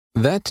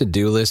That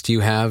to-do list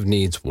you have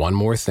needs one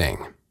more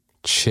thing.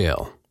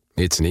 Chill.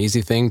 It's an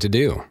easy thing to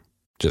do.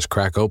 Just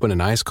crack open an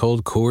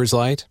ice-cold Coors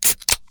Light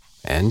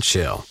and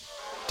chill.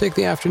 Take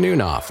the afternoon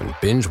off and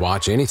binge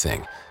watch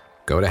anything.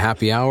 Go to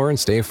happy hour and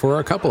stay for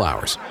a couple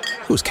hours.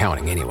 Who's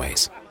counting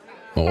anyways?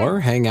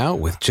 Or hang out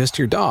with just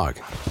your dog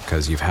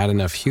because you've had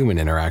enough human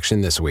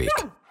interaction this week.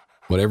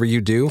 Whatever you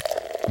do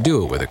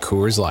it with a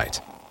Coors Light.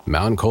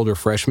 Mountain Cold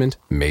Refreshment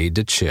made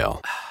to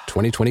chill.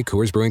 2020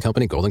 Coors Brewing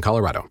Company, Golden,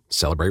 Colorado.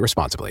 Celebrate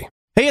responsibly.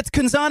 Hey, it's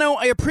Canzano.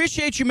 I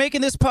appreciate you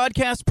making this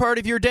podcast part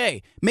of your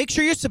day. Make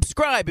sure you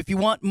subscribe if you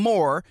want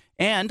more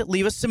and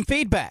leave us some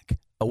feedback.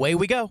 Away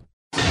we go.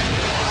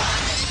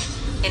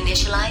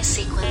 Initialize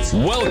sequence.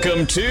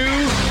 Welcome to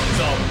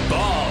The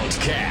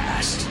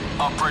Baldcast,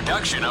 a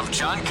production of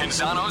John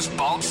Canzano's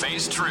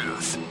Bald-Faced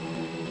Truth.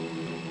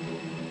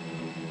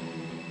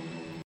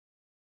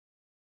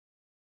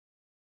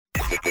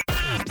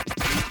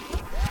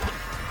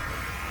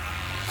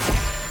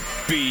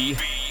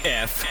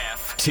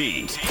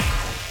 BFT.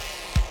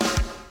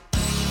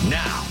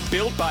 Now,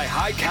 built by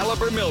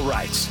high-caliber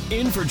millwrights.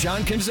 In for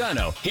John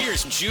Canzano,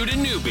 here's Judah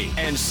Newby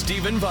and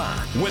Stephen Vaughn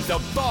with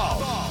the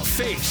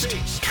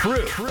Bald-Faced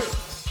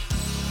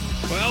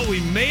Truth. Well, we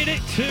made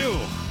it to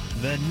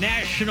the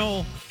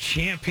national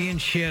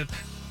championship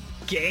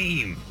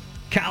game.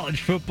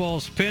 College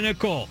football's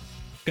pinnacle.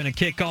 Going to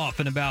kick off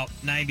in about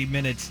 90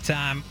 minutes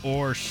time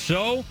or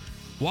so.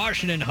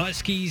 Washington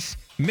Huskies,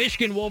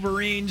 Michigan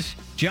Wolverines.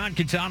 John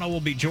Canzano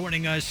will be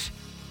joining us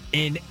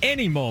in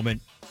any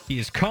moment. He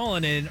is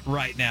calling in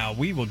right now.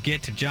 We will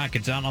get to John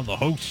Canzano, the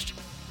host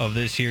of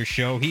this here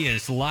show. He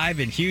is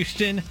live in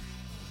Houston.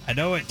 I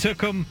know it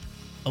took him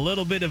a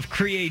little bit of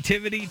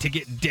creativity to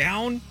get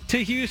down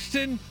to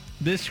Houston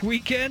this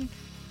weekend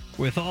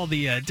with all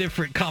the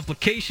different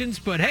complications,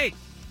 but hey,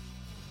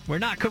 we're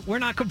not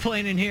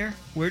complaining here.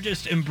 We're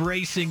just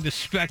embracing the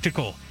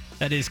spectacle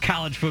that is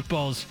college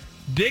football's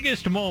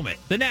biggest moment,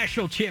 the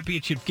national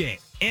championship game,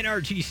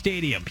 NRG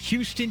Stadium,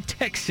 Houston,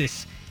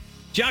 Texas.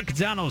 John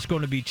Canzano is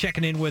going to be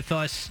checking in with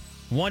us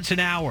once an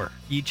hour,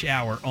 each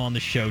hour on the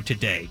show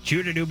today.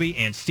 Judah Newby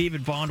and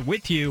Stephen Vaughn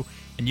with you,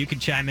 and you can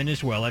chime in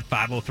as well at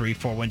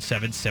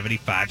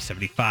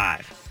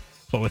 503-417-7575.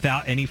 But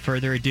without any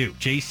further ado,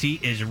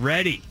 JC is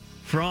ready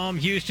from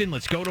Houston.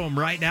 Let's go to him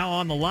right now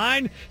on the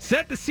line.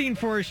 Set the scene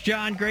for us,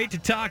 John. Great to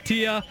talk to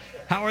you.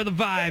 How are the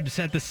vibes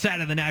at the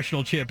site of the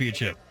national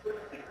championship?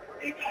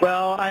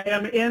 Well, I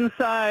am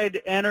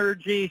inside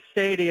NRG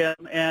Stadium,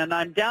 and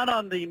I'm down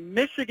on the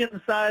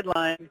Michigan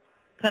sideline,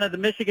 kind of the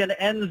Michigan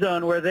end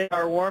zone where they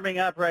are warming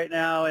up right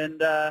now.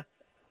 And, a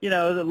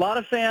lot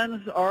of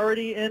fans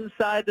already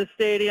inside the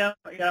stadium.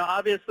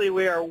 Obviously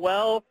we are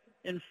well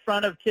in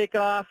front of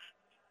kickoff,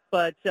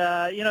 but,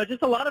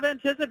 just a lot of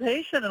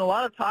anticipation and a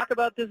lot of talk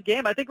about this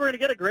game. I think we're going to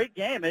get a great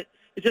game. It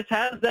just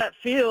has that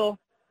feel,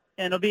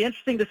 and it'll be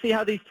interesting to see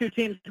how these two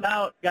teams come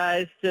out,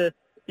 guys, to,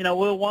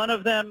 will one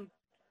of them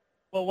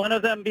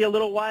be a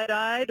little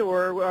wide-eyed,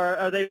 or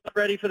are they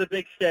ready for the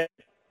big stage?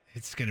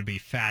 It's going to be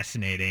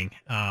fascinating.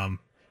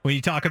 When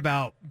you talk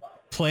about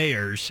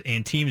players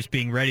and teams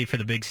being ready for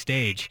the big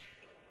stage,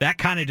 that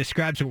kind of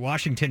describes what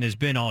Washington has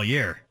been all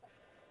year.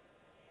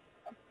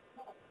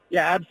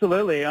 Yeah,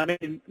 absolutely. I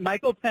mean,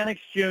 Michael Penix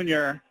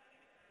Jr.,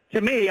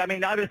 to me,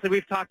 obviously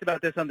we've talked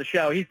about this on the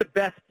show. He's the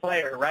best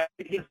player, right?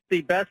 He's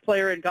the best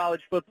player in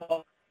college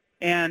football.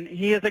 And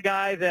he is a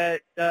guy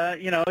that,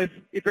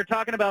 if you're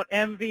talking about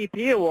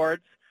MVP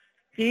awards,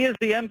 he is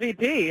the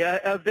MVP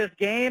of this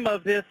game,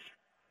 of this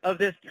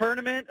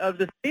tournament, of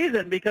the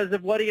season, because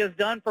of what he has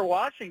done for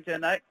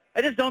Washington. I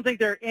just don't think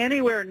they're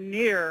anywhere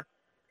near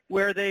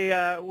where they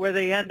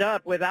end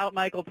up without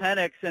Michael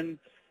Penix. And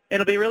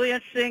it'll be really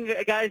interesting,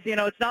 guys.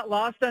 It's not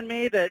lost on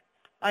me that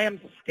I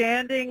am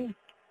standing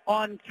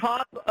on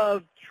top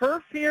of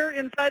turf here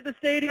inside the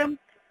stadium,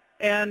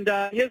 and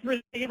his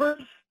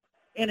receivers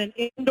in an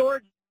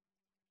indoor,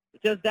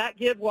 does that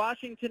give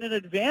Washington an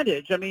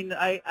advantage?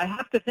 I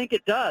have to think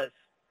it does.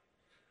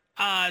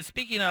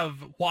 Speaking of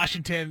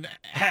Washington,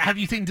 have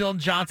you seen Dylan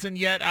Johnson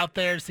yet out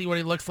there? See what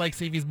he looks like,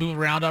 see if he's moving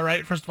around all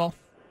right, first of all?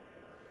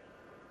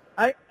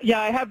 I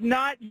have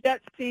not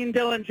yet seen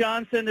Dylan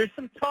Johnson. There's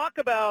some talk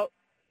about,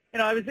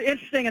 I was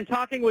interested in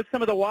talking with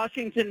some of the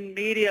Washington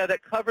media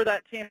that cover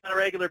that team on a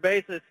regular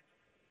basis.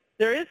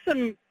 There is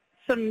some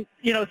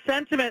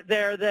sentiment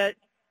there that,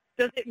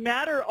 does it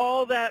matter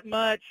all that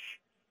much,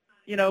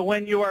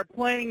 when you are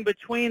playing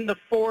between the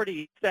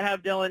 40s to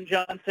have Dylan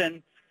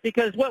Johnson?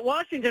 Because what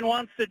Washington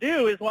wants to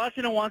do is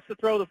Washington wants to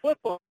throw the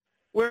football.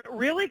 Where it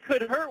really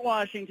could hurt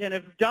Washington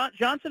if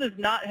Johnson is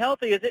not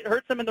healthy is it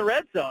hurts him in the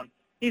red zone.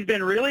 He's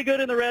been really good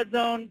in the red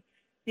zone.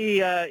 He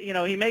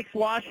makes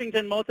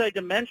Washington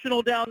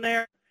multidimensional down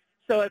there.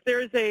 So if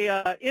there's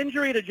a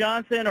injury to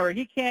Johnson, or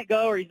he can't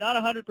go, or he's not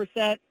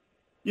 100%,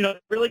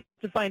 really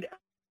to find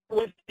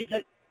ways to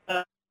get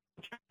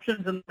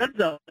options in the red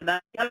zone, and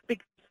that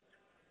becomes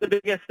the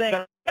biggest thing.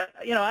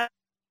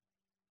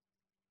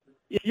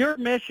 If you're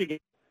Michigan,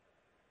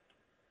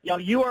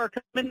 you are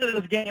coming into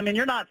this game and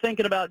you're not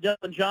thinking about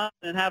Dylan Johnson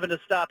and having to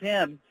stop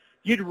him.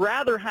 you'd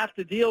rather have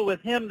to deal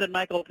with him than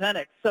Michael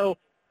Penix. So,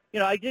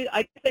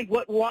 I think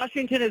what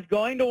Washington is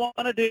going to want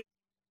to do,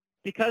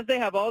 because they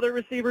have all their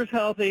receivers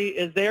healthy,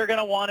 is they're going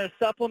to want to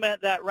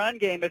supplement that run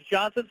game. If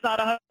Johnson's not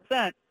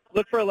 100%,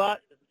 look for a lot,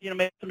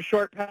 make some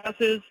short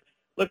passes,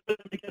 look for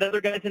them to get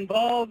other guys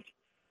involved.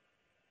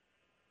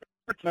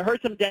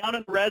 Hurts them down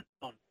in the red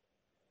zone.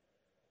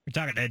 We're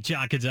talking to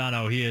John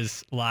Canzano. He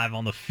is live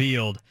on the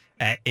field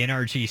at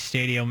NRG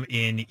Stadium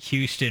in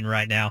Houston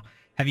right now.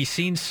 Have you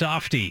seen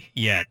Softy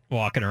yet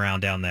walking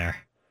around down there?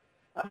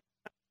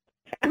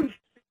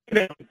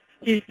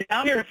 He's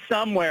down here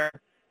somewhere,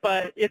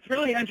 but it's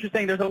really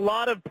interesting. There's a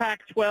lot of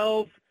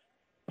Pac-12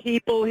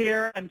 people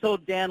here. I'm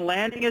told Dan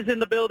Lanning is in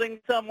the building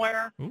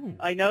somewhere. Ooh.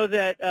 I know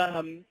that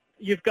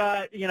you've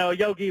got,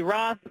 Yogi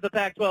Roth of the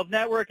Pac-12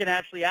 Network and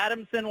Ashley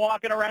Adamson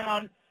walking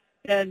around.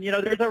 And,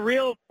 there's a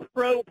real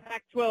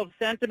pro-Pac-12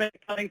 sentiment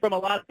coming from a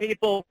lot of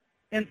people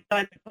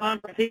inside the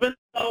conference, even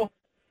though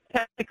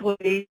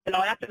technically,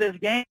 after this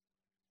game,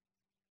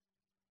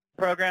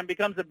 the program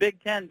becomes a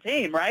Big Ten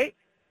team, right?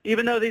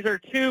 Even though these are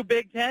two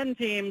Big Ten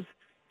teams,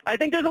 I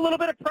think there's a little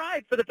bit of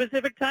pride for the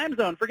Pacific time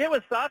zone. Forget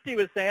what Softy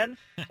was saying.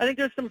 I think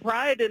there's some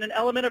pride and an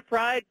element of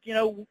pride.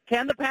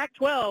 Can the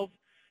Pac-12,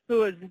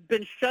 who has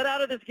been shut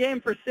out of this game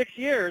for 6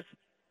 years,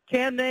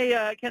 can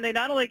they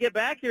not only get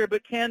back here,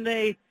 but can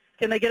they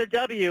get a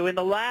W in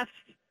the last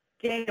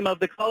game of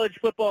the college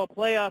football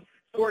playoff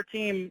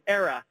 4-team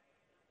era?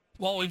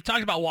 Well, we've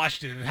talked about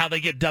Washington and how they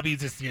get W's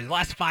this year. The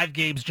last 5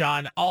 games,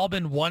 John, all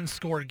been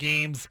one-score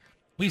games.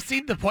 We've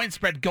seen the point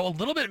spread go a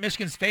little bit in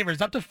Michigan's favor.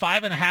 It's up to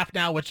 5.5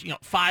 now, which,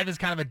 5 is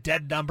kind of a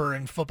dead number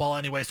in football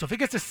anyway. So if it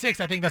gets to 6,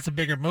 I think that's a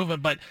bigger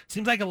movement. But it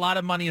seems like a lot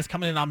of money is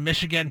coming in on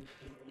Michigan.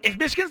 If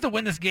Michigan's to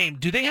win this game,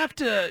 do they have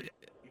to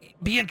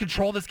be in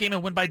control of this game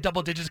and win by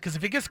double digits? Because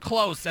if it gets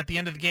close at the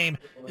end of the game,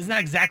 isn't that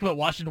exactly what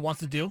Washington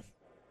wants to do?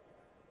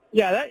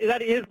 Yeah,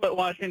 that is what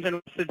Washington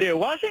wants to do.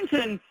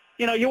 Washington,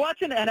 you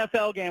watch an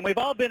NFL game. We've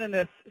all been in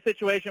this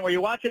situation where you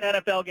watch an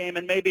NFL game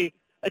and maybe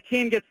a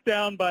team gets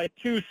down by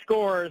 2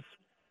 scores,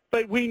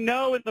 but we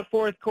know in the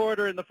fourth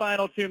quarter, in the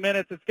final 2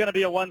 minutes, it's going to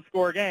be a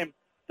one-score game.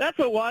 That's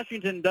what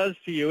Washington does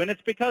to you, and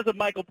it's because of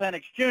Michael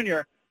Penix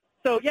Jr.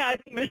 So, yeah, I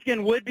think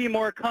Michigan would be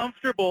more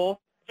comfortable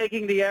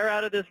taking the air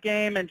out of this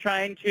game and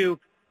trying to,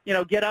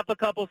 get up a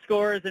couple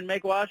scores and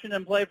make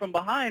Washington play from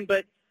behind.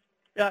 But,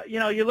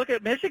 you look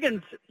at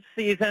Michigan's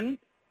season,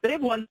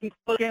 they've won some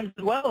close games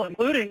as well,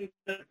 including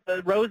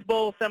the Rose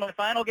Bowl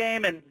semifinal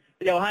game and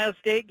the Ohio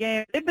State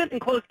game. They've been in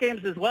close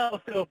games as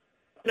well. So,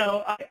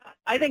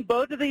 I think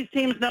both of these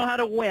teams know how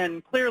to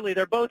win. Clearly,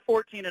 they're both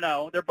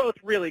 14-0. They're both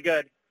really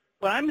good.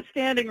 But I'm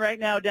standing right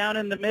now down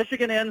in the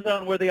Michigan end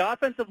zone where the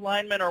offensive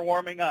linemen are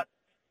warming up.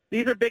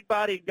 These are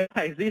big-bodied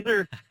guys. These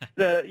are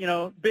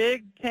the,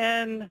 Big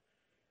Ten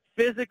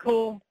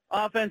physical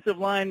offensive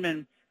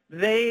linemen.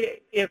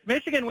 If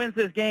Michigan wins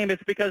this game,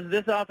 it's because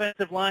this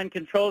offensive line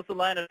controls the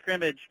line of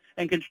scrimmage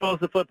and controls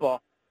the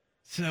football.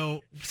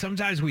 So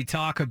sometimes we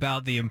talk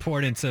about the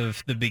importance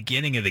of the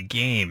beginning of the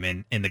game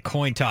and the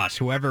coin toss.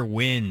 Whoever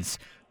wins,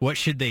 what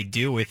should they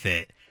do with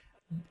it?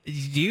 Do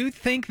you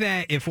think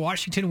that if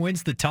Washington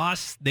wins the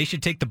toss, they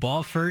should take the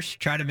ball first,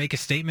 try to make a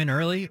statement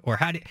early? Or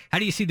how do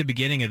you see the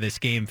beginning of this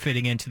game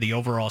fitting into the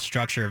overall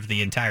structure of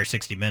the entire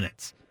 60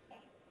 minutes?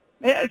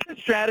 Yeah, it's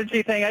a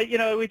strategy thing.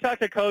 I've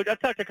talked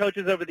to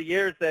coaches over the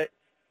years that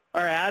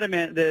are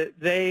adamant that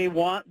they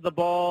want the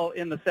ball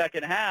in the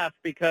second half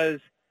because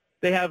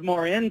they have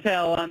more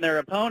intel on their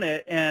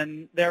opponent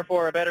and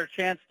therefore a better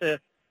chance to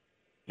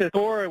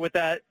score with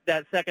that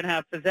second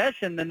half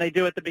possession than they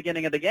do at the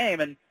beginning of the game.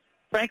 And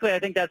frankly, I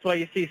think that's why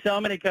you see so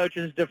many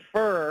coaches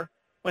defer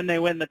when they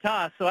win the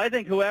toss. So I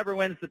think whoever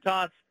wins the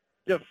toss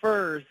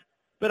defers.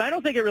 But I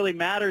don't think it really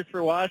matters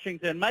for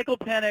Washington. Michael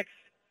Penix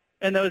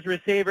and those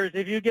receivers,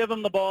 if you give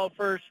them the ball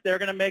first, they're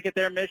going to make it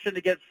their mission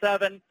to get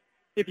 7.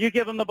 If you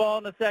give them the ball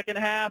in the second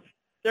half,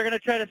 they're going to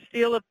try to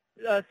steal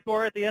a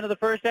score at the end of the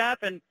first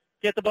half and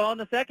get the ball in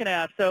the second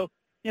half. So,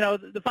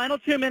 the final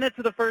 2 minutes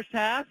of the first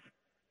half,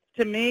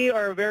 to me,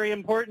 are a very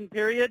important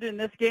period in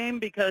this game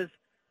because,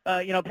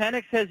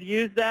 Penix has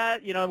used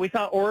that. We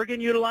saw Oregon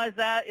utilize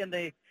that in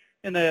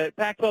the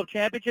Pac-12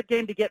 championship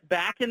game to get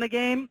back in the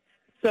game.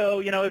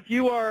 So, if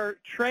you are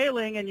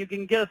trailing and you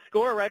can get a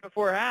score right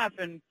before half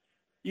and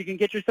you can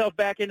get yourself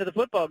back into the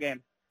football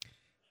game.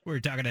 We're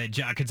talking to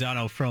John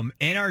Canzano from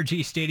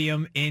NRG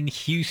Stadium in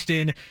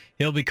Houston.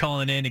 He'll be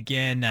calling in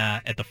again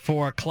at the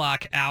 4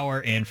 o'clock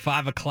hour and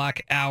 5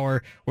 o'clock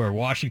hour where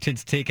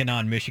Washington's taking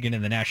on Michigan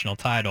in the national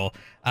title.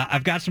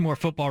 I've got some more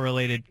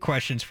football-related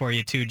questions for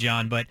you too,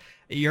 John, but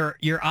your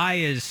eye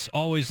is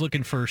always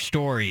looking for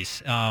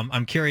stories.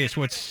 I'm curious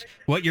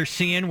what you're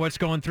seeing, what's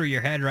going through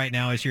your head right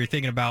now as you're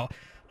thinking about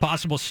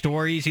possible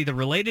stories either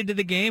related to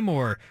the game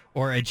or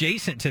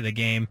adjacent to the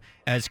game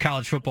as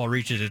college football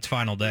reaches its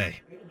final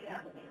day.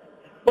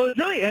 Well, it's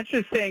really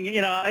interesting.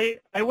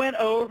 I went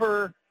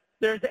over,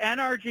 there's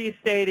NRG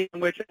Stadium,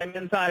 which I'm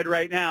inside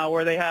right now,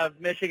 where they have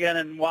Michigan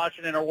and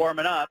Washington are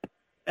warming up.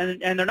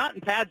 And they're not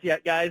in pads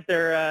yet, guys.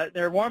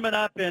 They're warming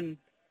up in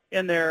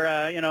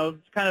their,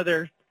 kind of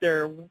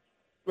their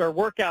wear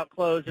workout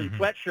clothes and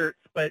sweatshirts,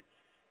 but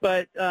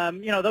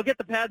they'll get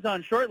the pads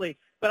on shortly.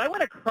 But I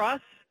went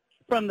across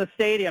from the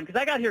stadium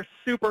because I got here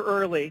super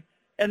early,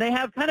 and they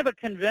have kind of a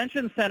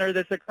convention center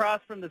that's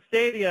across from the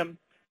stadium.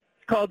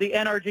 It's called the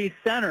NRG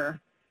Center,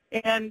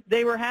 and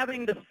they were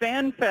having the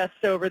Fan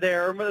Fest over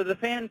there, or the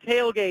fan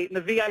tailgate and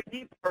the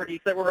VIP parties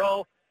that were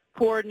all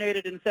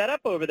coordinated and set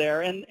up over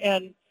there.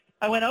 And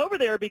I went over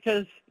there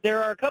because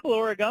there are a couple of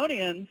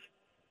Oregonians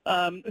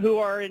who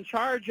are in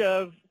charge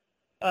of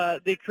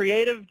the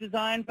creative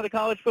design for the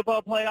college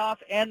football playoff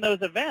and those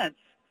events.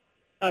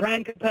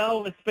 Ryan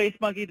Capel with Space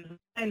Monkey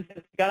Designs,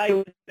 this guy who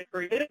was the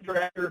creative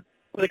director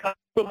for the college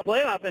football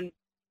playoff, and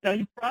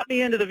he brought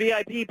me into the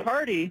VIP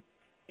party,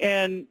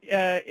 and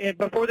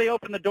before they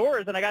opened the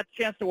doors, and I got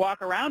the chance to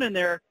walk around in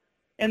there,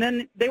 and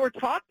then they were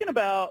talking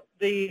about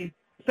the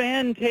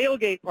fan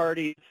tailgate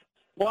parties.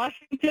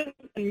 Washington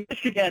and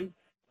Michigan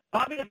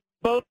obviously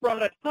both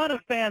brought a ton of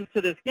fans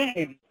to this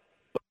game.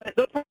 But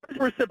those parties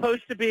were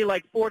supposed to be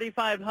like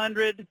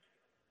 4,500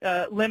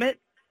 limit,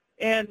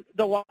 and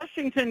the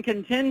Washington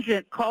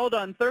contingent called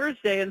on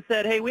Thursday and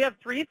said, hey, we have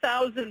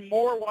 3,000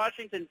 more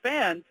Washington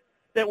fans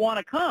that want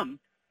to come.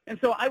 And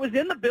so I was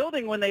in the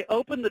building when they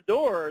opened the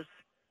doors,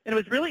 and it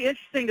was really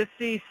interesting to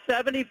see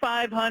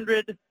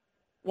 7,500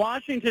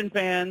 Washington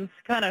fans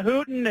kind of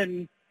hooting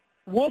and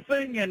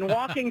woofing and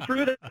walking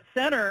through the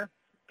center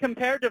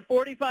compared to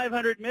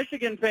 4,500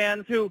 Michigan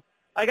fans who,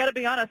 I got to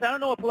be honest, I don't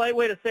know a polite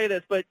way to say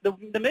this, but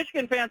the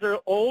Michigan fans are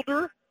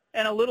older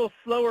and a little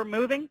slower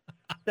moving.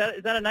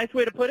 Is that a nice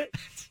way to put it?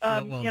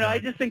 I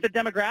just think the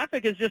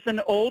demographic is just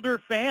an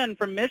older fan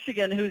from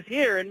Michigan who's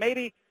here, and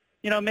maybe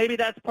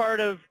that's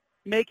part of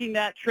making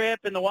that trip.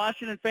 And the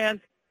Washington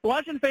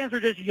fans are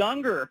just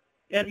younger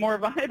and more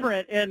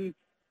vibrant and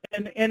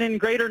in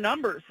greater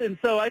numbers. And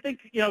so I think,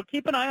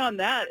 keep an eye on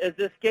that as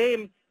this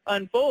game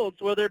unfolds.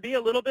 Will there be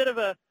a little bit of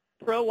a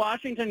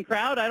pro-Washington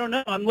crowd? I don't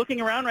know. I'm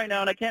looking around right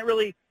now, and I can't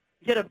really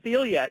get a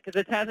feel yet because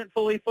it hasn't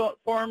fully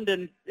formed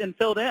and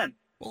filled in.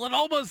 Well,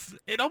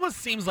 it almost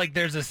seems like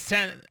there's a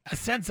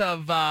sense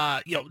of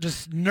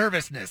just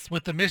nervousness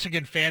with the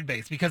Michigan fan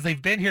base because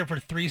they've been here for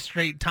 3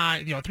 straight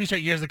years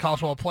of the college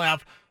football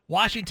playoff.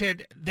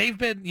 Washington, they've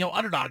been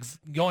underdogs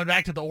going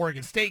back to the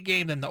Oregon State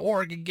game, then the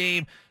Oregon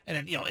game, and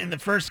then in the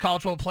first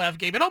college football playoff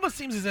game. It almost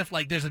seems as if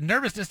like there's a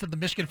nervousness to the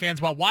Michigan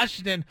fans while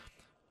Washington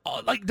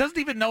doesn't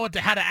even know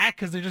how to act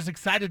because they're just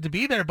excited to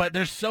be there, but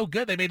they're so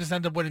good they may just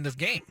end up winning this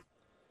game.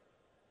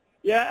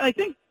 Yeah, I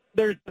think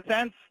there's a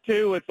sense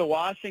too with the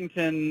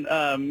Washington,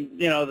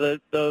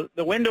 the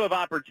window of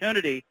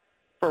opportunity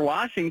for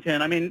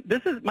Washington. I mean,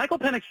 Michael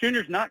Penix Jr.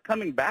 is not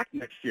coming back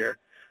next year,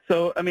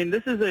 so I mean,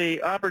 this is a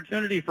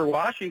opportunity for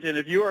Washington.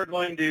 If you are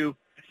going to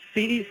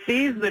seize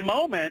the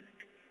moment,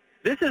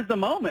 this is the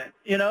moment,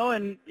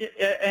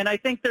 and I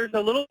think there's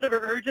a little bit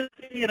of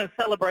urgency and a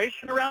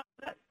celebration around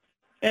that.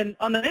 And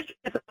on the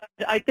Michigan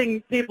side, I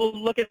think people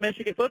look at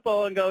Michigan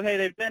football and go, hey,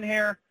 they've been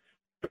here.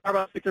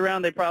 Harbaugh sticks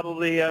around. They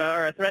probably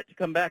are a threat to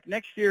come back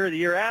next year or the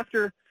year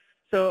after.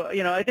 So,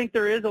 I think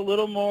there is a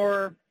little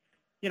more,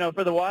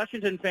 for the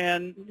Washington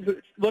fan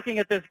looking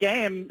at this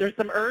game, there's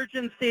some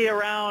urgency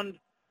around,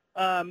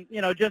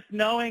 just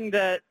knowing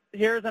that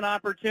here's an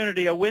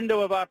opportunity, a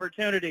window of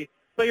opportunity.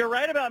 But you're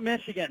right about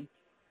Michigan.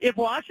 If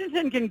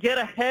Washington can get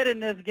ahead in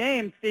this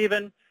game,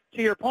 Stephen,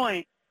 to your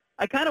point,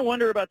 I kind of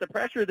wonder about the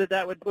pressure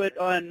that would put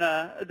on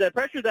the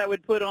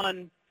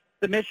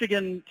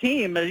Michigan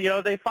team.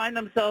 They find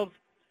themselves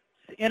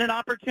in an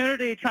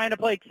opportunity trying to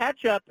play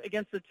catch up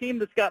against a team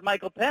that's got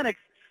Michael Penix.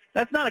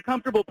 That's not a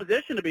comfortable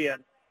position to be in.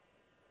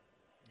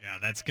 Yeah,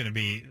 that's going to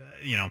be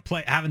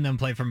having them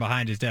play from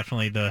behind is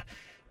definitely the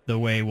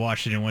way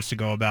Washington wants to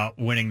go about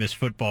winning this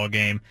football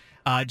game.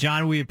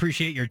 John, we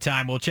appreciate your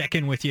time. We'll check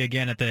in with you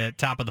again at the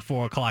top of the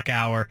 4 o'clock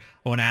hour.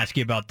 I want to ask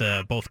you about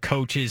both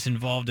coaches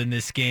involved in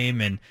this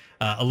game and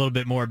a little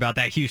bit more about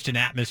that Houston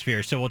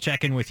atmosphere. So we'll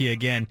check in with you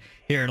again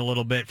here in a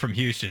little bit from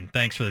Houston.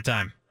 Thanks for the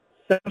time.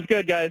 Sounds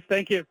good, guys.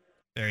 Thank you.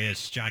 There he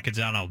is, John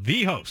Canzano,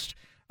 the host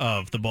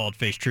of The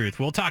Bald-Faced Truth.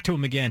 We'll talk to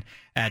him again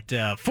at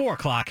 4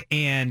 o'clock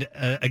and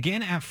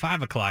again at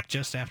 5 o'clock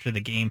just after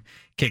the game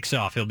kicks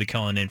off. He'll be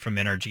calling in from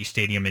NRG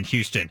Stadium in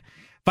Houston.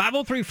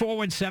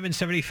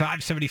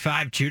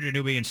 503-417-7575. Judah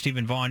Newby and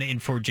Stephen Vaughn in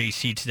for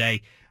JC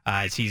today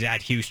as he's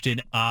at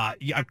Houston.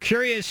 I'm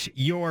curious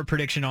your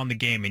prediction on the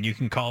game, and you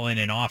can call in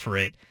and offer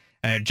it.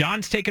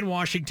 John's taking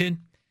Washington.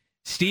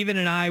 Stephen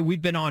and I,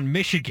 we've been on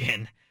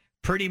Michigan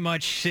pretty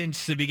much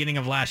since the beginning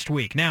of last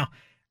week. Now,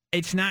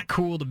 it's not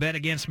cool to bet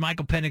against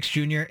Michael Penix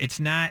Jr. It's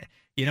not,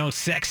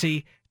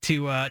 sexy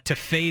to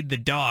fade the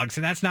dogs,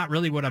 and that's not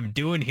really what I'm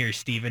doing here,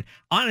 Stephen.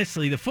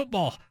 Honestly, the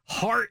football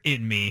heart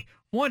in me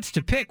wants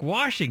to pick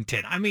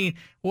Washington. I mean,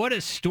 what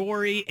a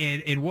story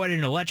and what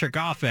an electric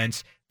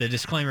offense. The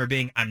disclaimer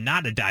being, I'm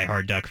not a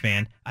diehard Duck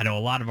fan. I know a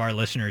lot of our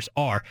listeners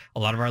are. A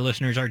lot of our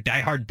listeners are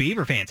diehard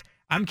Beaver fans.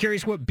 I'm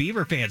curious what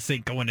Beaver fans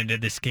think going into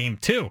this game,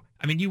 too.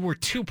 I mean, you were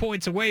 2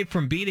 points away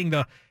from beating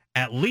the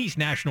at least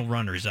national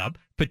runners-up,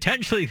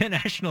 potentially the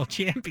national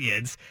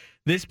champions.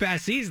 this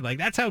past season. Like,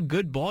 that's how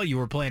good ball you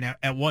were playing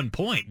at one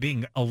point,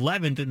 being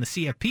 11th in the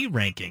CFP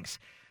rankings.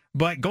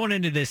 But going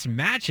into this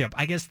matchup,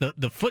 I guess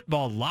the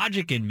football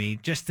logic in me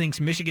just thinks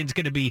Michigan's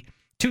going to be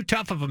too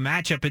tough of a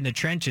matchup in the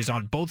trenches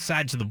on both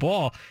sides of the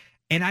ball.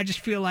 And I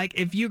just feel like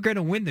if you're going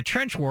to win the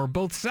trench war,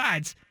 both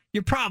sides,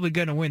 you're probably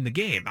going to win the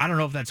game. I don't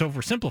know if that's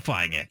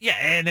oversimplifying it. Yeah,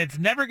 and it's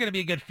never going to be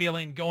a good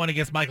feeling going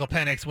against Michael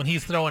Penix when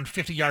he's throwing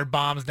 50-yard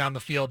bombs down the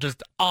field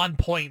just on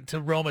point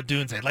to Roma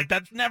Dunze. Like,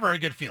 that's never a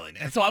good feeling.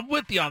 And so I'm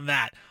with you on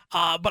that.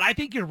 But I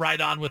think you're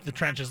right on with the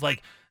trenches.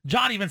 Like,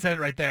 John even said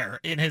it right there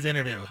in his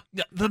interview.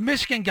 The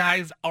Michigan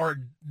guys are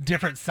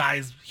different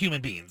size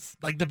human beings.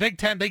 Like, the Big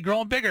Ten, they grow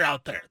them bigger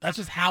out there. That's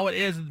just how it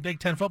is in Big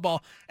Ten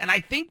football. And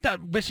I think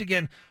that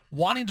Michigan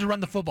wanting to run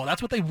the football,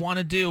 that's what they want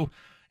to do.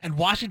 And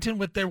Washington,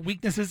 with their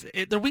weakness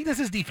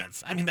is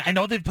defense. I mean, I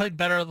know they've played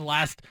better the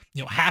last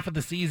half of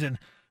the season,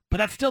 but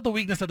that's still the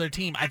weakness of their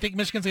team. I think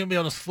Michigan's going to be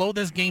able to slow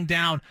this game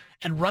down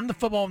and run the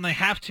football when they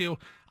have to.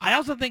 I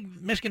also think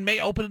Michigan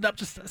may open it up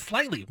just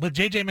slightly with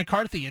J.J.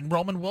 McCarthy and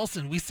Roman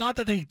Wilson. We saw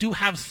that they do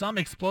have some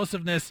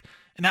explosiveness,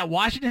 and that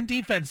Washington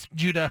defense,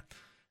 Judah,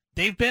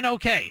 they've been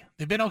okay.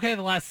 They've been okay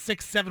the last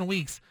 6-7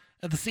 weeks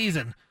of the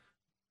season,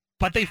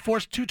 but they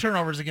forced 2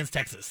 turnovers against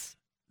Texas.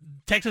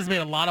 Texas made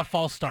a lot of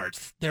false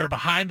starts. They were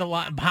behind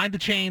the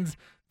chains.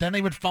 Then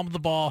they would fumble the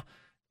ball.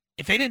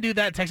 If they didn't do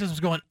that, Texas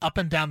was going up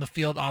and down the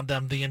field on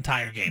them the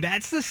entire game.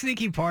 That's the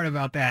sneaky part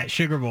about that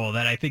Sugar Bowl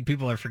that I think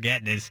people are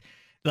forgetting is,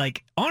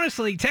 like,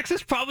 honestly,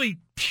 Texas probably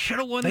should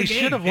have won the game. They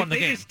should have won the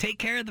game. They just take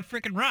care of the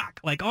freaking rock.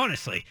 Like,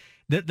 honestly,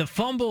 the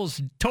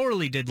fumbles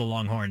totally did the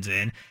Longhorns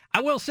in. I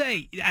will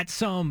say, at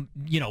some,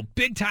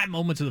 big-time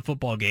moments of the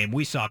football game,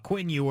 we saw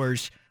Quinn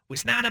Ewers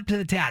was not up to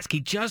the task.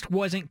 He just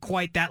wasn't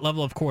quite that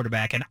level of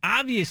quarterback. And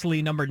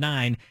obviously, number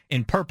 9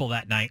 in purple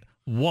that night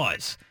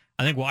was.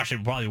 I think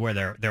Washington will probably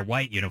wear their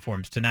white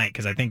uniforms tonight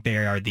because I think they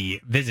are the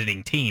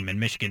visiting team and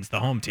Michigan's the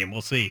home team.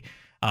 We'll see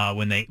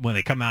when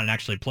they come out and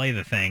actually play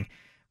the thing.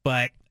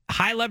 But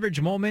high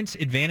leverage moments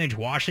advantage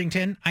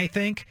Washington, I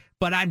think.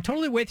 But I'm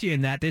totally with you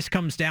in that this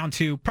comes down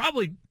to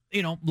probably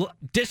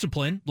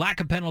discipline, lack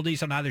of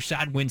penalties on either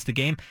side wins the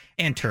game,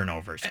 and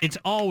turnovers. It's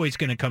always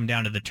going to come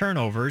down to the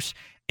turnovers.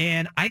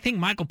 And I think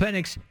Michael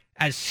Penix,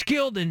 as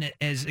skilled and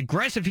as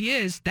aggressive he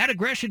is, that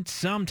aggression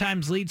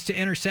sometimes leads to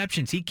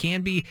interceptions. He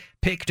can be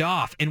picked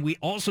off. And we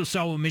also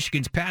saw what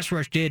Michigan's pass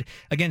rush did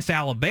against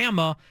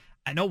Alabama.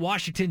 I know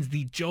Washington's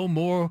the Joe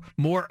Moore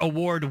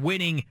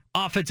award-winning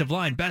offensive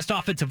line, best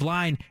offensive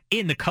line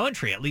in the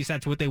country. At least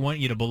that's what they want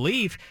you to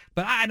believe.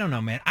 But I don't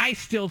know, man. I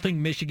still think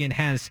Michigan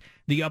has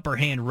the upper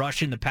hand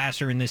rushing the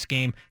passer in this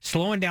game,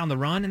 slowing down the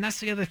run. And that's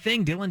the other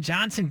thing. Dylan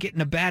Johnson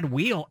getting a bad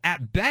wheel.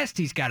 At best,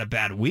 he's got a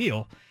bad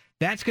wheel.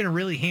 That's going to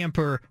really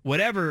hamper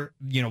whatever,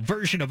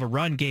 version of a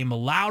run game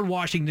allowed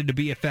Washington to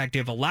be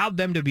effective, allowed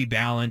them to be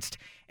balanced.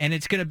 And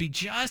it's going to be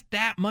just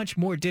that much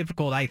more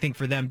difficult, I think,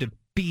 for them to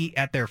be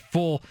at their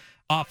full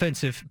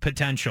offensive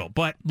potential.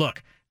 But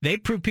look, they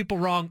proved people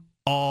wrong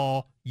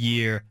all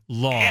year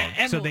long,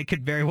 and so they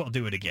could very well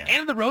do it again.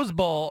 And the Rose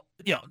Bowl,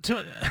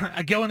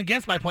 going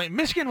against my point,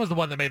 Michigan was the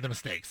one that made the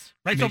mistakes,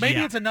 right? So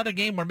maybe it's another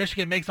game where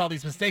Michigan makes all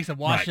these mistakes and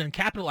Washington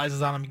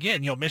capitalizes on them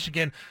again.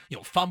 Michigan,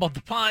 fumbled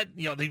the punt,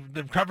 they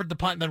recovered the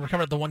punt and then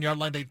recovered the 1 yard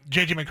line.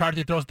 J.J.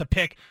 McCarthy throws the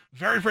pick.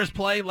 Very first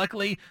play,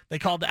 luckily, they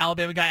called the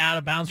Alabama guy out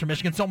of bounds for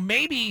Michigan. So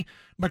maybe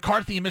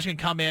McCarthy and Michigan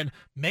come in,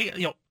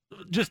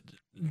 just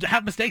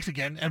have mistakes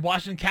again, and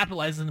Washington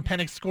capitalizes and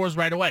Penix scores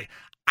right away.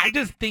 I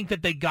just think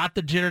that they got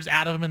the jitters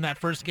out of them in that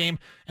first game,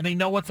 and they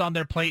know what's on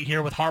their plate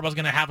here with Harbaugh's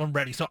going to have them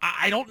ready. So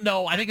I don't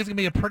know. I think it's going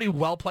to be a pretty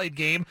well-played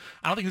game.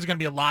 I don't think there's going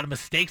to be a lot of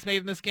mistakes made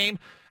in this game,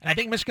 and I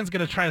think Michigan's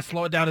going to try to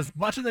slow it down as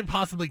much as they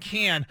possibly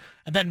can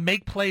and then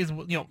make plays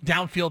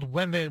downfield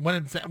when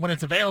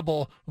it's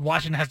available.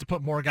 Washington has to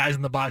put more guys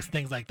in the box,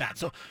 things like that.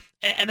 So,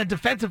 and then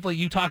defensively,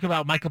 you talk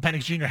about Michael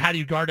Penix Jr., how do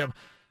you guard him?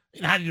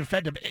 How do you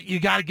defend him?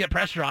 You got to get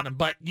pressure on him,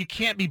 but you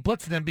can't be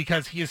blitzing him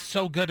because he is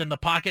so good in the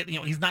pocket.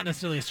 He's not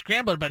necessarily a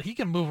scrambler, but he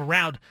can move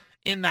around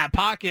in that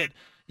pocket.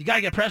 You got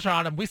to get pressure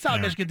on him. We saw what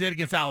Michigan did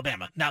against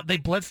Alabama. Now, they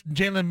blitzed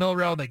Jalen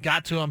Milroe. They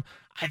got to him.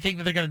 I think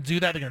that they're going to do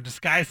that. They're going to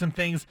disguise some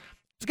things.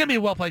 It's going to be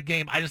a well-played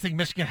game. I just think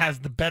Michigan has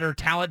the better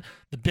talent,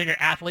 the bigger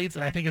athletes,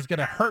 and I think it's going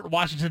to hurt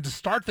Washington to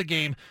start the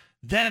game.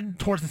 Then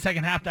towards the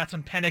second half, that's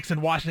when Penix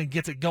and Washington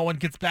gets it going,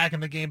 gets back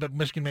in the game, but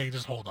Michigan may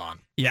just hold on.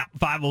 Yeah,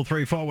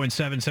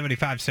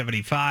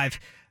 503-417-7575.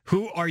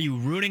 Who are you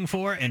rooting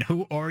for, and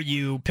who are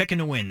you picking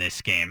to win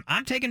this game?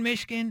 I'm taking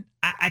Michigan.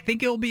 I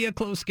think it'll be a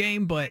close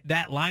game, but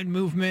that line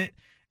movement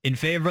in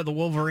favor of the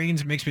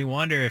Wolverines makes me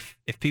wonder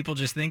if people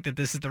just think that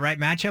this is the right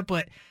matchup.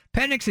 But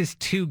Penix is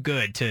too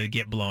good to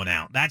get blown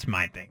out. That's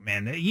my thing,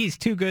 man. He's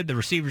too good. The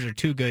receivers are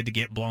too good to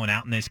get blown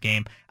out in this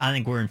game. I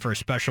think we're in for a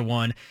special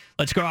one.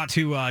 Let's go out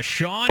to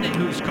Sean,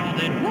 who's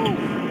called in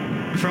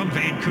from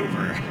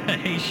Vancouver.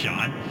 Hey,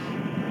 Sean.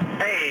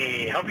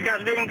 Hey, hope you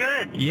guys are doing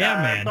good.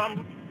 Yeah, man.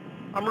 So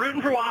I'm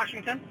rooting for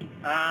Washington.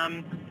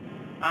 I'm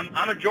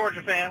a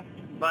Georgia fan,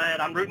 but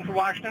I'm rooting for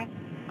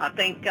Washington. I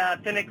think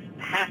Penix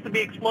has to be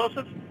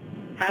explosive.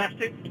 Has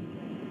to.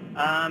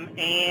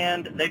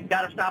 and they've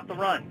got to stop the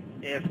run.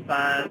 If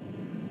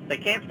they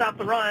can't stop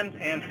the run,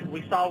 and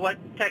we saw what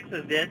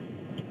Texas did,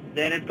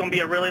 then it's going to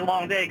be a really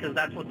long day because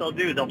that's what they'll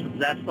do. They'll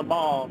possess the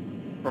ball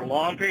for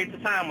long periods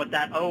of time with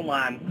that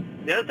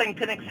O-line. The other thing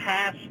Penix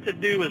has to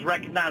do is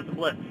recognize the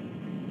blitz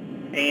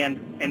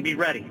and be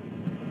ready.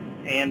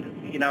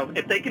 And, you know,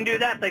 if they can do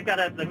that, they've got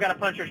a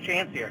puncher's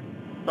chance here.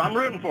 So I'm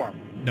rooting for them.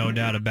 No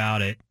doubt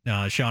about it.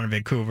 Sean in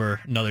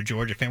Vancouver, another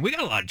Georgia fan. We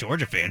got a lot of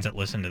Georgia fans that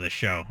listen to the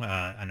show.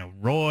 I know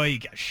Roy, you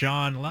got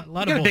Sean, a lot of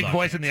got a big Bulldogs.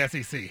 voice in the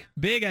SEC.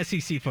 Big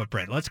SEC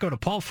footprint. Let's go to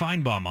Paul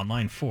Feinbaum on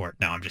line 4.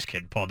 No, I'm just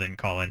kidding. Paul didn't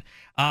call in.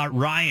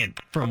 Ryan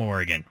from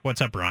Oregon.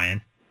 What's up,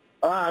 Ryan?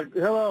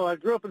 Hello. I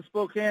grew up in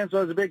Spokane, so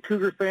I was a big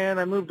Cougar fan.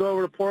 I moved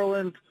over to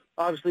Portland,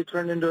 obviously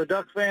turned into a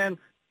Duck fan.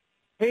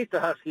 Hate the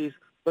Huskies,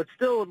 but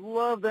still would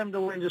love them to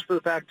win just for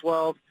the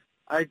Pac-12.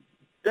 I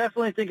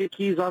definitely think it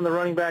keys on the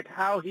running back,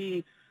 how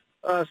he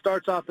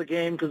starts off the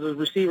game, because the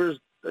receivers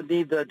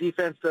need the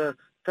defense to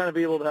kind of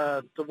be able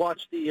to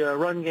watch the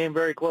run game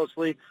very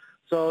closely.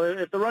 So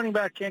if the running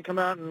back can't come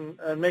out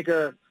and make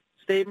a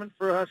statement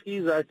for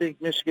Huskies, I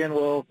think Michigan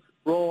will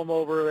roll them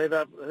over.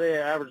 They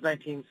averaged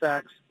 19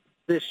 sacks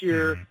this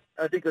year.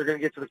 I think they're going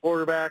to get to the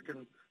quarterback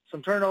and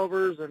some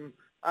turnovers, and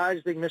I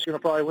just think Michigan will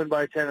probably win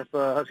by 10 if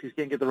Huskies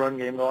can't get the run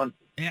game going.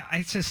 Yeah,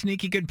 it's a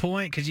sneaky good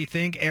point because you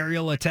think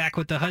aerial attack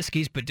with the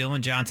Huskies, but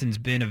Dylan Johnson's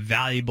been a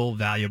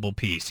valuable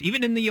piece.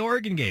 Even in the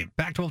Oregon game,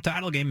 Pac-12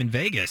 title game in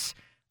Vegas,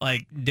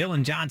 like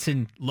Dylan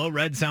Johnson, low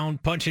red zone,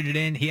 punching it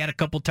in. He had a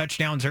couple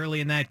touchdowns early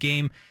in that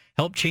game,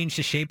 helped change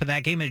the shape of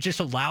that game, and it just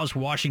allows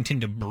Washington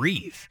to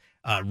breathe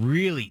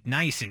really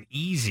nice and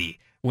easy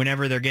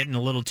whenever they're getting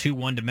a little too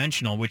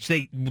one-dimensional, which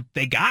they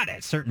got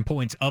at certain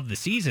points of the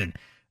season.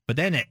 But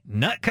then at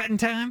nut-cutting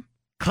time,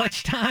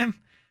 clutch time,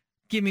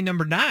 give me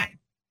number 9,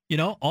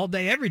 all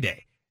day, every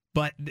day.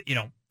 But,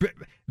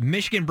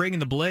 Michigan bringing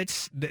the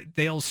blitz,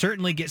 they'll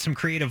certainly get some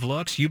creative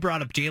looks. You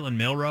brought up Jalen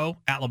Milroe,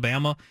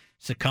 Alabama,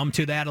 succumbed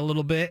to that a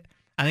little bit.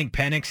 I think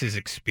Penix's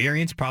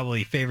experience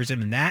probably favors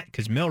him in that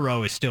because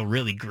Milroe is still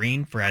really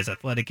green for as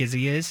athletic as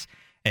he is.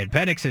 And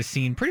Penix has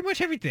seen pretty much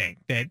everything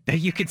that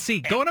you can see.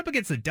 Going up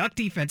against the Duck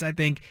defense, I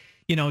think,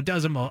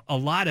 does him a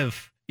lot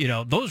of,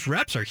 those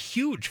reps are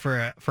huge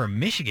for a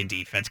Michigan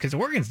defense because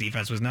Oregon's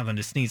defense was nothing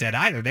to sneeze at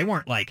either. They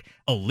weren't like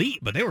elite,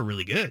 but they were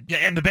really good. Yeah,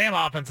 and the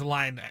Bama offensive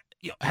line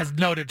has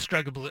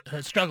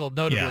struggled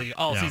notably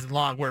all season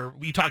long, where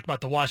we talked about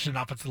the Washington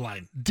offensive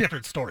line.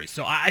 Different story.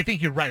 So I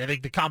think you're right. I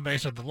think the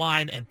combination of the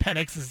line and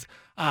Penix's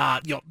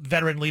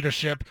veteran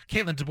leadership,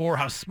 Kalen DeBoer,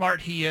 how smart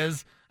he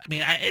is. I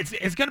mean,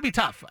 it's going to be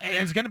tough.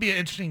 It's going to be an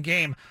interesting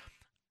game.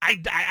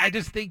 I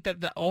just think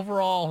that the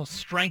overall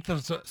strength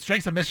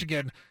of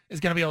Michigan is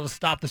going to be able to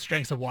stop the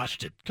strengths of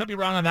Washington. Could be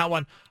wrong on that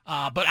one,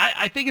 but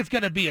I think it's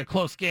going to be a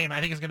close game.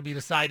 I think it's going to be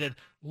decided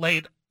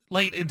late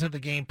into the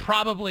game,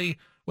 probably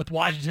with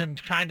Washington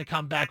trying to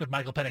come back with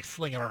Michael Penix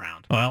slinging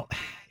around. Well,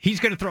 he's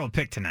going to throw a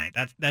pick tonight.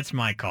 That's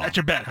my call. That's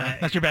your bet, huh?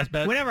 That's your best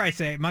bet? Whenever I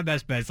say my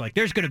best bet is like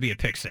there's going to be a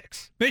pick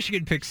 6.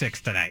 Michigan pick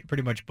 6 tonight.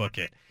 Pretty much book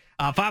it.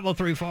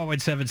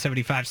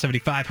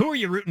 503-417-7575. Who are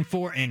you rooting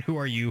for and who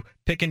are you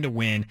picking to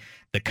win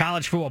the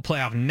College Football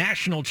Playoff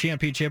National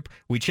Championship?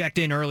 We checked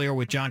in earlier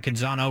with John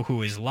Canzano,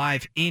 who is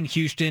live in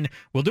Houston.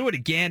 We'll do it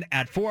again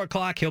at 4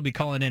 o'clock. He'll be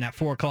calling in at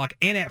 4 o'clock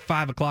and at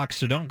 5 o'clock,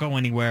 so don't go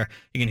anywhere.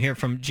 You can hear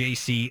from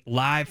JC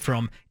live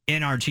from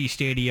NRG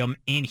Stadium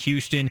in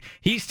Houston.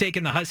 He's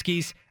taking the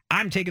Huskies.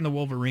 I'm taking the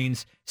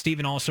Wolverines.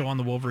 Steven also on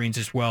the Wolverines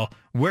as well.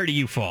 Where do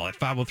you fall? At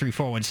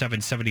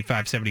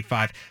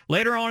 503-417-7575.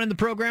 Later on in the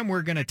program,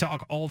 we're going to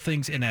talk all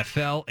things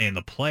NFL and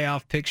the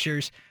playoff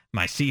pictures.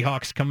 My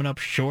Seahawks coming up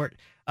short.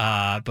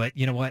 But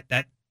you know what?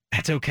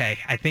 That's okay.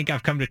 I think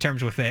I've come to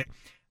terms with it.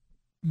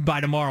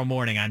 By tomorrow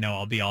morning, I know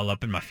I'll be all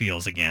up in my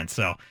feels again.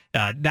 So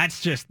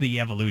that's just the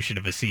evolution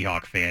of a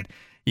Seahawk fan.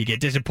 You get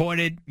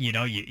disappointed, you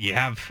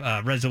have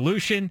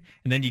resolution,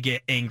 and then you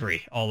get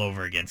angry all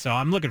over again. So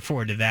I'm looking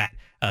forward to that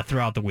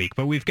throughout the week.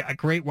 But we've got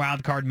great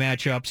wild card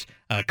matchups,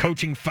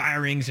 coaching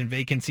firings and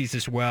vacancies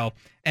as well.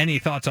 Any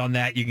thoughts on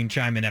that, you can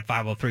chime in at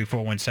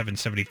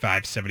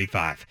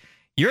 503-417-7575.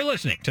 You're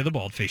listening to The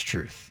Bald-Faced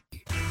Truth.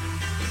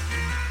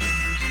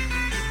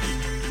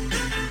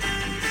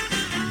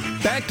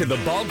 Back to The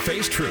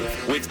Bald-Faced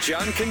Truth with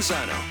John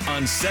Canzano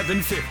on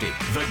 750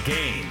 The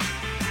Game.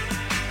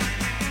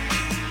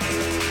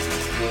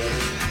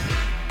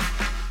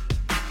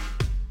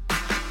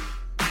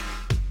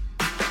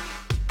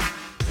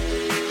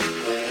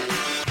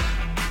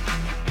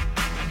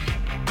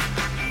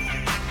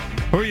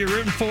 Who are you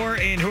rooting for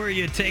and who are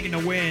you taking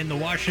to win? The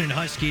Washington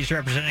Huskies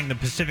representing the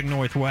Pacific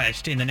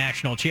Northwest in the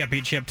National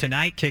Championship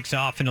tonight. Kicks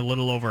off in a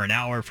little over an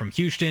hour from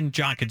Houston.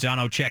 John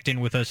Canzano checked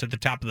in with us at the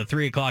top of the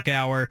 3 o'clock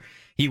hour.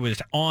 He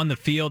was on the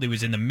field. He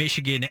was in the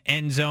Michigan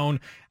end zone.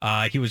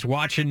 He was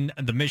watching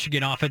the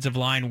Michigan offensive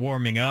line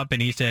warming up,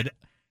 and he said,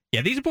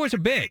 yeah, these boys are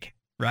big.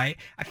 right?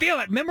 I feel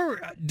like,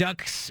 remember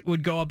Ducks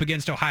would go up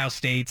against Ohio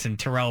State's and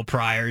Terrell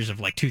Pryor's of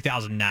like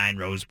 2009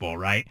 Rose Bowl,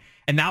 right?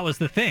 And that was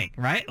the thing,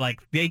 right?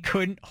 Like they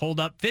couldn't hold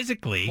up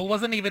physically. Well,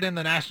 wasn't even in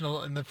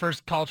the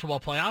first college football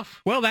playoff?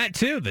 Well, that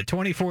too. The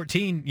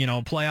 2014,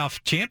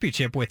 playoff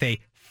championship with a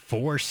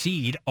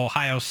 4-seed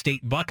Ohio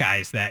State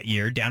Buckeyes that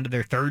year, down to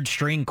their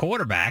third-string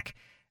quarterback,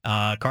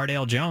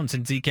 Cardale Jones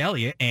and Zeke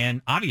Elliott,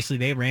 and obviously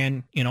they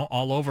ran,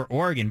 all over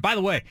Oregon. By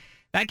the way,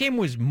 that game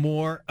was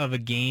more of a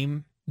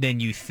game than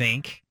you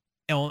think.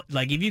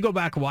 Like if you go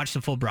back and watch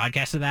the full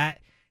broadcast of that,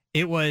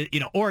 it was,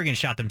 Oregon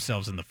shot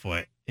themselves in the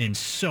foot in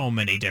so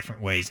many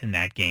different ways in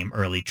that game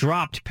early.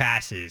 Dropped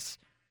passes,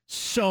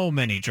 so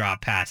many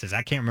drop passes.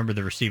 I can't remember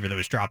the receiver that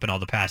was dropping all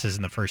the passes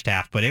in the first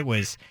half, but it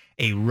was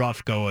a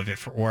rough go of it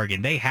for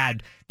Oregon.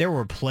 There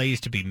were plays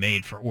to be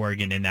made for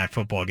Oregon in that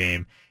football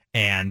game,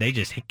 and they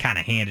just kind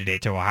of handed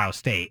it to Ohio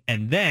State.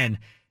 And then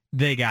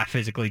they got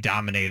physically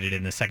dominated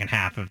in the second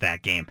half of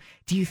that game.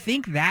 Do you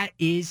think that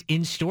is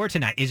in store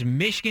tonight? Is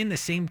Michigan the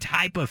same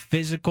type of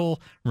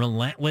physical,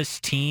 relentless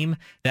team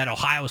that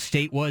Ohio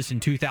State was in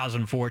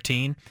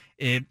 2014?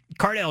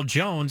 Cardale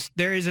Jones,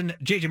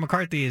 J.J.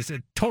 McCarthy is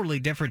a totally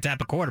different type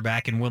of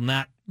quarterback and will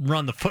not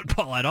run the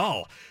football at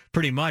all,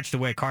 pretty much the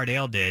way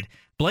Cardale did.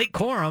 Blake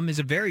Corum is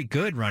a very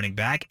good running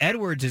back.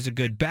 Edwards is a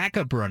good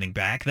backup running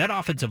back. That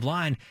offensive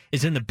line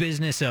is in the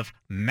business of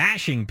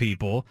mashing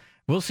people.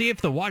 We'll see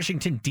if the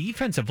Washington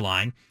defensive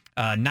line,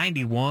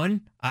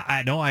 91,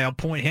 I know I'll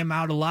point him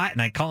out a lot,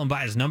 and I call him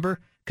by his number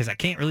because I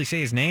can't really say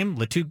his name,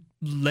 Letu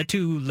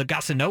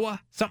Legasinoa,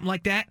 something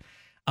like that.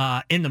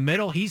 In the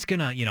middle, he's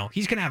gonna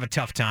have a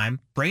tough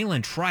time.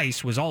 Braylon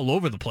Trice was all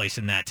over the place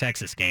in that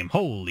Texas game.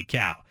 Holy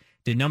cow.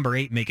 Did number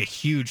 8 make a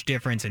huge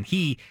difference, and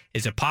he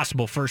is a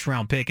possible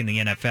first-round pick in the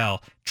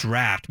NFL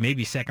draft,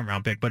 maybe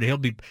second-round pick, but he'll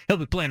be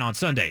playing on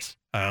Sundays,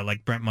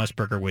 like Brent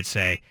Musburger would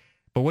say.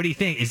 But what do you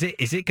think? Is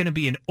it going to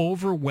be an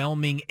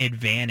overwhelming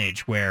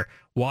advantage where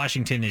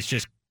Washington is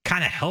just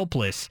kind of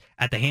helpless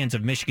at the hands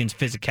of Michigan's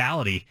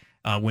physicality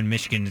when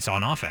Michigan is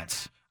on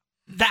offense?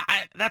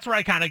 That's where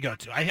I kind of go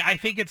to. I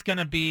think it's going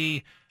to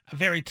be a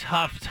very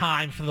tough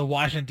time for the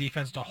Washington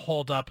defense to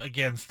hold up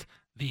against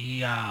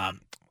the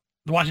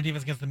Washington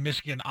defense against the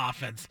Michigan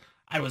offense.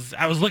 I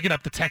was looking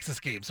up the Texas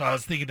game, so I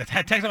was thinking that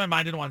Texas on my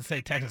mind. Didn't want to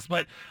say Texas,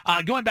 but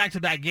going back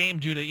to that game,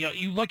 Judah,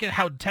 you look at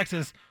how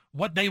Texas,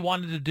 what they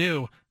wanted to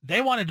do. They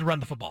wanted to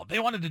run the football. They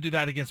wanted to do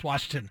that against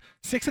Washington.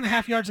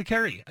 6.5 yards a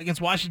carry against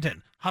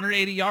Washington.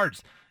 180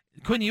 yards.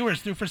 Quinn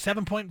Ewers threw for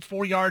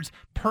 7.4 yards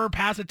per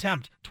pass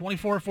attempt.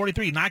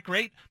 24-43. Not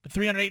great, but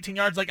 318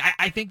 yards.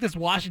 I think this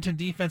Washington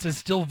defense is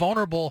still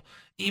vulnerable,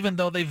 even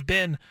though they've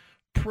been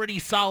pretty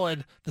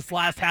solid this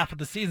last half of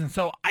the season.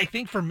 So I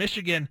think for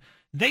Michigan,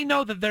 they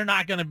know that they're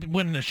not going to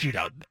win in a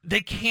shootout.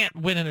 They can't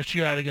win in a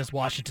shootout against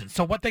Washington.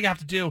 So what they have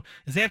to do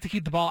is they have to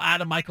keep the ball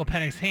out of Michael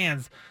Penix's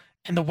hands.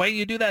 And the way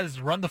you do that is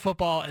run the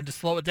football and to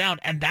slow it down.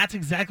 And that's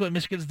exactly what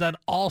Michigan has done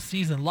all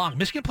season long.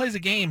 Michigan plays a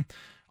game.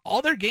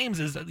 All their games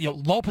is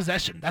low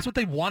possession. That's what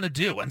they want to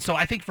do. And so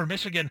I think for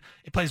Michigan,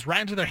 it plays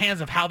right into their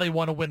hands of how they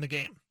want to win the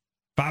game.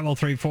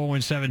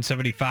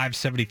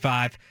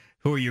 503-417-7575.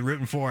 Who are you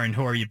rooting for and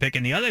who are you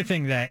picking? The other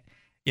thing that,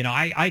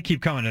 I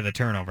keep coming to the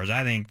turnovers.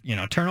 I think,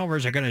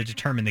 turnovers are going to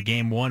determine the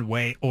game one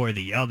way or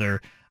the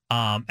other.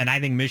 And I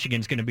think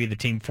Michigan's going to be the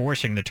team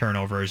forcing the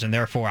turnovers. And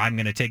therefore, I'm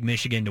going to take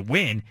Michigan to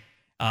win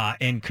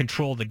and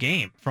control the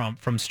game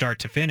from start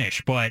to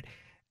finish. But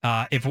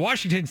if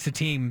Washington's the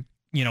team,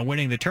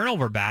 winning the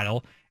turnover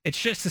battle, it's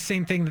just the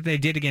same thing that they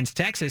did against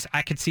Texas.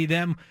 I could see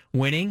them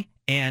winning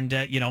and,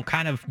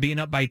 kind of being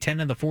up by 10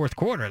 in the fourth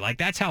quarter. Like,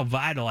 that's how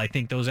vital I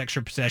think those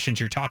extra possessions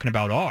you're talking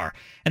about are.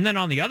 And then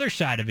on the other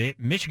side of it,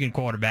 Michigan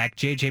quarterback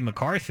J.J.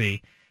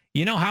 McCarthy,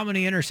 you know how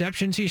many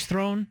interceptions he's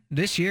thrown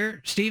this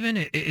year, Steven?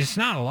 It's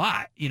not a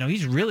lot.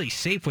 He's really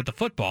safe with the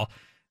football.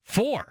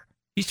 4.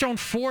 He's thrown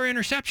 4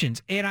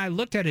 interceptions, and I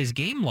looked at his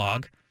game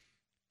log.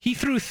 He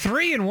threw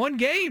 3 in one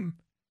game,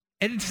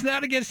 and it's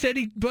not against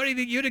anybody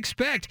that you'd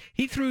expect.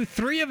 He threw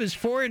 3 of his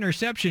 4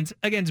 interceptions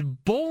against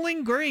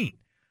Bowling Green,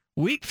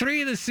 week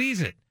 3 of the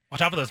season.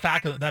 Watch out for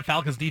that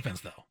Falcons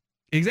defense, though.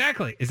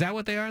 Exactly. Is that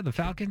what they are, the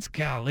Falcons?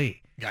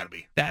 Golly. Got to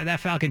be. That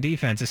Falcon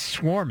defense is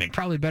swarming,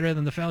 probably better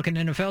than the Falcon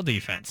NFL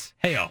defense.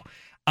 Hey-oh.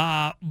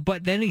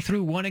 But then he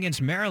threw 1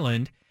 against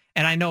Maryland.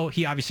 And I know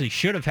he obviously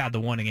should have had the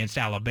 1 against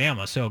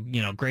Alabama, so,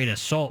 great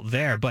assault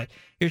there. But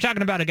you're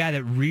talking about a guy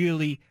that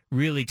really,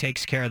 really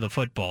takes care of the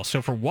football.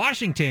 So for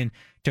Washington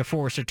to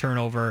force a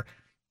turnover,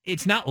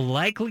 it's not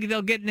likely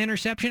they'll get an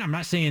interception. I'm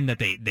not saying that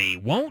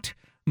they won't,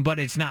 but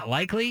it's not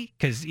likely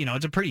because,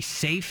 it's a pretty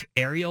safe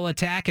aerial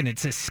attack, and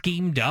it's a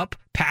schemed-up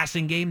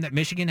passing game that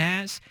Michigan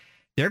has.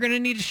 they're going to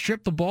need to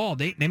strip the ball.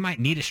 They might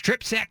need a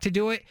strip sack to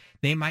do it.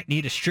 They might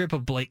need a strip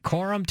of Blake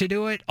Corum to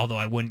do it, although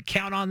I wouldn't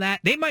count on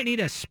that. They might need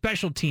a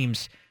special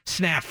teams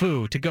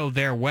snafu to go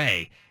their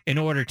way in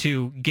order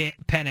to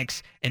get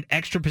Penix an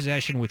extra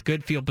possession with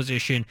good field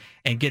position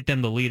and get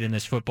them the lead in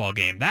this football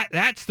game.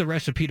 That's the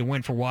recipe to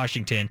win for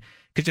Washington.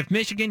 Because if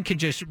Michigan can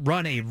just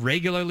run a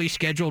regularly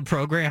scheduled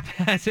program,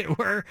 as it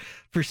were,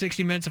 for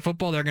 60 minutes of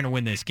football, they're going to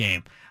win this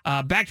game.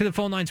 Back to the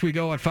phone lines we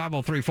go at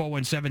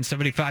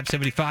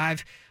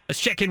 503-417-7575. Let's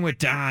check in with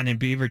Don in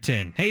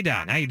Beaverton. Hey,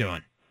 Don, how you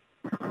doing?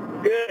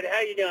 Good. How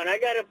you doing? I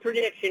got a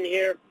prediction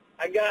here.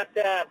 I got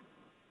a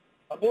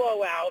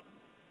blowout.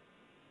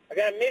 I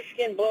got a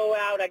Michigan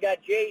blowout. I got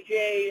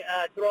JJ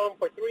throwing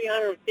for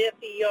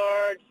 350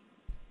 yards,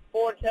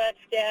 4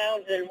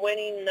 touchdowns, and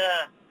winning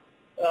the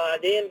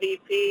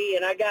MVP.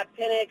 And I got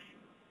Penix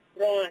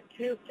throwing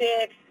 2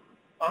 picks,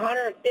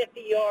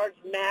 150 yards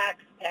max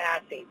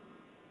passing.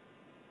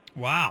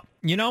 Wow.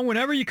 You know,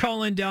 whenever you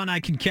call in, Don, I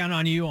can count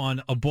on you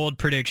on a bold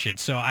prediction,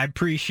 so I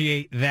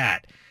appreciate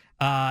that.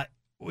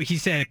 He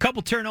said a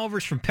couple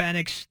turnovers from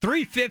Penix,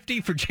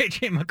 350 for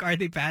J.J.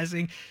 McCarthy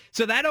passing.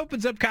 So that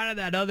opens up kind of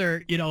that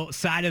other,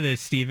 side of this,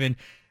 Stephen.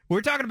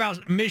 We're talking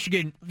about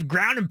Michigan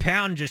ground and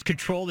pound, just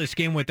control this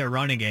game with their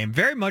running game.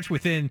 Very much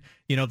within,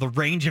 the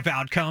range of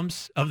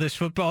outcomes of this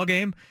football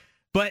game.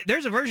 But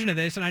there's a version of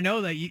this, and I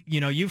know that,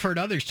 you've heard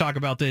others talk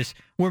about this,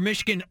 where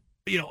Michigan,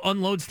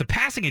 unloads the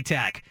passing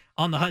attack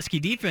on the Husky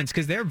defense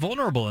because they're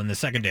vulnerable in the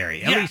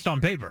secondary, at least on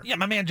paper. Yeah,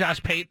 my man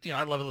Josh Pate,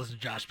 I love to listen to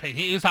Josh Pate.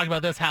 He was talking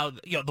about this, how,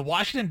 the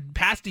Washington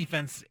pass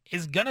defense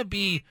is going to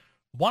be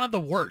one of the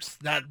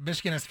worst that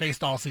Michigan has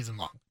faced all season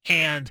long.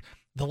 And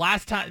the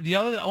last time, the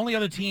only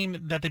other team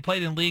that they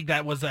played in league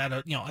that was at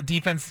a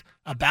defense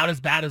about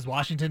as bad as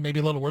Washington, maybe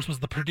a little worse, was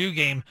the Purdue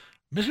game.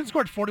 Michigan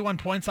scored 41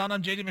 points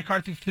on J.D.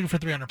 McCarthy, threw for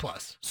 300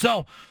 plus.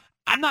 So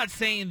I'm not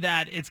saying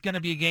that it's going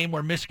to be a game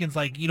where Michigan's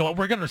like,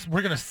 we're going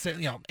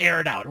to air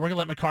it out. We're going to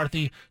let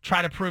McCarthy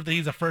try to prove that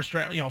he's a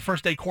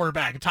first day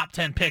quarterback, a top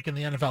 10 pick in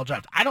the NFL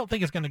draft. I don't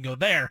think it's going to go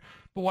there.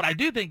 But what I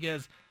do think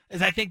is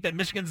I think that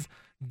Michigan's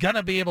going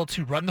to be able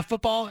to run the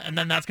football, and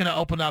then that's going to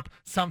open up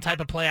some type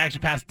of play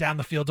action pass down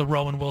the field to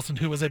Rowan Wilson,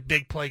 who is a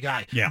big play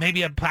guy. Yeah.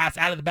 Maybe a pass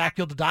out of the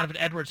backfield to Donovan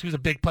Edwards, who's a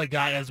big play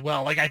guy as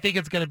well. Like, I think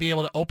it's going to be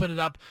able to open it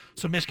up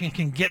so Michigan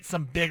can get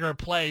some bigger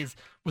plays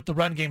with the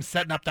run game,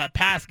 setting up that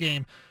pass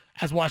game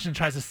as Washington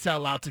tries to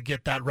sell out to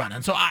get that run.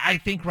 And so I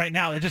think right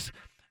now,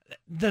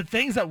 the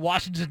things that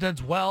Washington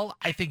does well,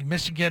 I think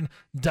Michigan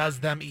does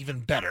them even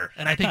better.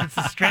 And I think it's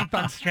a strength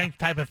on strength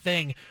type of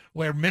thing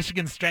where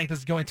Michigan's strength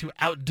is going to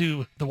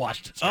outdo the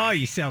Washington strength. Oh,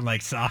 you sound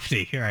like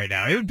Softy right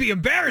now. It would be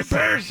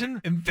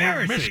embarrassing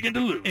for Michigan to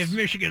lose. If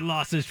Michigan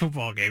lost this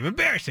football game.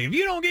 Embarrassing. If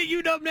you don't get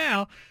UW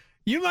now,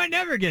 you might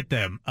never get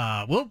them.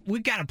 We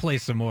got to play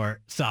some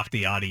more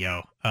Softy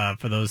audio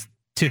for those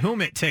to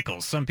whom it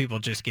tickles. Some people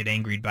just get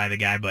angry by the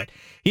guy, but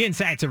he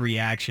incites a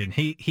reaction.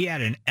 He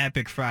had an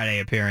epic Friday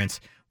appearance.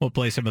 We'll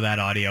play some of that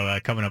audio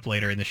coming up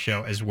later in the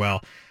show as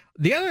well.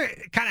 The other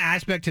kind of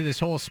aspect to this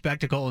whole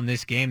spectacle in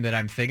this game that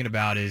I'm thinking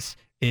about is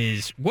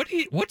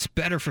what's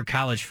better for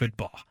college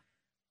football?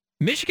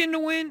 Michigan to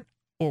win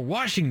or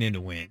Washington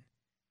to win?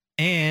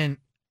 And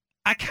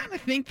I kind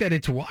of think that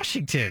it's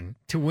Washington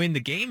to win the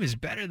game is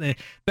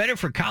better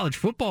for college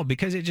football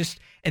because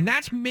and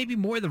that's maybe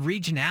more the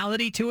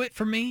regionality to it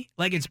for me.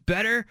 Like, it's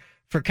better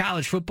for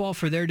college football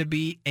for there to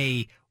be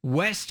a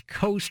West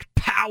Coast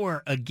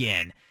power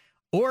again.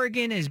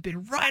 Oregon has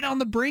been right on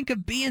the brink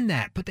of being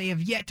that, but they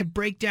have yet to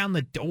break down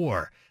the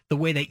door the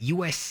way that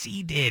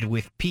USC did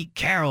with Pete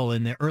Carroll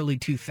in the early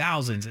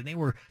 2000s, and they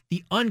were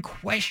the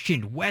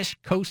unquestioned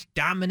West Coast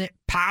dominant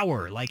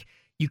power. Like,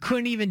 you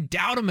couldn't even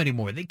doubt them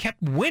anymore. They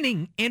kept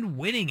winning and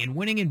winning and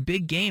winning in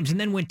big games, and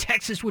then when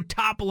Texas would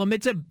topple them,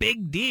 it's a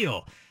big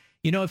deal.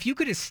 If you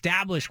could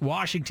establish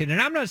Washington,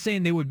 and I'm not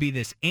saying they would be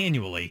this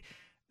annually,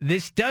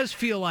 this does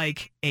feel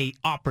like a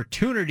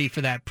opportunity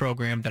for that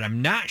program that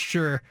I'm not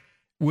sure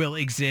will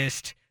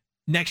exist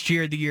next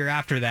year, the year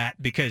after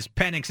that, because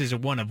Penix is a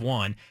one of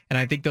one, and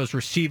I think those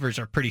receivers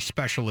are pretty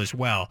special as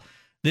well.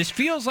 This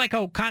feels like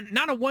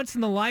not a once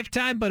in a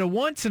lifetime, but a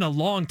once in a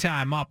long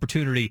time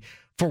opportunity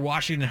for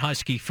Washington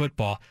Husky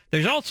football.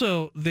 There's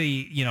also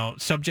the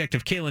subject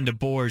of Kalen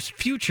DeBoer's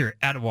future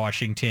at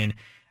Washington.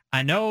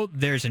 I know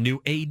there's a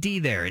new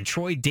AD there, and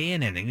Troy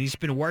Dannon, and he's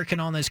been working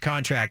on this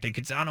contract, and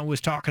Canzano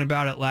was talking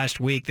about it last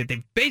week, that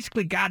they've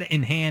basically got it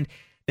in hand.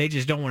 They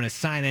just don't want to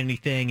sign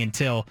anything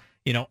until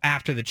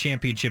after the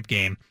championship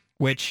game,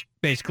 which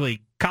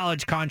basically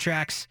college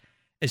contracts,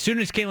 as soon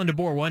as Kalen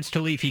DeBoer wants to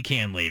leave, he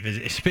can leave.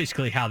 It's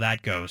basically how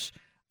that goes.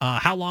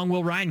 How long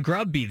will Ryan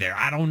Grubb be there?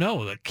 I don't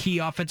know. The key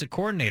offensive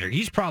coordinator.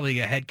 He's probably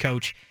a head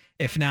coach,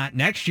 if not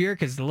next year,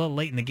 because it's a little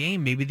late in the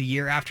game, maybe the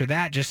year after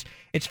that.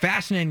 It's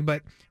fascinating,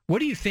 but what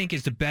do you think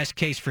is the best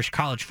case for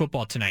college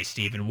football tonight,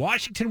 Stephen?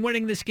 Washington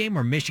winning this game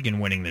or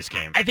Michigan winning this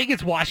game? I think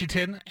it's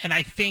Washington, and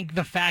I think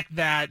the fact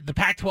that the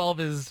Pac-12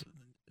 is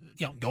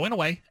going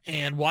away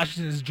and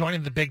Washington is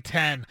joining the Big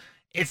Ten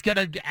it's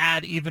going to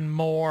add even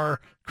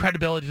more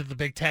credibility to the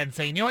Big Ten,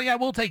 saying, you know what, yeah,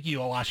 we'll take you,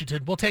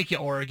 Washington. We'll take you,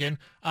 Oregon.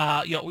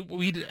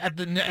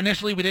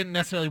 Initially, we didn't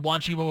necessarily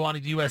want you, but we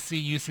wanted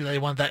USC, UCLA,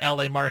 wanted that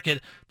LA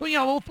market. But,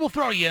 we'll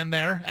throw you in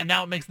there, and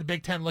now it makes the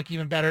Big Ten look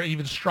even better,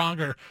 even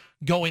stronger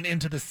going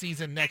into the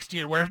season next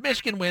year, where if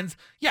Michigan wins,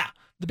 yeah,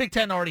 the Big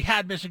Ten already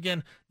had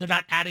Michigan. They're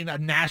not adding a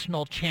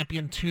national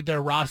champion to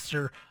their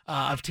roster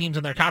of teams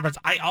in their conference.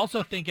 I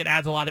also think it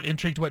adds a lot of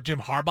intrigue to what Jim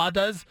Harbaugh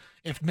does.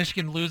 If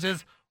Michigan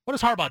loses, what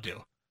does Harbaugh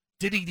do?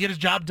 Did he get his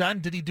job done?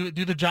 Did he do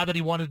the job that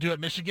he wanted to do at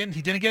Michigan?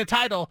 He didn't get a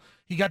title.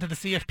 He got to the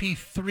CFP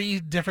 3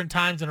 different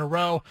times in a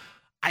row.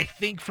 I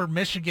think for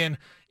Michigan,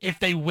 if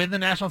they win the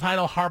national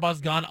title, Harbaugh's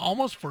gone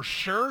almost for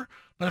sure.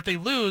 But if they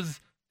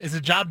lose, is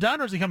the job done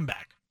or is he coming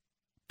back?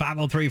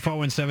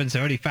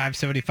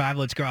 503-417-7575.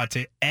 Let's go out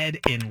to Ed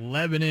in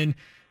Lebanon,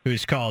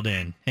 who's called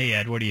in. Hey,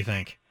 Ed, what do you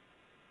think?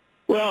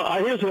 Well,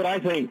 here's what I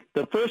think.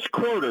 The first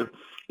quarter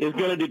is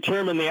going to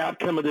determine the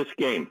outcome of this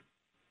game.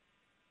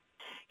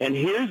 And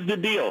here's the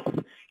deal.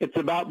 It's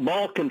about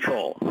ball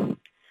control.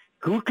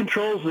 Who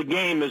controls the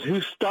game is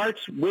who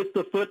starts with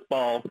the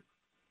football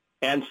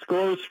and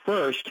scores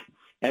first,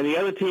 and the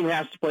other team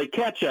has to play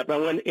catch-up.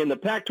 And when in the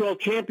Pac-12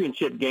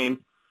 championship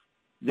game,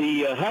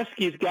 the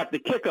Huskies got the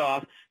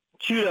kickoff,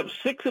 chewed up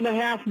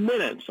 6.5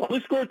 minutes, only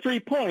scored 3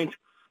 points,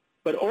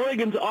 but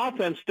Oregon's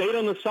offense stayed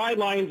on the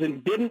sidelines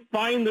and didn't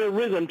find their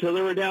rhythm till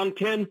they were down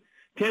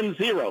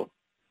 10-0.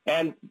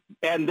 And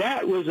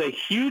that was a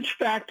huge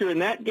factor in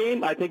that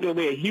game. I think it'll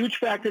be a huge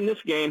factor in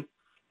this game.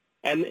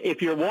 And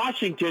if you're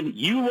Washington,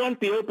 you want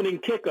the opening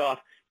kickoff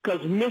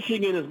because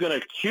Michigan is going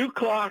to chew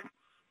clock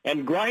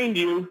and grind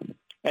you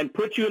and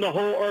put you in a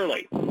hole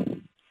early.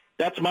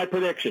 That's my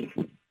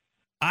prediction.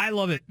 I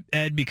love it,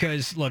 Ed,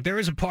 because, look, there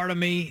was a part of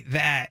me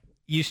that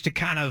used to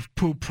kind of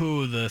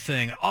poo-poo the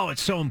thing. Oh,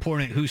 it's so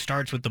important who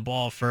starts with the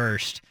ball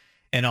first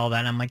and all that.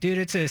 And I'm like, dude,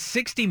 it's a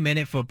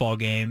 60-minute football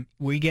game.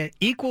 We get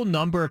equal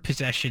number of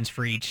possessions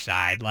for each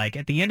side. Like,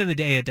 at the end of the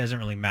day, it doesn't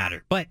really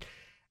matter. But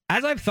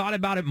as I've thought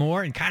about it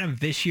more and kind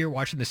of this year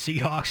watching the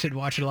Seahawks and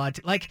watching a lot,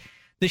 like,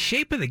 the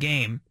shape of the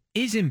game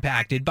is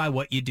impacted by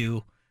what you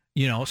do,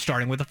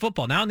 starting with the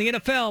football. Now, in the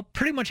NFL,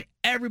 pretty much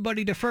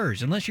everybody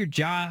defers, unless you're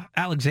Ja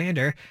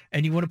Alexander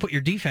and you want to put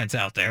your defense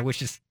out there,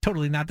 which is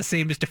totally not the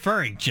same as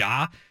deferring.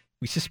 Ja,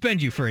 we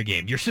suspend you for a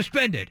game. You're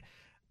suspended.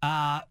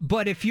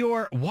 But if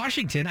you're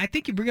Washington, I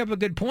think you bring up a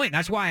good point.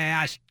 That's why I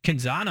asked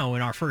Canzano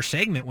in our first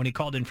segment when he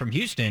called in from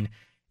Houston,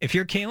 if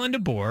you're Kalen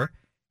DeBoer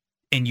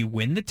and you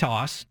win the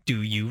toss,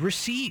 do you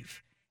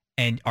receive?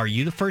 And are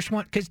you the first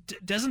one? Because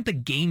doesn't the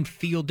game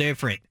feel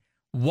different?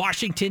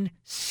 Washington,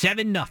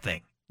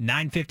 7-0,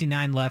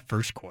 9:59 left,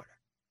 first quarter.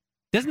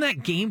 Doesn't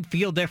that game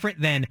feel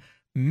different than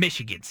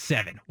Michigan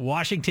 7,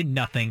 Washington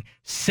 0,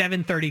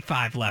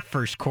 7:35 left,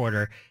 first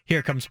quarter?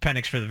 Here comes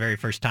Penix for the very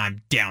first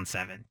time, down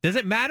 7. Does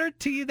it matter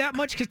to you that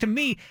much? Because to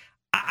me,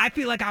 I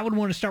feel like I would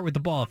want to start with the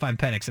ball if I'm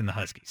Penix and the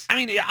Huskies. I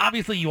mean, yeah,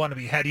 obviously you want to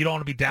be ahead. You don't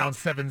want to be down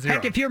 7-0.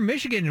 Heck, if you're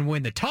Michigan and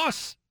win the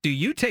toss, do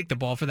you take the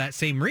ball for that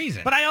same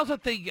reason? But I also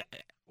think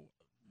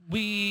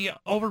we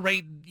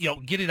overrate,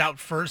 getting out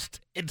first,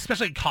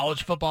 especially in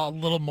college football, a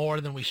little more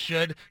than we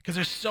should, because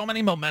there's so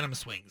many momentum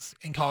swings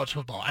in college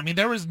football. I mean,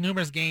 there was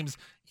numerous games,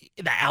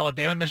 the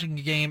Alabama-Michigan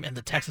game and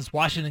the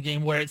Texas-Washington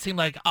game, where it seemed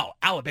like, oh,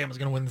 Alabama's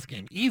going to win this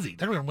game easy.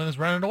 They're going to win this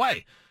running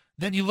away.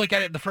 Then you look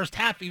at it in the first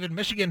half, even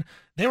Michigan,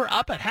 they were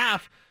up at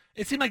half.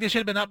 It seemed like they should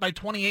have been up by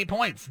 28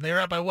 points. They were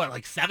up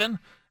by, 7?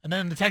 And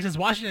then in the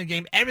Texas-Washington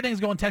game, everything's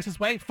going Texas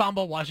way.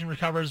 Fumble, Washington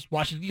recovers.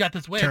 Washington, you got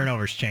this win.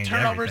 Turnovers change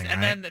everything,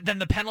 and right? then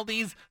the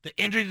penalties, the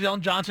injury to Dylan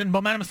Johnson,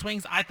 momentum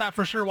swings. I thought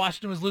for sure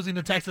Washington was losing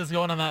to Texas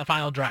going on that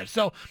final drive.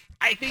 So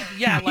I think,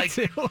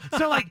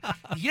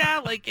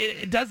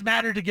 it does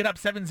matter to get up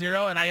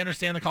 7-0, and I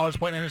understand the caller's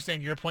point. I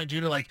understand your point,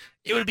 Judah. Like,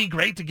 it would be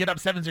great to get up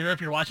 7-0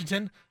 if you're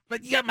Washington.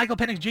 But you got Michael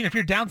Penix Jr. If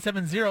you're down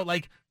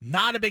 7-0,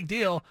 not a big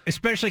deal.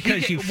 Especially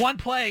because one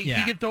play,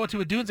 he can throw it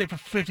to a Dunze for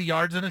 50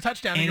 yards and a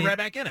touchdown, and you're right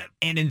back in it.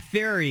 And in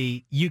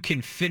theory, you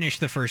can finish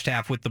the first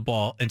half with the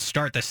ball and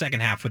start the second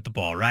half with the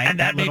ball, right?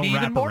 And that may be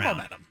even more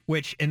momentum.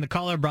 Which, and the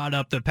caller brought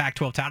up the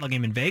Pac-12 title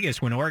game in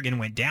Vegas when Oregon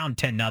went down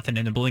 10-0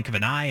 in the blink of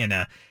an eye and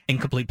an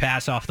incomplete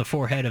pass off the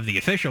forehead of the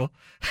official.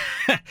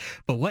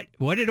 But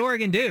what did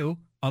Oregon do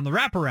on the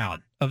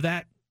wraparound of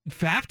that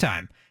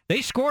halftime?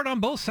 They scored on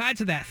both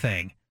sides of that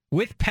thing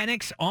with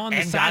Penix on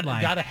the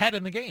sideline. Got ahead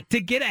in the game. To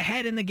get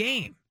ahead in the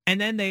game. And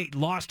then they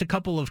lost a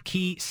couple of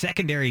key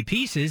secondary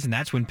pieces, and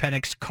that's when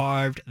Penix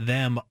carved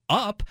them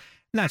up.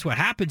 And that's what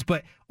happens.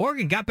 But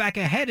Oregon got back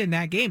ahead in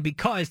that game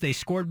because they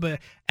scored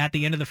at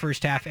the end of the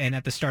first half and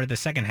at the start of the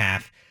second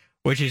half,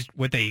 which is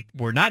what they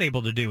were not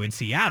able to do in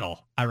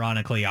Seattle,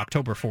 ironically,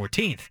 October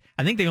 14th.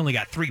 I think they only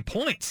got 3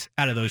 points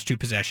out of those 2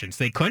 possessions.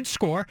 They couldn't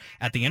score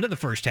at the end of the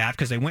first half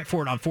because they went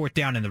for it on 4th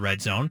down in the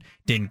red zone,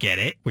 didn't get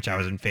it, which I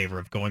was in favor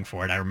of going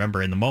for it. I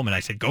remember in the moment I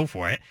said go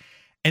for it.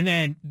 And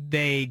then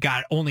they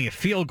got only a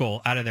field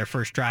goal out of their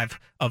first drive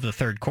of the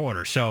third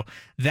quarter. So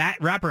that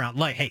wraparound,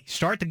 hey,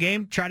 start the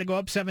game, try to go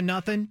up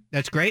 7-0.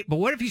 That's great. But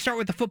what if you start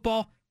with the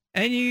football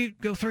and you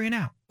go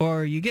 3-and-out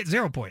or you get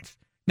 0 points?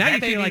 Now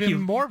that you feel like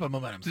more of a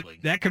momentum swing.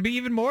 That could be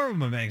even more of a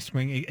momentum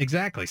swing.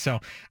 Exactly. So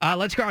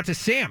let's go out to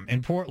Sam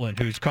in Portland,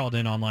 who's called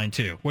in online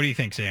too. What do you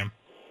think, Sam?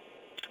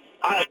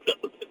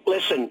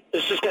 Listen,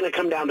 this is going to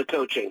come down to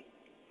coaching,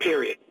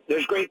 period.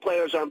 There's great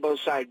players on both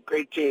sides,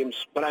 great teams,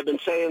 but I've been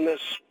saying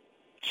this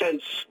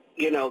since,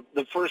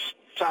 the first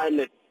time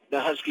that the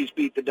Huskies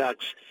beat the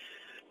Ducks.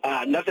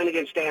 Nothing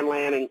against Dan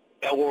Lanning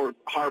or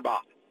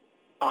Harbaugh.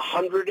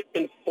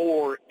 104-11,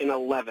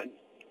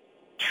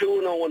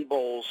 2-0 in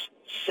bowls,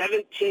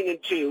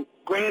 17-2.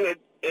 Granted,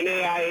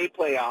 NAIA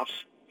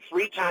playoffs,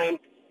 3-time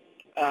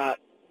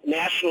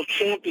national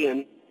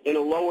champion in a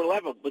lower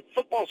level, but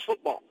football's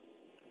football.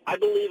 I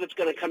believe it's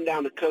going to come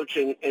down to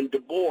coaching, and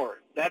DeBoer,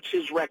 that's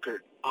his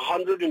record,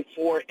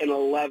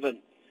 104-11.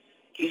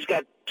 He's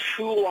got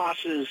 2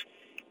 losses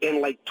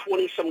in like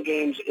 20-some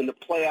games in the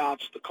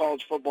playoffs, the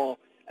college football.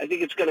 I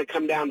think it's going to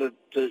come down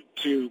to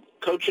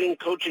coaching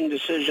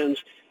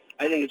decisions.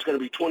 I think it's going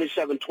to be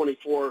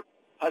 27-24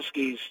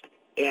 Huskies,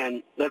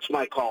 and that's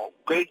my call.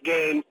 Great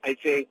game, I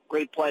think,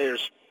 great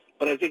players,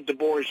 but I think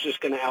DeBoer is just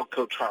going to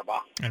outcoach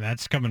Harbaugh. And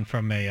that's coming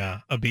from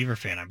a Beaver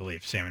fan, I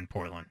believe, Sam in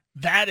Portland.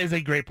 That is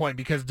a great point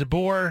because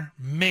DeBoer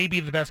may be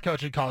the best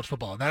coach in college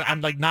football.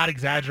 I'm not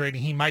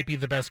exaggerating. He might be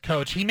the best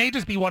coach. He may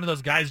just be one of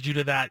those guys,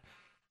 Judah, that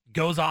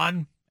goes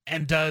on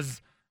and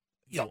does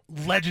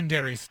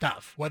legendary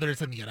stuff, whether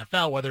it's in the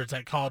NFL, whether it's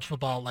at college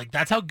football. Like,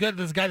 that's how good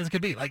this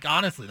could be. Like,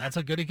 honestly, that's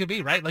how good he could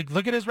be, right? Like,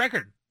 look at his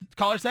record. The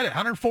caller said it,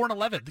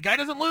 104-11. The guy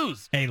doesn't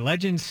lose. Hey,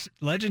 legends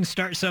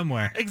start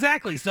somewhere.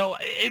 Exactly. So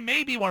it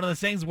may be one of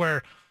those things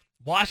where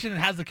Washington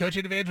has the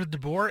coaching advantage with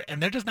DeBoer,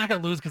 and they're just not going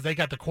to lose because they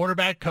got the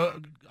quarterback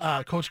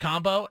coach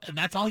combo, and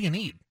that's all you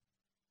need.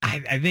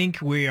 I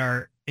think we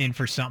are in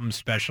for something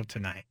special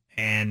tonight.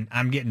 And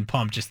I'm getting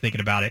pumped just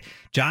thinking about it.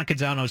 John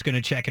Canzano is going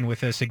to check in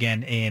with us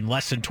again in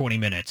less than 20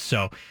 minutes.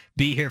 So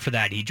be here for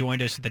that. He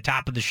joined us at the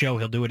top of the show.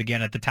 He'll do it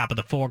again at the top of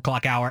the 4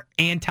 o'clock hour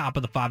and top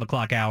of the 5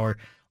 o'clock hour,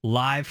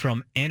 live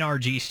from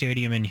NRG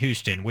Stadium in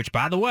Houston, which,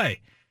 by the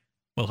way,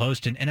 will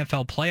host an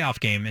NFL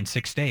playoff game in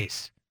 6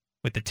 days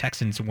with the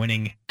Texans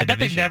winning the I bet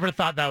division. they never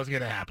thought that was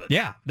going to happen.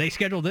 Yeah, they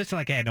scheduled this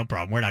like, hey, no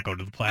problem. We're not going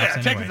to the playoffs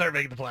anyway. Texans aren't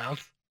making the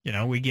playoffs.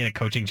 We get a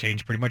coaching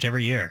change pretty much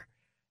every year.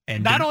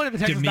 And not only are the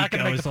Texans not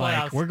going to make the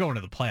playoffs, like, we're going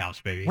to the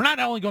playoffs, baby. We're not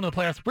only going to the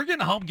playoffs, we're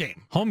getting a home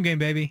game. Home game,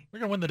 baby. We're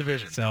going to win the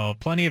division. So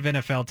plenty of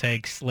NFL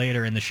takes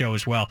later in the show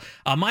as well.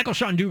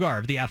 Michael-Shawn Dugar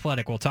of The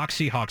Athletic will talk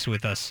Seahawks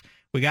with us.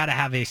 We got to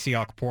have a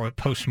Seahawks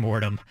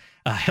postmortem.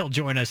 He'll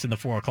join us in the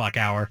 4 o'clock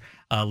hour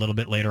a little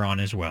bit later on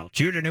as well.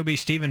 Judah Newby,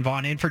 Stephen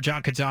Vaughn in for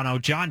John Canzano.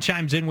 John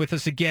chimes in with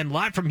us again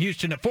live from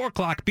Houston at 4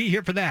 o'clock. Be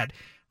here for that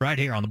right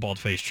here on The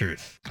Bald-Faced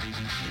Truth.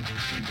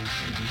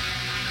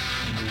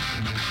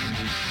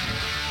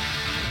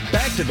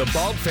 Back to the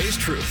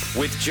Bald-Faced Truth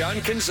with John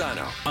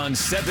Canzano on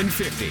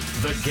 750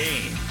 The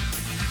Game.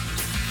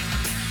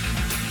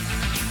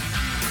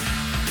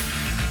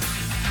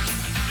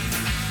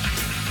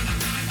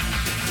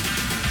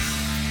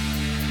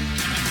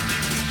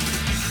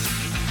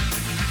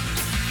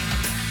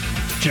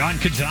 John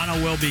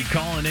Canzano will be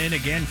calling in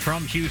again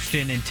from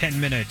Houston in 10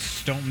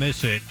 minutes. Don't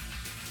miss it.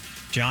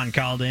 John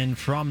called in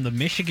from the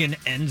Michigan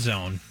end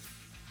zone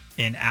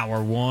in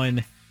hour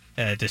 1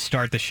 to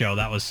start the show.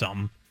 That was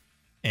something.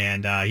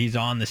 And he's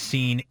on the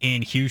scene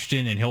in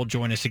Houston, and he'll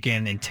join us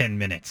again in 10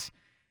 minutes.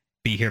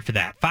 Be here for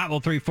that.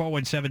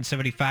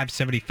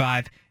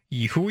 503-417-7575.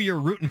 Who you're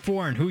rooting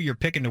for and who you're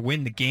picking to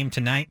win the game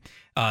tonight.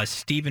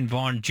 Stephen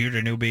Vaughn,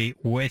 Judah Newby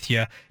with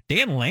you.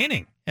 Dan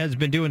Lanning has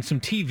been doing some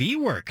TV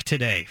work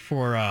today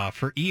for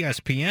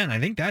ESPN. I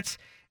think that's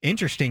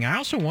interesting. I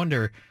also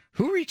wonder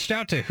who reached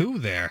out to who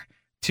there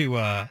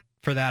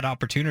for that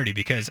opportunity,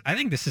 because I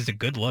think this is a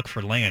good look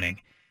for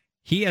Lanning.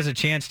 He has a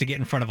chance to get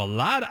in front of a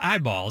lot of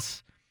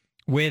eyeballs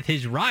with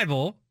his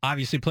rival,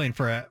 obviously playing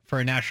for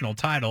a national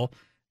title,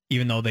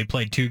 even though they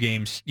played 2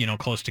 games,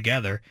 close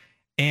together.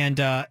 And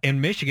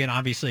in Michigan,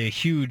 obviously a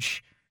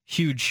huge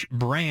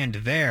brand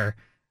there.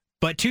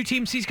 But 2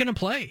 teams he's going to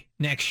play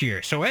next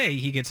year. So,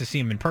 he gets to see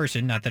him in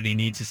person. Not that he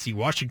needs to see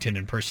Washington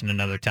in person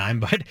another time,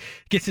 but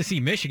gets to see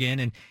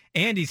Michigan.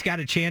 And he's got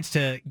a chance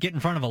to get in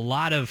front of a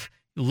lot of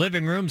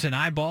living rooms and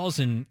eyeballs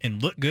and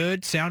look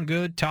good, sound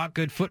good, talk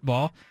good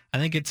football. I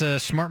think it's a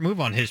smart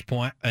move on his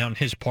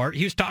part.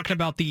 He was talking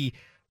about the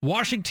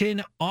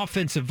Washington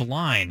offensive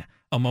line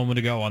a moment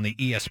ago on the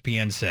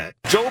ESPN set.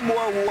 Joe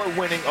Moore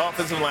award-winning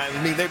offensive line.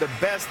 I mean, they're the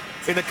best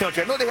in the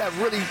country. I know they have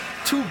really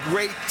 2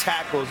 great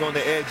tackles on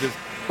the edges,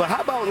 but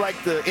how about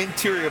like the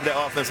interior of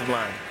the offensive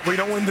line? Well, you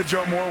don't win the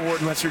Joe Moore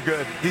award unless you're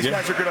good. These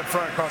guys are good up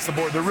front across the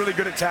board. They're really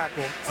good at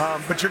tackle,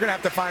 but you're going to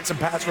have to find some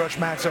pass rush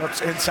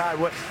matchups inside.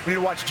 We need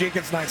to watch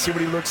Jenkins tonight, see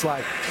what he looks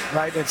like,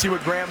 right, and see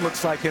what Graham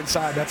looks like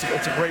inside. It's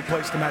a great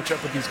place to match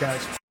up with these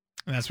guys.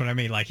 That's what I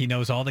mean. Like, he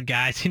knows all the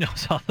guys. He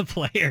knows all the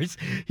players.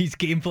 He's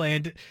game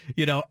planned,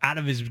 out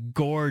of his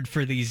gourd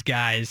for these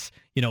guys,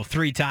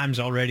 3 times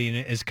already, and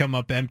it has come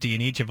up empty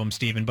in each of them,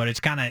 Stephen. But it's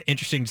kind of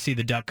interesting to see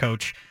the Duck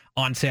coach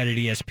on set at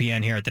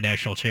ESPN here at the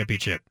National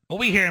Championship. Well,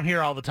 we hear him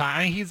here all the time.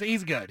 I mean,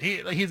 he's good.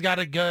 He's got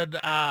a good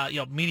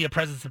media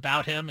presence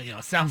about him.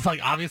 Sounds like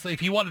obviously if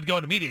he wanted to go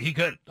into media, he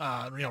could.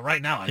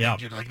 Right now, I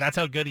think, like that's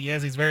how good he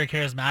is. He's very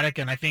charismatic,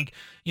 and I think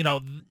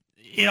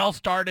it all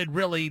started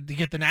really to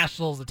get the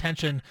Nationals'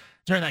 attention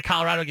during that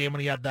Colorado game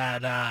when he had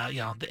that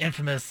the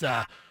infamous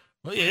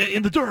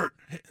in the dirt.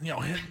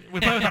 We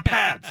play with our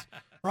pads.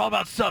 We're all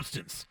about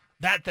substance.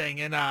 That thing,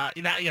 and now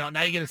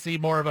you get to see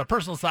more of a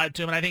personal side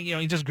to him, and I think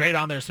he's just great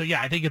on there. So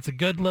yeah, I think it's a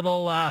good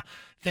little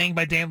thing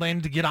by Dan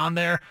Lanning to get on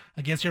there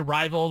against your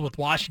rivals with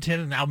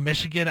Washington and now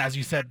Michigan, as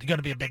you said, going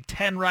to be a Big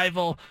Ten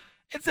rival.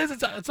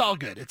 It's all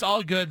good. It's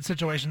all good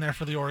situation there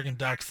for the Oregon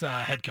Ducks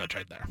head coach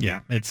right there.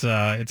 Yeah, it's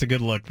a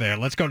good look there.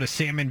 Let's go to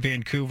Sam in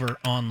Vancouver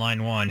on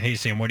line 1. Hey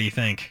Sam, what do you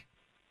think?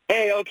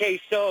 Hey, okay,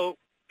 so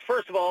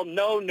first of all,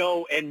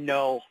 no, and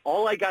no.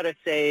 All I gotta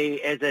say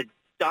as a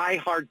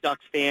diehard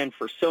Ducks fan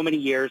for so many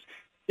years,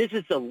 this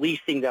is the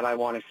least thing that I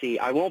want to see.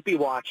 I won't be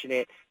watching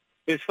it.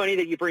 It was funny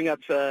that you bring up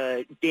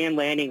Dan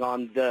Lanning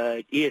on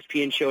the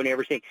ESPN show and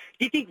everything.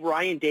 Do you think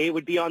Ryan Day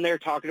would be on there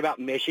talking about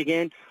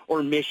Michigan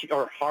or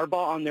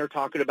Harbaugh on there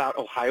talking about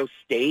Ohio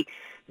State?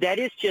 That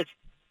is just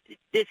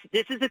this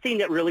is the thing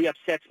that really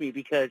upsets me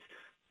because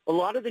a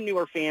lot of the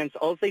newer fans,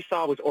 all they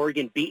saw was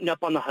Oregon beating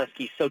up on the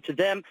Huskies. So to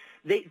them,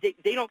 they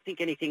don't think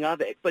anything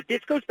of it. But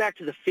this goes back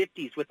to the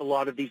 50s with a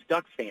lot of these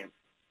Ducks fans.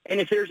 And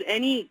if there's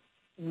any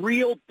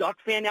real Duck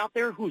fan out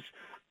there who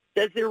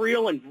says they're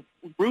real and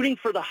rooting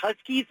for the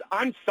Huskies,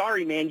 I'm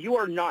sorry, man. You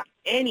are not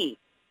any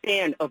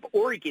fan of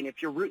Oregon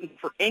if you're rooting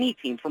for any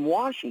team from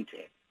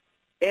Washington.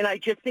 And I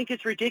just think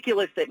it's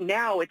ridiculous that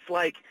now it's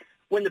like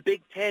when the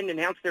Big Ten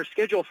announced their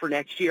schedule for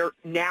next year,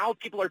 now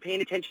people are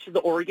paying attention to the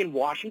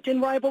Oregon-Washington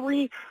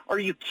rivalry. Are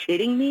you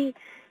kidding me?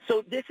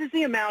 So this is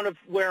the amount of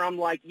where I'm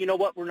like, you know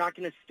what, we're not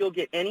going to still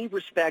get any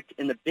respect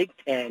in the Big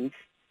Ten.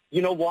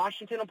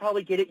 Washington will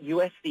probably get it,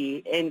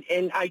 USC,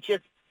 and I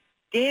just,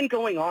 Dan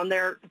going on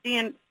there,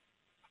 Dan,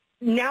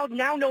 now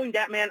knowing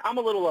that, man, I'm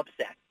a little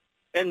upset,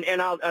 and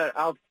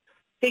I'll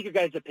take your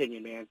guys'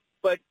 opinion, man.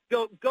 But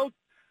go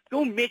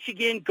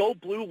Michigan, go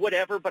Blue,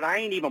 whatever. But I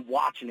ain't even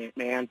watching it,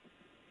 man.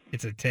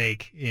 It's a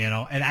take, and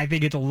I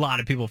think it's a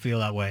lot of people feel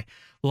that way.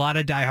 A lot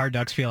of diehard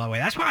Ducks feel that way.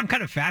 That's why I'm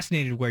kind of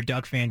fascinated where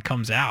Duck fan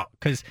comes out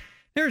because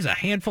there's a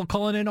handful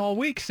calling in all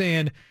week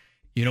saying,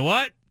 you know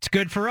what? It's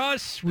good for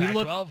us.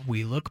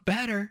 We look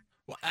better.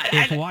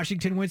 If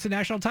Washington wins the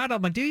national title,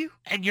 I'm like, do you?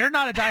 And you're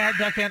not a diehard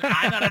Duck fan.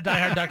 I'm not a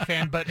diehard Duck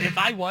fan. But if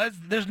I was,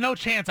 there's no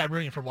chance I'm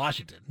rooting for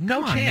Washington.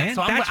 No chance. Man.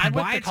 So That's I'm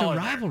why it's a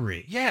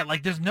rivalry. There. Yeah,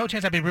 like there's no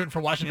chance I'd be rooting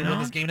for Washington to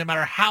win this game, no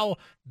matter how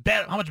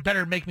much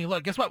better it make me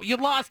look. Guess what? You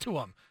lost to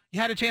them.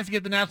 You had a chance to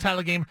get the national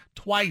title game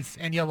twice,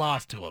 and you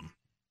lost to them.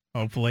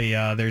 Hopefully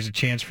there's a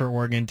chance for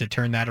Oregon to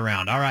turn that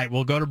around. All right,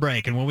 we'll go to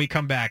break, and when we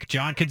come back,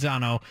 John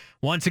Canzano,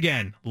 once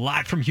again,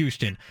 live from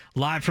Houston,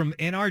 live from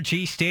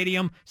NRG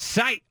Stadium,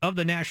 site of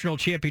the National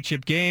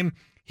Championship game.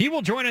 He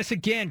will join us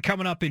again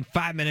coming up in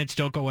 5 minutes.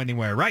 Don't go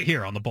anywhere, right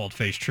here on The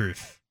Bold-Faced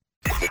Truth.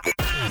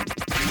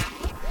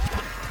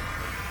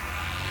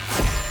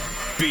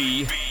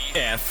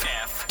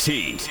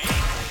 BFT.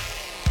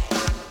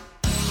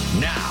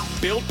 Now,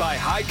 built by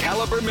High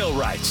Caliber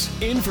Millwrights.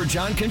 In for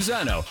John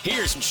Canzano,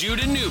 here's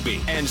Judah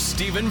Newby and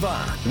Stephen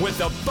Vaughn with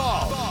the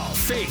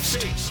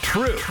Bald-Faced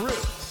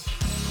Truth.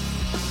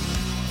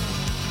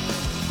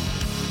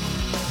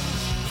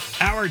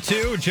 Hour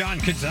 2, John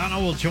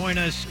Canzano will join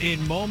us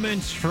in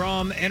moments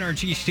from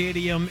NRG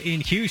Stadium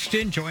in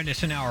Houston. Join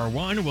us in Hour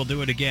 1. We'll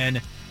do it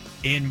again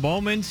in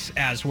moments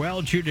as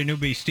well. Judah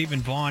Newby, Stephen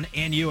Vaughn,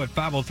 and you at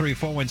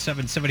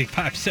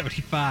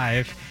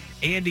 503-417-7575.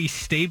 Andy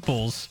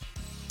Staples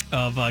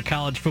of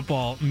College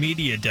Football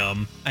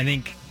Mediadom. I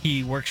think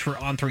he works for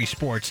On3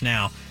 Sports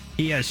now.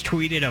 He has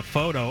tweeted a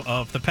photo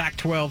of the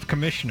Pac-12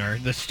 commissioner,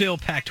 the still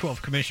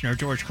Pac-12 commissioner,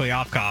 George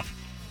Kliavkoff,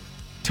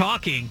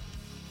 talking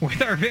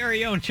with our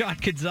very own John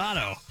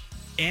Canzano.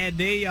 And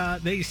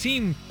they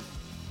seem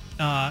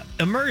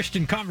immersed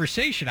in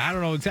conversation. I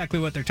don't know exactly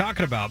what they're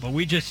talking about, but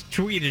we just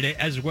tweeted it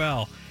as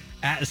well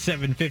at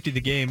 750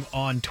 The Game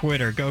on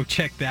Twitter. Go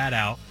check that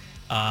out.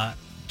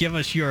 Give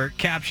us your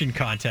caption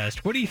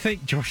contest. What do you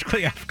think George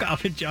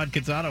Kliavkoff and John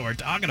Canzano are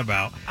talking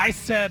about? I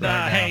said,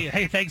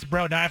 hey, thanks,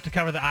 bro. Now I have to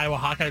cover the Iowa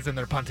Hawkeyes and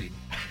their punting.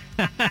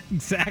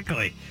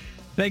 Exactly.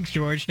 Thanks,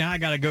 George. Now I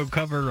got to go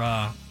cover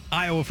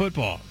Iowa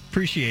football.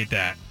 Appreciate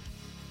that.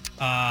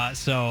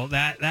 So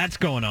that's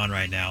going on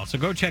right now. So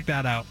go check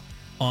that out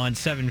on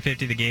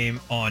 750 The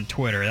Game on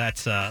Twitter.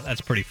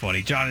 That's pretty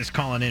funny. John is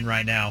calling in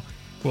right now.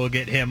 We'll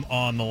get him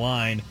on the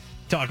line.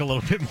 Talk a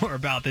little bit more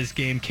about this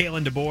game.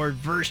 Kalen DeBoer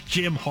versus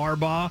Jim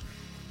Harbaugh.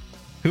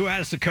 Who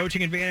has the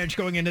coaching advantage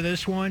going into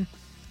this one?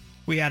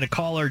 We had a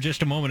caller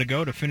just a moment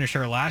ago to finish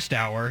our last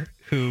hour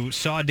who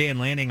saw Dan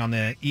Lanning on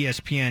the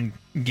ESPN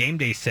game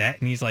day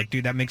set, and he's like,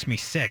 dude, that makes me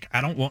sick. I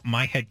don't want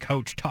my head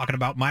coach talking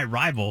about my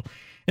rival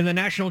in the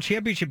national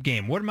championship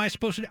game. What am I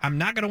supposed to do? I'm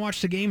not going to watch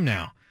the game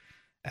now.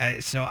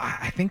 So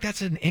I think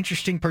that's an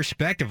interesting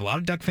perspective. A lot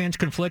of Duck fans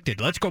conflicted.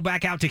 Let's go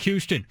back out to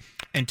Houston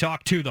and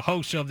talk to the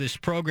host of this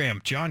program,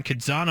 John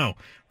Canzano,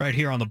 right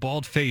here on the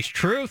Bald-Faced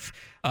Truth.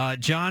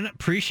 John,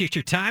 appreciate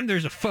your time.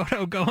 There's a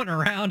photo going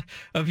around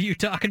of you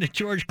talking to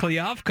George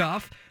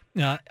Kliavkoff.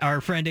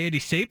 Our friend Andy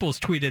Staples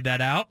tweeted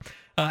that out.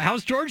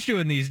 How's George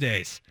doing these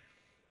days?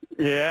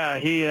 Yeah,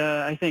 he,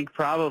 I think,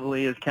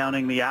 probably is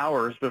counting the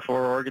hours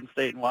before Oregon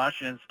State and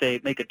Washington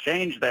State make a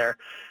change there.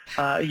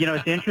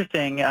 It's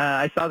interesting.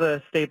 I saw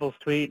the Staples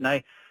tweet, and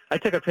I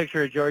took a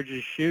picture of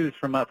George's shoes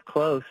from up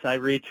close. I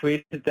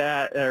retweeted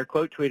that, or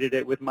quote tweeted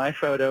it with my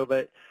photo,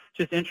 but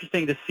just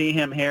interesting to see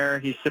him here.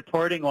 He's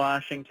supporting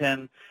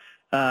Washington.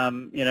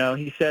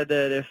 He said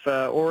that if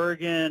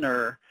Oregon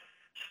or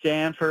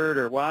Stanford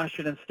or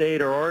Washington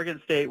State or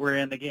Oregon State were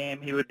in the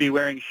game, he would be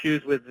wearing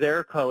shoes with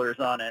their colors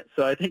on it.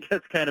 So I think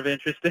that's kind of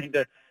interesting.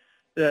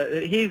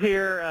 He's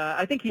here.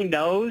 I think he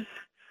knows.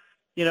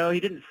 He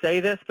didn't say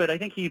this, but I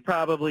think he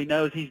probably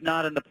knows he's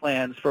not in the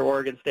plans for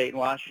Oregon State and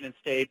Washington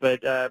State.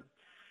 But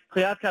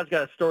Kliavkoff's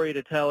got a story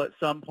to tell at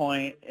some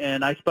point,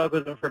 and I spoke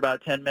with him for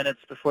about 10 minutes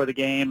before the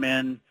game,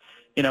 and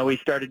we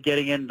started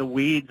getting into the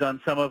weeds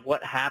on some of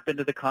what happened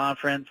to the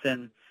conference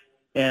and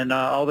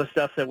all the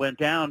stuff that went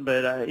down.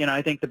 But,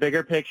 I think the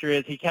bigger picture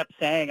is he kept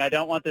saying, I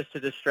don't want this to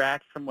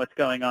distract from what's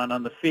going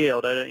on the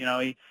field.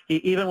 He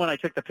even when I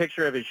took the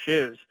picture of his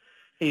shoes,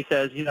 he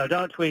says,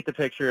 don't tweet the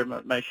picture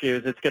of my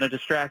shoes. It's going to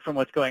distract from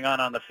what's going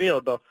on the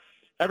field. But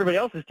everybody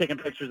else is taking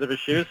pictures of his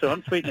shoes, so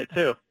I'm tweeting it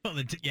too. Well,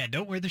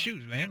 don't wear the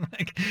shoes, man.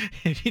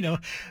 You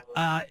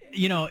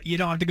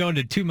don't have to go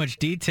into too much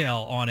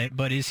detail on it,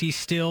 but is he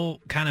still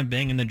kind of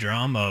banging the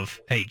drum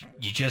of, hey,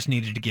 you just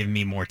needed to give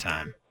me more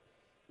time?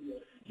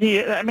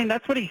 Yeah,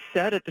 that's what he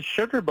said at the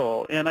Sugar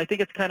Bowl, and I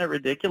think it's kind of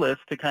ridiculous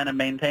to kind of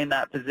maintain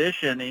that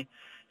position.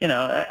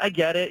 I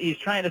get it. He's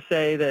trying to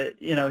say that,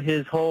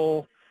 his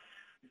whole,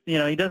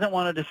 he doesn't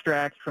want to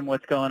distract from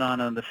what's going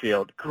on the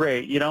field.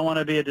 Great. You don't want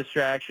to be a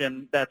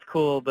distraction. That's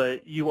cool,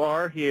 but you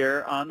are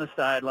here on the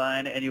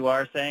sideline, and you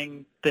are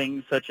saying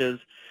things such as,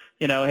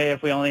 hey,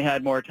 if we only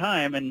had more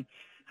time, and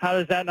how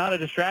is that not a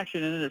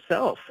distraction in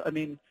itself?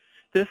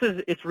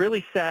 It's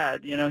really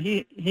sad.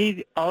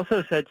 He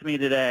also said to me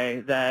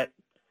today that,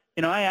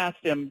 I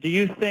asked him, do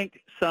you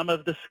think some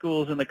of the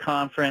schools in the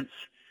conference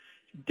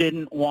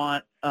didn't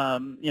want,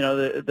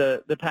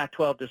 the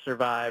Pac-12 to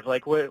survive?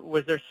 Like,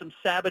 was there some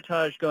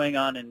sabotage going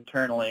on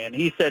internally? And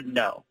he said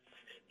no.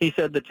 He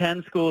said the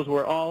 10 schools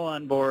were all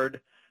on board.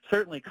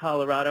 Certainly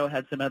Colorado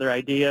had some other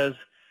ideas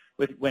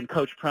when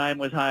Coach Prime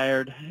was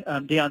hired.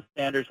 Deion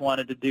Sanders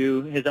wanted to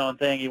do his own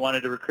thing. He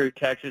wanted to recruit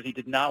Texas. He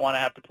did not want to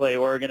have to play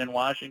Oregon and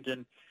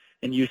Washington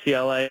and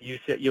UCLA,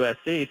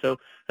 USC. So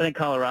I think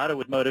Colorado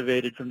was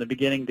motivated from the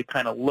beginning to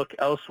kind of look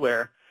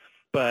elsewhere.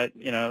 But,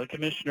 the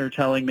commissioner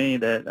telling me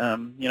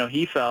that,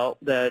 he felt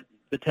that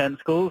the 10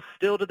 schools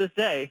still to this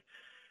day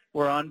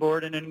were on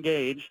board and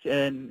engaged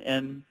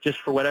and just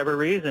for whatever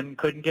reason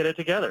couldn't get it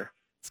together.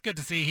 It's good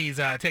to see he's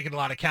taking a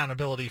lot of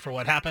accountability for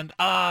what happened.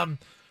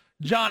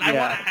 John,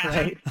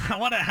 I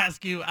want to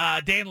ask you,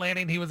 Dan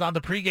Lanning, he was on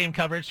the pregame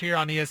coverage here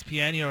on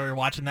ESPN. You were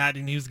watching that,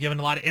 and he was giving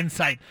a lot of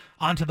insight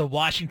onto the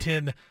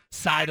Washington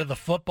side of the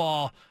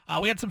football.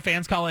 We had some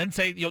fans call in and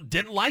say,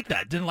 didn't like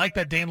that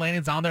Dan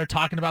Lanning's on there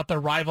talking about their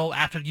rival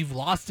after you've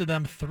lost to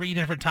them 3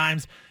 different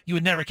times. You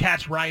would never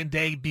catch Ryan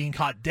Day being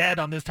caught dead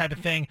on this type of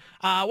thing.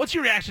 What's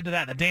your reaction to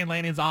that Dan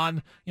Lanning's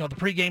on, the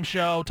pregame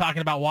show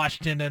talking about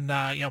Washington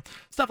and,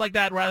 stuff like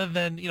that rather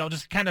than,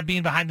 just kind of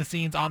being behind the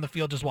scenes on the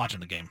field just watching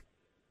the game?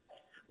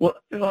 Well,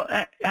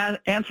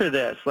 answer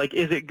this.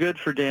 Is it good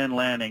for Dan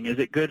Lanning? Is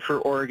it good for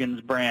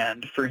Oregon's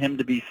brand for him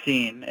to be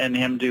seen and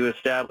him to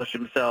establish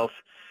himself,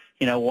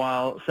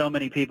 while so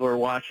many people are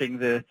watching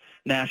the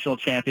national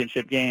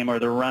championship game or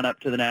the run-up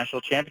to the national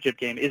championship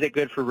game? Is it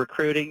good for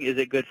recruiting? Is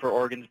it good for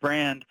Oregon's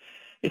brand?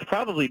 It's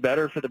probably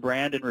better for the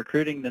brand and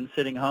recruiting than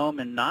sitting home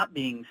and not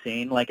being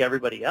seen like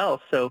everybody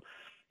else. So,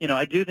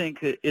 I do think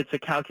it's a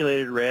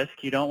calculated risk.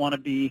 You don't want to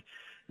be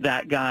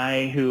that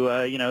guy who,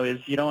 you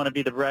don't want to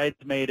be the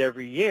bridesmaid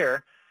every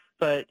year.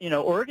 But,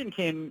 Oregon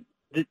came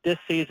this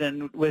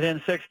season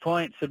within 6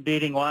 points of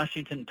beating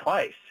Washington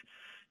twice.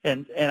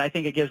 And I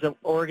think it gives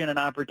Oregon an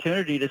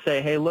opportunity to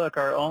say, hey, look,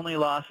 our only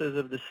losses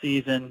of the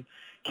season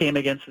came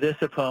against this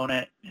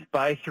opponent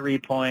by 3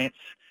 points.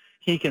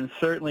 He's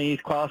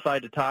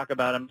qualified to talk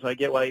about him, so I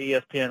get why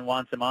ESPN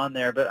wants him on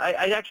there. But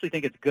I actually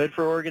think it's good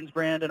for Oregon's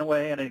brand in a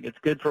way, and I think it's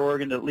good for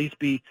Oregon to at least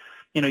be,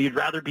 you'd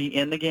rather be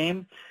in the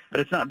game, but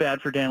it's not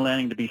bad for Dan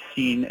Lanning to be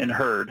seen and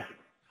heard.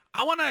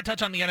 I want to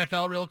touch on the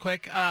NFL real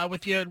quick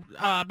with you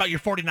about your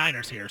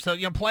 49ers here. So,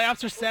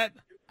 playoffs are set.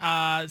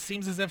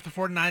 Seems as if the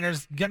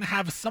 49ers going to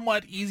have a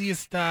somewhat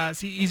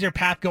easier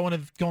path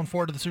going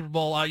forward to the Super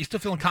Bowl. You still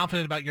feeling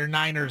confident about your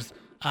Niners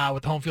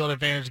with home field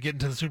advantage getting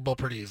to the Super Bowl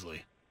pretty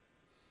easily?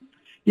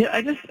 Yeah,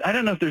 I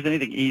don't know if there's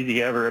anything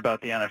easy ever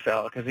about the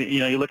NFL because,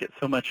 you look at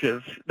so much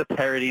of the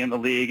parity in the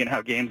league and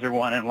how games are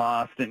won and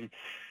lost, and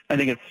I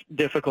think it's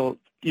difficult,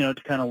 to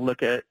kind of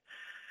look at,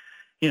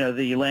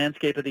 the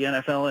landscape of the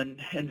NFL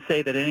and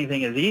say that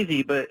anything is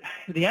easy, but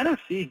the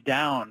NFC's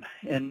down.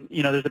 And,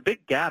 there's a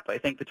big gap, I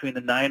think, between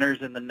the Niners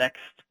and the next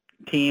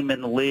team in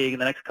the league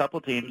and the next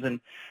couple teams. And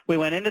we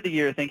went into the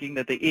year thinking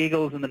that the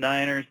Eagles and the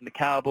Niners and the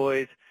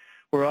Cowboys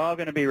were all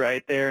going to be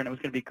right there and it was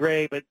going to be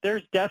great. But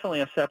there's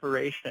definitely a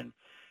separation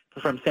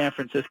from San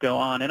Francisco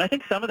on. And I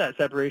think some of that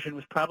separation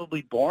was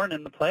probably born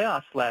in the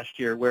playoffs last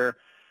year where,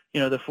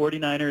 the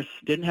 49ers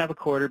didn't have a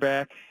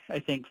quarterback, I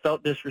think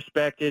felt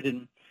disrespected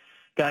and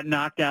got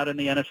knocked out in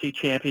the NFC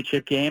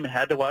Championship game and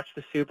had to watch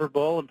the Super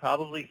Bowl and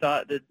probably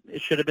thought that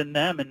it should have been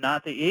them and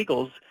not the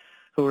Eagles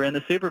who were in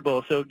the Super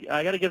Bowl. So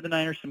I got to give the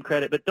Niners some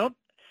credit. But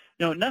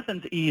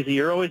nothing's easy.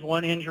 You're always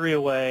one injury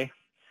away.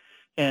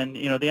 And,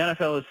 the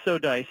NFL is so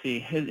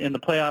dicey. In the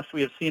playoffs,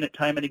 we have seen it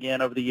time and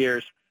again over the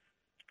years.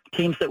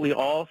 Teams that we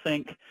all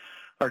think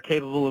are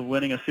capable of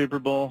winning a Super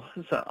Bowl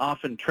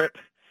often trip.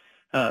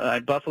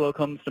 Buffalo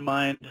comes to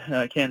mind.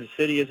 Kansas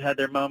City has had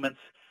their moments.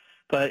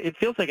 But it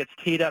feels like it's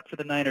teed up for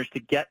the Niners to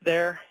get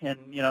there. And,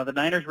 the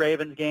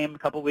Niners-Ravens game a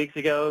couple weeks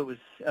ago, it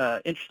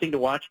was interesting to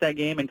watch that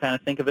game and kind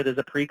of think of it as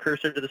a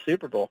precursor to the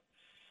Super Bowl.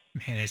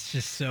 Man, it's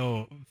just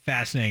so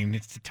fascinating.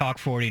 It's to talk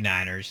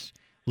 49ers,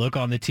 look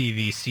on the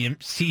TV,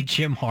 see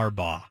Jim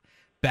Harbaugh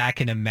back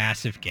in a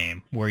massive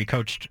game where he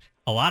coached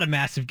a lot of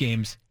massive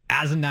games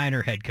as a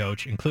Niner head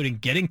coach, including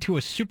getting to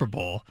a Super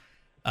Bowl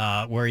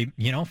where he,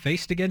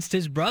 faced against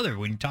his brother.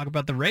 When you talk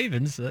about the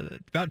Ravens,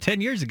 about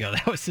 10 years ago,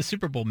 that was the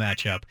Super Bowl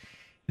matchup.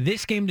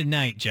 This game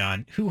tonight,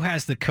 John, who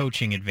has the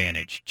coaching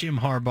advantage? Jim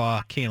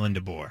Harbaugh, Kalen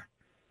DeBoer.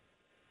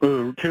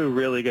 Ooh, two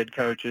really good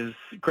coaches,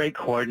 great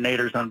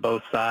coordinators on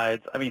both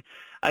sides. I mean,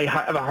 I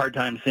have a hard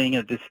time seeing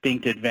a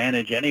distinct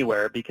advantage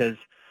anywhere because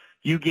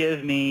you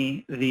give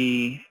me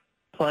the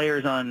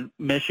players on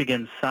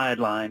Michigan's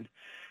sideline,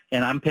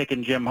 and I'm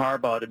picking Jim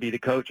Harbaugh to be the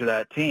coach of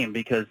that team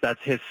because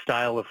that's his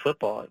style of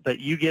football. But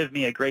you give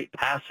me a great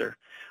passer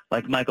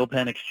like Michael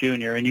Penix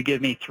Jr., and you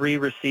give me three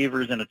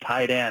receivers and a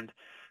tight end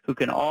who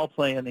can all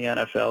play in the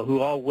NFL, who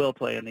all will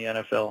play in the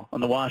NFL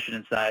on the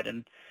Washington side.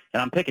 And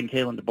I'm picking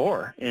Kalen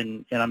DeBoer,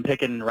 and I'm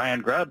picking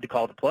Ryan Grubb to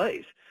call the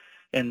plays.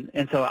 And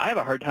so I have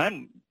a hard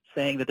time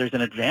saying that there's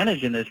an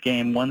advantage in this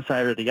game, one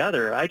side or the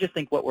other. I just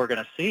think what we're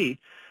going to see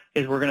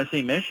is we're going to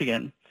see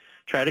Michigan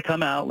try to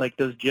come out like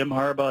those Jim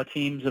Harbaugh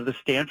teams of the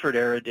Stanford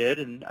era did,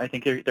 and I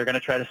think they're going to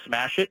try to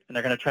smash it, and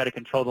they're going to try to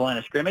control the line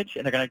of scrimmage,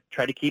 and they're going to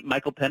try to keep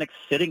Michael Penix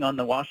sitting on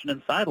the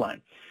Washington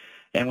sideline.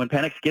 And when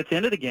Penix gets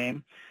into the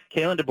game,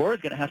 Kalen DeBoer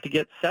is going to have to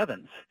get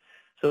sevens.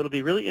 So it'll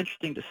be really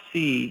interesting to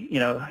see,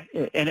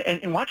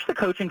 and watch the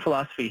coaching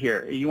philosophy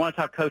here. You want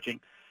to talk coaching.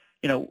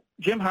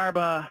 Jim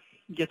Harbaugh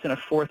gets in a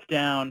fourth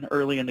down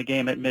early in the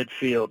game at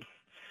midfield.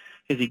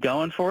 Is he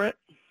going for it?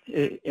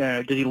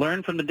 Did he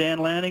learn from the Dan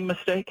Lanning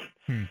mistake?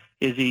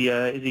 Is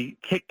he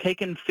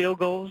taking field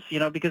goals?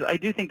 Because I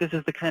do think this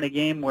is the kind of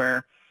game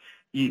where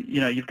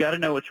you've got to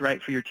know what's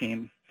right for your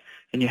team,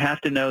 and you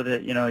have to know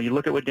that you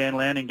look at what Dan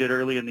Lanning did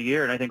early in the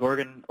year, and I think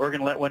Oregon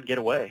let one get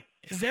away.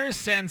 Is there a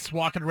sense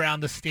walking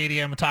around the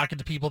stadium and talking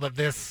to people that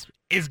this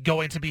is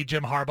going to be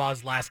Jim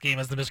Harbaugh's last game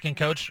as the Michigan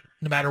coach,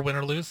 no matter win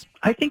or lose?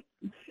 I think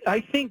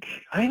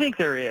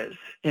there is,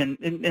 and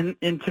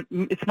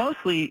it's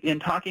mostly in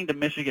talking to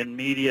Michigan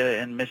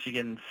media and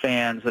Michigan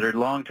fans that are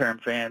long-term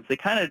fans. The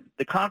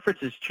conference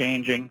is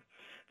changing.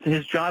 So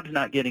his job's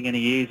not getting any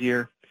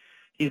easier.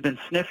 He's been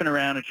sniffing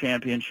around a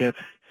championship.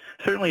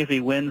 Certainly, if he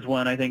wins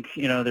one, I think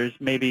there's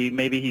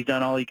maybe he's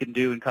done all he can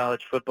do in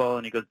college football,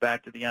 and he goes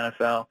back to the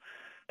NFL.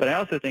 But I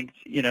also think,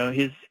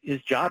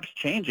 his job's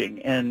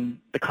changing, and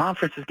the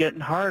conference is getting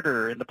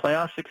harder, and the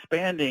playoffs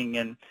expanding,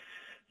 and,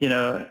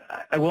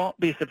 I won't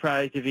be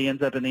surprised if he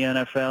ends up in the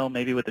NFL,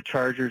 maybe with the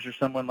Chargers or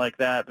someone like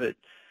that. But,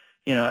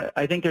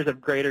 I think there's a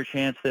greater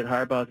chance that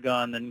Harbaugh's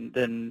gone than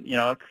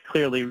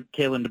clearly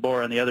Kalen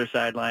DeBoer on the other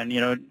sideline.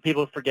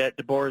 People forget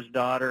DeBoer's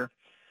daughter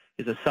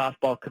is a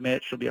softball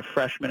commit. She'll be a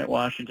freshman at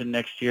Washington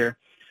next year.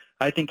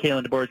 I think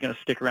Kalen DeBoer is going to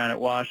stick around at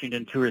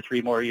Washington 2 or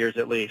 3 more years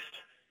at least.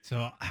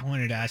 So I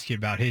wanted to ask you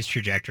about his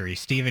trajectory.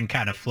 Steven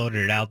kind of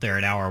floated it out there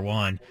in hour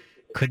one.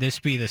 Could this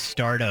be the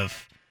start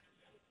of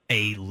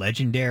a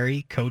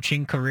legendary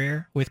coaching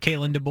career with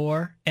Kalen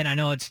DeBoer? And I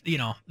know it's,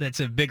 that's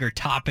a bigger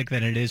topic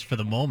than it is for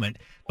the moment,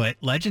 but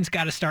legends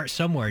got to start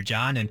somewhere,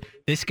 John. And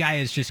this guy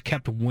has just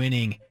kept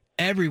winning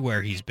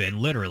everywhere he's been,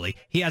 literally.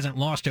 He hasn't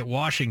lost at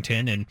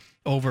Washington in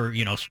over,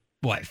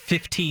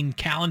 15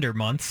 calendar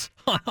months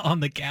on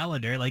the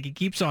calendar. Like, he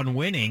keeps on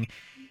winning.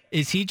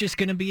 Is he just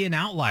going to be an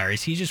outlier?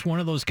 Is he just one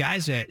of those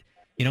guys that,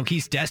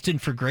 he's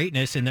destined for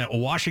greatness in the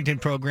Washington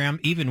program,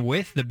 even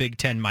with the Big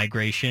Ten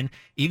migration,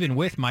 even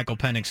with Michael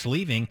Penix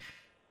leaving,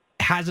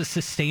 has a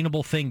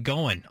sustainable thing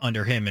going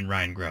under him and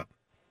Ryan Grubb?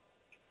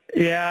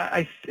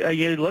 Yeah,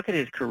 you look at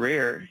his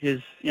career,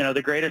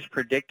 the greatest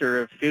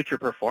predictor of future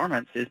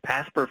performance is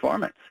past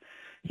performance.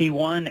 He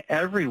won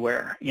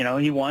everywhere.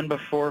 He won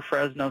before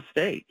Fresno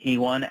State. He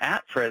won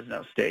at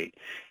Fresno State.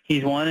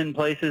 He's won in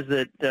places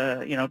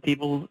that,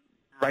 people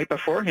right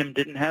before him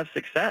didn't have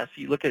success.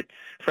 You look at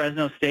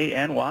Fresno State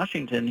and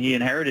Washington, he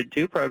inherited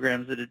 2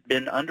 programs that had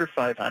been under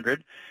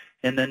 500,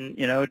 and then,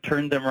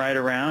 turned them right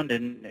around.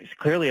 And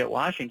clearly at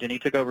Washington, he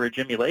took over a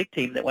Jimmy Lake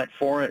team that went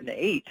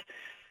 4-8,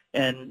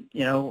 and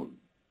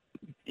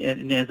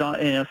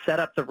is set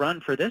up the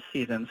run for this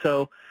season.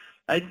 So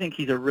I think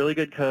he's a really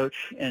good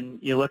coach. And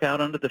you look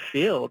out onto the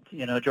field.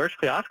 George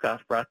Kliavkoff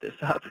brought this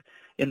up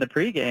in the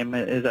pregame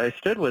as I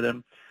stood with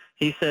him.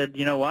 He said,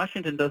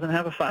 Washington doesn't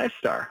have a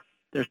 5-star.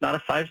 There's not a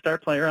 5-star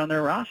player on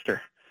their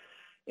roster.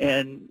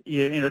 And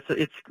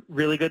it's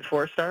really good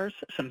 4-stars,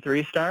 some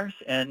 3-stars,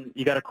 and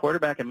you got a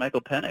quarterback in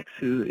Michael Penix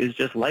who is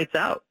just lights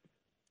out.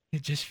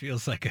 It just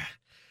feels like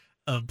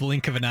a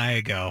blink of an eye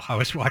ago. I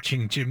was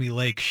watching Jimmy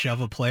Lake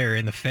shove a player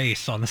in the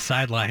face on the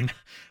sideline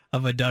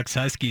of a Ducks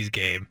Huskies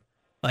game.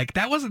 Like,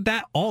 that wasn't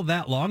all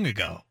that long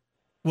ago.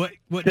 What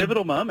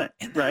pivotal moment,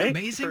 right?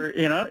 Amazing.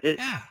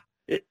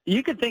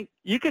 You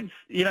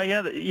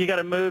got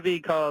a movie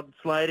called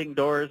Sliding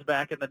Doors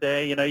back in the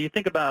day. You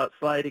think about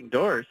sliding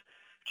doors.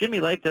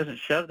 Jimmy Lake doesn't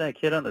shove that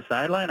kid on the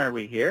sideline. Are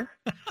we here?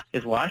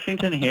 Is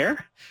Washington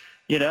here?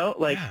 Penix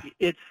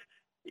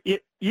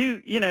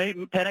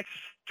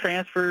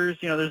transfers.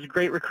 There's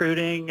great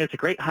recruiting. It's a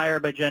great hire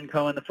by Jen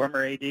Cohen, the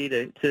former AD,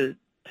 to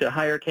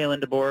hire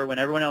Kalen DeBoer when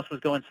everyone else was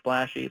going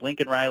splashy.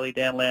 Lincoln Riley,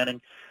 Dan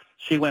Lanning.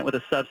 She went with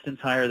a substance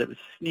hire that was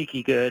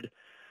sneaky good.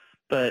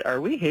 But are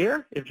we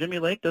here if Jimmy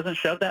Lake doesn't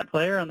shove that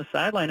player on the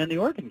sideline in the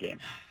Oregon game?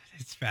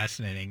 It's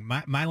fascinating.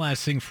 My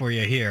last thing for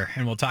you here,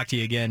 and we'll talk to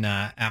you again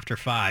after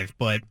 5,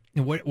 but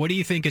what do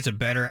you think is a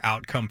better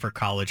outcome for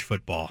college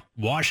football?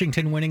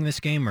 Washington winning this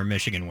game or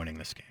Michigan winning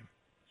this game?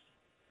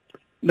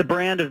 The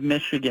brand of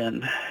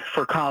Michigan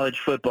for college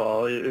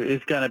football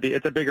is going to be,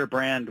 it's a bigger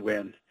brand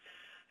win.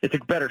 It's a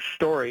better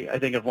story, I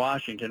think, if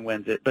Washington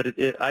wins it. But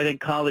I think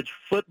college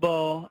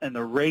football and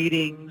the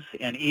ratings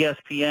and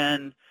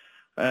ESPN,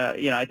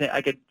 I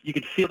think you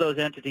could feel those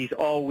entities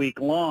all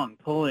week long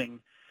pulling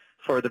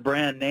for the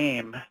brand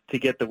name to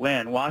get the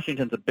win.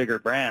 Washington's a bigger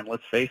brand,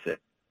 let's face it.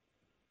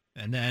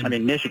 And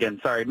then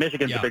Michigan's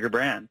the bigger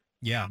brand.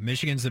 Yeah,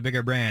 Michigan's the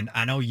bigger brand.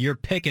 I know you're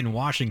picking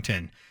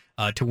Washington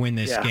to win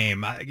this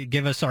game.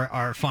 Give us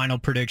our final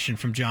prediction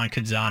from John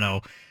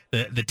Canzano,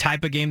 the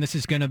type of game this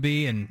is going to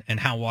be and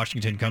how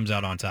Washington comes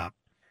out on top.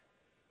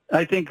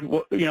 I think,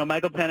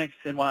 Michael Penix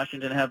and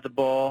Washington have the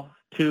ball,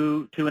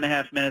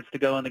 2.5 minutes to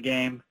go in the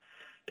game.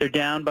 They're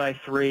down by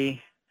 3.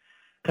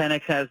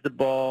 Penix has the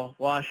ball.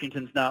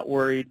 Washington's not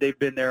worried. They've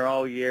been there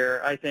all year.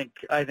 I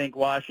think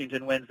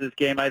Washington wins this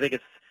game. I think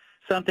it's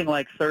something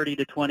like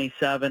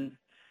 30-27,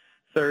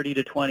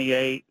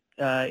 30-28.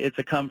 It's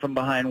a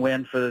come-from-behind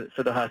win for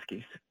the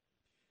Huskies.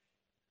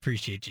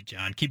 Appreciate you,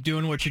 John. Keep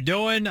doing what you're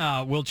doing.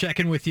 We'll check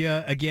in with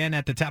you again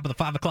at the top of the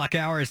 5 o'clock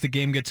hour as the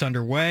game gets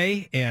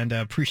underway, and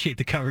appreciate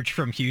the coverage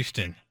from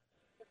Houston.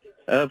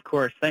 Of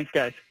course. Thanks,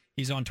 guys.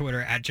 He's on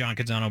Twitter at John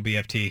Canzano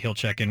BFT. He'll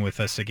check in with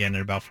us again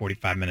in about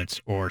 45 minutes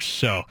or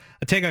so.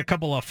 I'll take a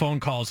couple of phone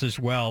calls as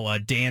well.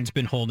 Dan's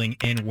been holding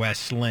in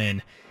West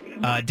Lynn.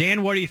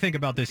 Dan, what do you think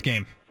about this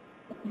game?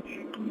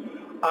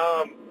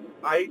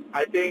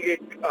 I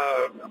think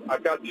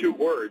I've got 2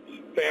 words,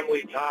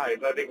 family ties.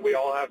 I think we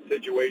all have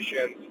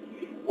situations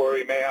where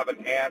we may have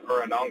an aunt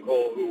or an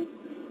uncle who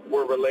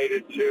we're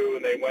related to,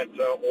 and they went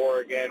to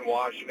Oregon,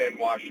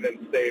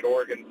 Washington State,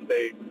 Oregon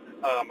State.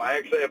 I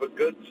actually have a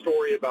good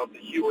story about the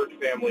Heward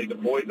family, the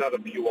boys out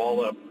of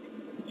Puyallup.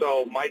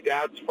 So my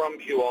dad's from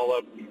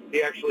Puyallup.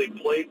 He actually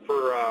played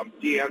for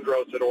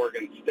DeAndros at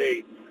Oregon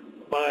State.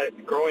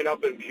 But growing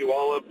up in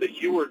Puyallup, the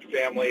Heward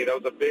family, that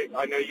was a big,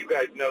 I know you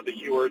guys know the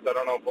Hewards. I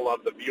don't know if a lot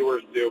of the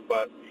viewers do,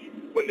 but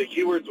when the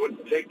Hewards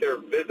would take their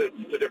visits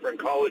to different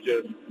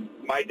colleges,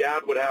 my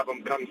dad would have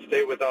them come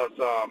stay with us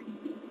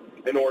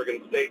in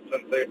Oregon State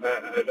since they,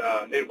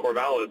 in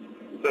Corvallis,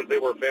 since they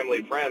were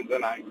family friends.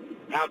 And I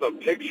have a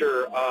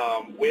picture,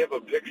 we have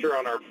a picture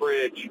on our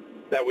fridge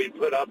that we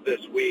put up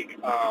this week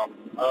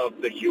of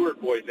the Heward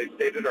boys. They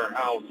stayed at our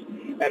house,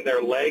 and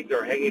their legs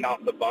are hanging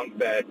off the bunk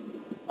bed.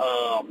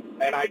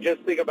 And I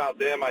just think about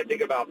them. I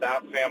think about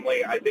that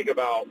family. I think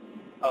about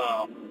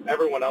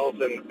everyone else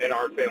in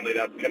our family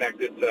that's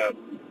connected to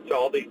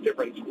all these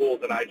different schools.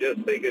 And I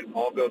just think it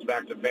all goes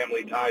back to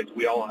family ties.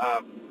 We all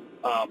have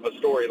a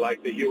story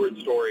like the Heward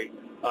story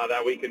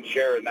that we can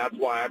share, and that's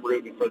why I'm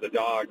rooting for the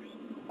Dogs.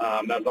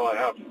 That's all I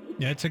have.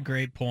 Yeah, it's a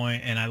great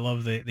point, and I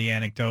love the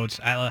anecdotes.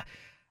 I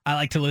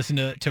like to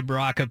listen to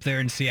Brock up there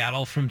in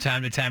Seattle from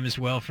time to time as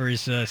well for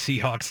his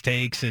Seahawks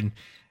takes, and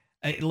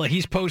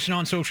he's posting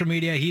on social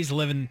media. He's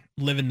living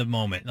the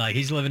moment. Like,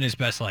 he's living his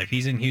best life.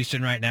 He's in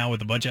Houston right now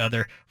with a bunch of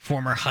other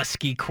former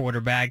Husky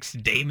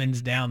quarterbacks.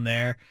 Damon's down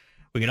there.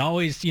 We can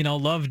always,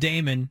 love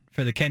Damon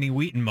for the Kenny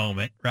Wheaton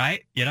moment,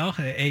 right?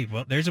 Hey,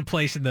 well, there's a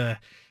place in the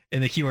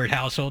Heward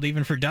household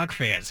even for Duck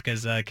fans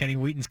because Kenny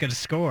Wheaton's going to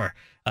score.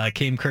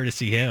 Came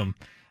courtesy him.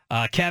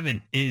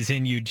 Kevin is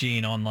in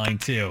Eugene online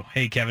too.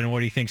 Hey, Kevin, what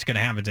do you think's going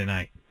to happen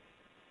tonight?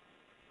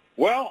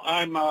 Well,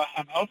 I'm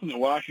hoping that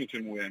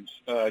Washington wins.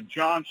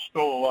 John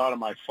stole a lot of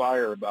my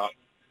fire about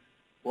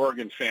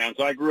Oregon fans.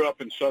 I grew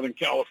up in Southern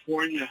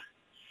California.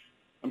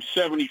 I'm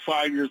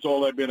 75 years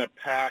old. I've been a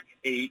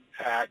Pac-8,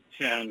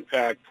 Pac-10,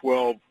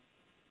 Pac-12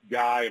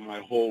 guy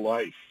my whole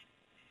life.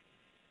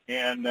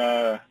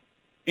 And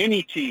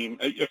any team,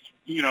 if,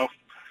 a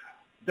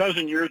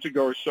dozen years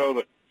ago or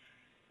so,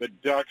 the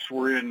Ducks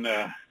were in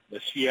the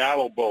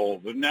Seattle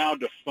Bowl, the now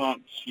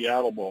defunct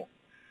Seattle Bowl.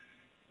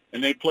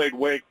 And they played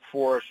Wake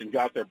Forest and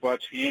got their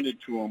butts handed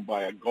to them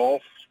by a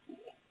golf school.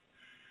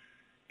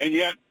 And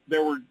yet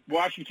there were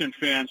Washington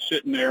fans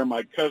sitting there.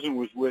 My cousin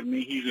was with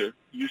me. He's a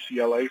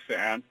UCLA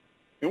fan.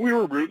 And we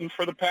were rooting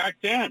for the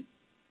Pac-10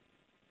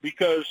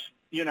 because,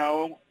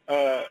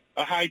 a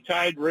high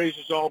tide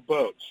raises all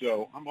boats.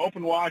 So I'm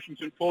hoping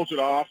Washington pulls it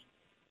off.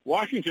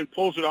 Washington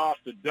pulls it off.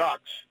 The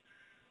Ducks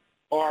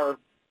are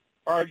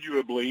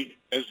arguably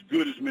as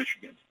good as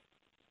Michigan.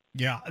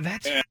 Yeah,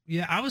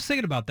 I was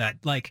thinking about that.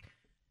 Like,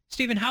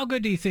 Stephen, how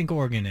good do you think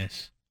Oregon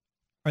is?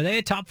 Are they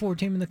a top 4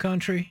 team in the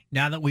country?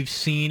 Now that we've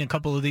seen a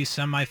couple of these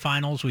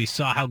semifinals, we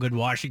saw how good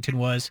Washington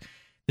was.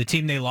 The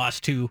team they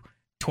lost to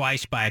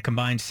twice by a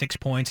combined 6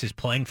 points is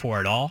playing for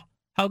it all.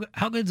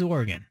 How good's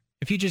Oregon?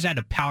 If you just had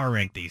to power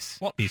rank these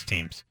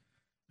teams.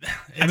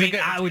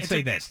 I would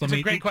say this. It's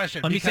a great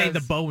question. Let me say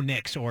the Bo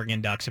Nix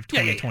Oregon Ducks of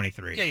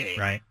 2023.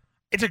 Yeah. Right?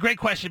 It's a great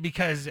question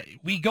because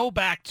we go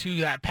back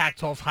to that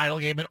Pac-12 title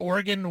game, and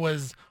Oregon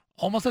was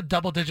almost a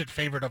double-digit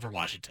favorite over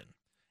Washington.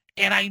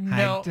 And I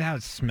know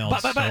that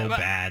smells so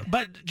bad.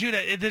 But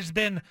Judah, there's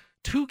been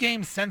 2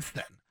 games since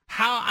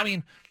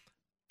then.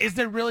 Is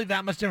there really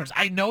that much difference?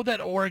 I know that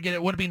Oregon,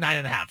 it would be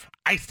 9.5.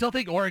 I still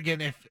think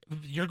Oregon, if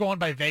you're going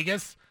by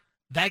Vegas,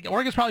 that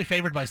Oregon's probably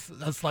favored by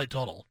a slight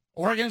total.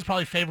 Oregon is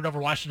probably favored over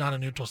Washington on a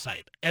neutral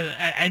site. And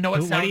I know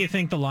it's. What do you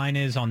think the line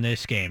is on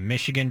this game?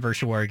 Michigan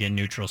versus Oregon,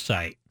 neutral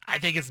site. I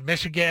think it's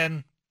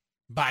Michigan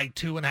by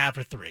 2.5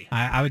 or 3.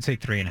 I would say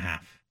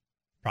 3.5,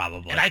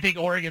 probably. And I think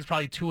Oregon's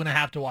probably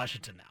 2.5 to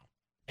Washington now.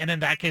 And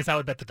in that case, I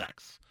would bet the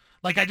Ducks.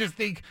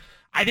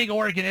 I think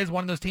Oregon is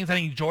one of those teams. I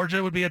think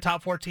Georgia would be a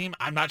top 4 team.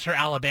 I'm not sure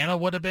Alabama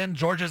would have been.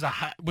 Georgia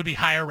would be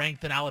higher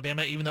ranked than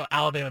Alabama, even though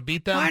Alabama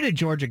beat them. Why did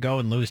Georgia go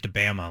and lose to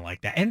Bama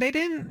like that? And they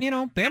didn't,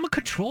 Bama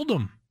controlled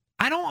them.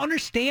 I don't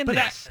understand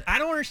this. I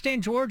don't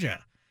understand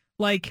Georgia.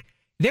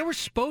 They were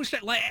supposed to,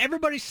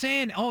 everybody's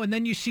saying, and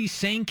then you see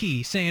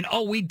Sankey saying,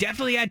 we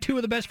definitely had 2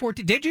 of the best 4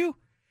 teams. Did you?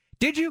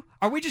 Did you?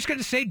 Are we just going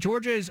to say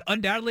Georgia is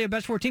undoubtedly a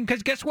best 4 team?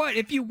 Because guess what?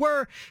 If you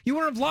were, you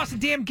wouldn't have lost the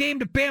damn game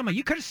to Bama.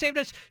 You could have saved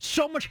us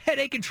so much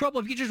headache and trouble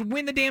if you just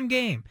win the damn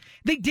game.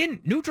 They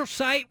didn't. Neutral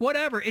site,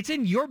 whatever. It's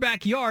in your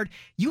backyard.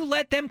 You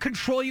let them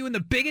control you in the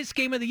biggest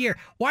game of the year.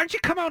 Why don't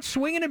you come out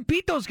swinging and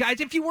beat those guys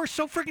if you were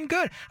so freaking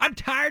good? I'm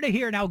tired of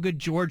hearing how good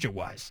Georgia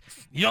was.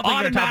 You don't think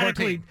they're a top 4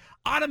 team?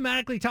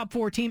 Automatically top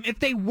 4 team. If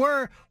they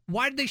were,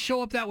 why did they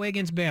show up that way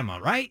against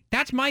Bama, right?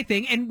 That's my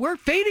thing, and we're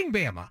fading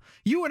Bama.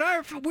 You and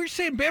I, we're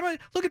saying Bama,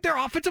 look at their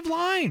offensive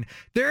line.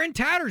 They're in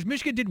tatters.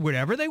 Michigan did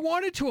whatever they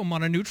wanted to them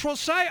on a neutral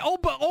site.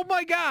 Oh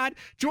my God,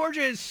 Georgia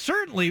is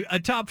certainly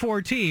a top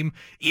 4 team,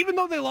 even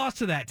though they lost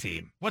to that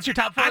team. What's your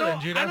top 4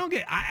 then, Judah? I don't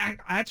get.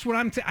 That's what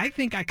I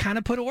think I kind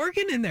of put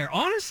Oregon in there.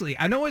 Honestly,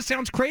 I know it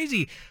sounds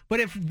crazy, but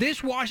if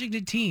this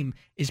Washington team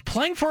is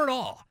playing for it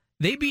all.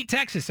 They beat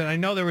Texas, and I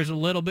know there was a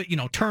little bit,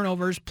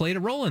 turnovers played a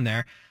role in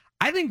there.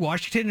 I think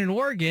Washington and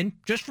Oregon,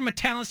 just from a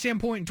talent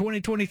standpoint in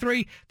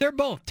 2023, they're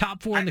both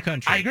top 4 in the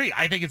country. I agree.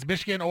 I think it's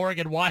Michigan,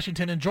 Oregon,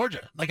 Washington, and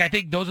Georgia. I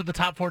think those are the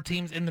top 4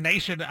 teams in the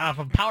nation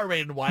from power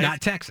rating-wise.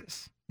 Not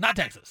Texas. Not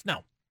Texas,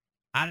 no.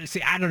 I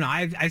don't know.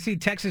 I see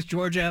Texas,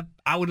 Georgia.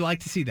 I would like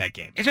to see that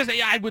game. It's just,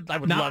 I would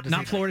love to see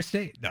not Florida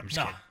State. No, I'm just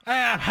kidding.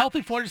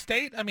 Healthy Florida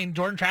State. I mean,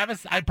 Jordan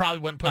Travis, I probably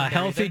wouldn't put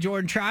healthy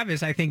Jordan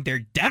Travis. I think they're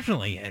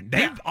definitely in.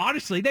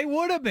 Honestly, they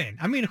would have been.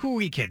 I mean, who are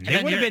we kidding?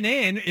 They would have been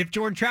in if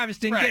Jordan Travis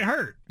didn't get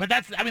hurt. But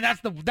that's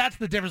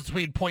the difference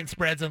between point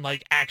spreads and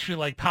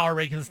actually power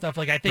rankings and stuff.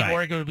 I think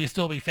Oregon would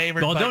still be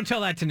favored. Well, don't tell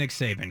that to Nick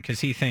Saban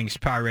because he thinks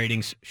power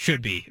ratings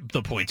should be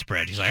the point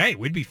spread. He's like, hey,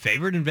 we'd be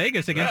favored in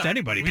Vegas against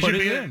anybody. Put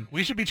it in.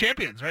 We should be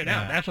champions right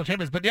now, national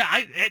champions. But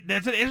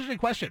that's an interesting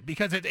question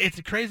because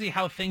it's crazy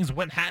how things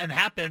went and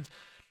happened.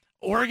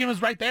 Oregon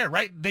was right there,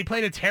 right? They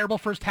played a terrible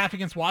first half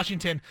against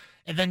Washington,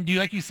 and then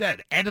like you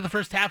said, end of the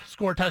first half,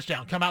 score a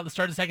touchdown. Come out at the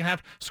start of the second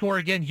half, score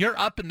again. You're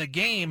up in the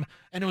game,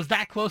 and it was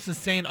that close as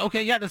saying,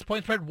 okay, this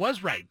point spread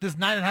was right. This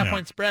 9.5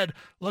 point spread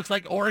looks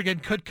like Oregon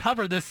could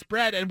cover this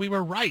spread, and we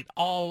were right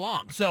all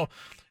along. So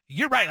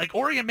you're right.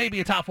 Oregon may be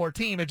a top 4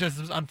 team. It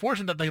just was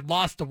unfortunate that they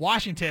lost to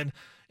Washington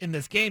in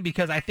this game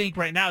because I think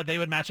right now they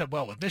would match up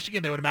well with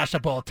Michigan. They would have matched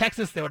up well with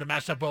Texas. They would have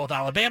matched up well with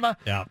Alabama.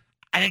 Yeah.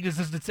 I think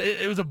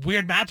it was a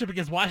weird matchup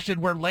against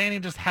Washington where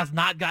Lanning just has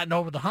not gotten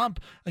over the hump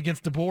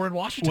against DeBoer and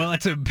Washington. Well,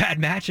 it's a bad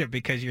matchup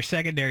because your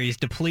secondary is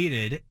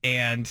depleted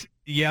and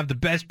you have the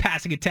best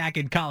passing attack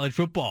in college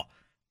football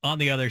on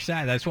the other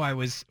side. That's why it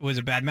was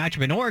a bad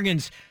matchup. And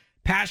Oregon's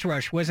pass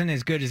rush wasn't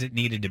as good as it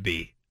needed to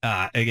be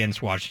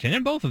against Washington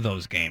in both of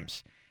those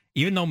games,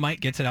 even though Mike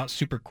gets it out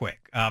super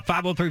quick.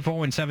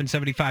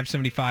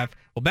 503-417-7575.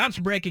 We'll bounce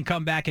a break and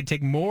come back and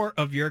take more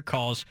of your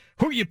calls.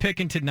 Who are you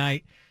picking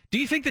tonight? Do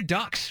you think the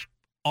Ducks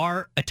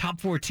are a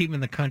top 4 team in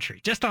the country,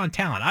 just on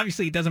talent?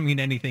 Obviously, it doesn't mean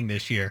anything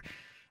this year.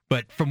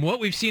 But from what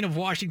we've seen of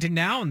Washington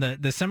now in the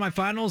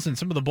semifinals and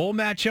some of the bowl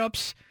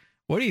matchups,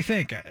 What do you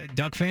think,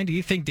 Duck fan? Do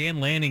you think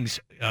Dan Lanning's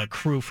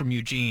crew from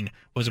Eugene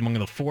was among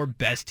the 4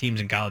 best teams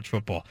in college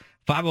football?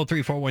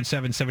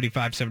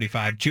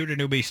 503-417-7575. Judah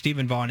Newby,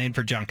 Stephen Vaughn in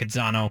for John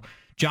Canzano.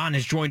 John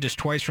has joined us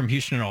twice from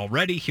Houston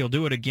already. He'll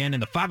do it again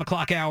in the 5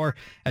 o'clock hour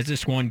as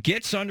this one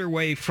gets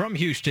underway from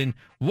Houston,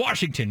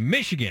 Washington,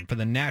 Michigan for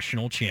the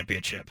national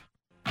championship.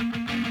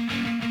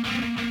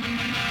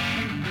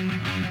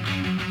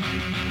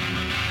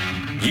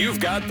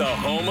 You've got the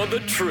home of the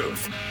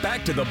truth.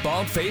 Back to the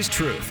Bald-Faced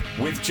Truth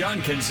with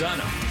John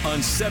Canzano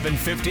on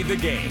 750 The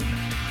Game.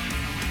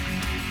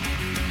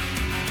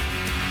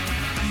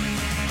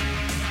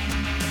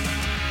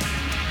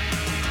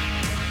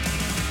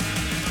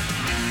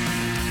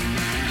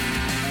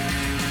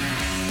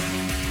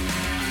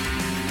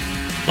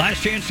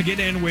 Last chance to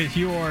get in with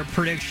your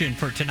prediction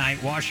for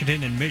tonight,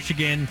 Washington and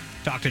Michigan.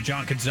 Talk to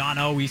John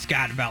Canzano. He's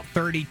got about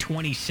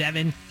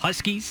 30-27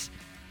 Huskies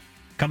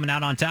coming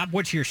out on top.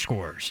 What's your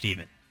score,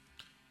 Steven?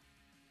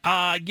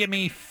 Give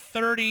me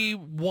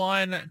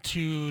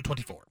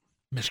 31-24,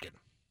 Michigan.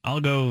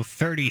 I'll go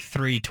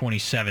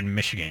 33-27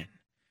 Michigan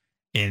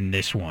in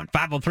this one.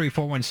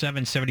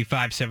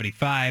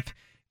 503-417-7575.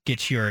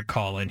 Get your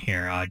call in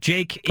here.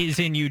 Jake is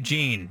in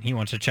Eugene. He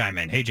wants to chime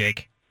in. Hey,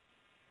 Jake.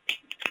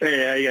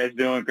 Hey, how you guys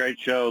doing? Great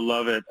show.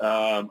 Love it.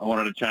 I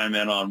wanted to chime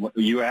in on,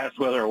 you asked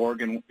whether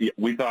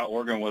we thought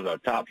Oregon was a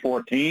top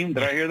 4 team.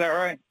 Did I hear that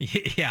right?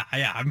 Yeah.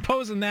 I'm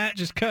posing that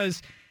just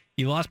because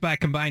you lost by a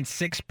combined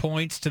 6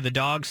 points to the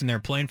Dogs, and they're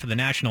playing for the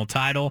national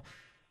title.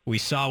 We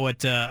saw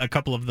what a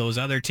couple of those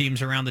other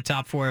teams around the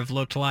top 4 have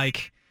looked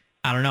like.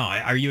 I don't know.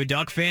 Are you a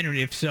Duck fan? And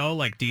if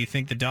so, do you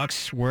think the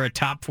Ducks were a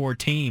top 4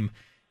 team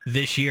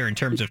this year in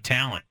terms of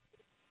talent?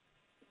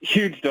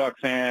 Huge Duck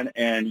fan,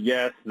 and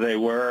yes, they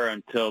were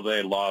until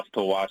they lost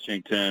to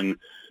Washington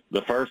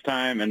the first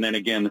time and then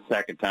again the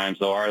second time.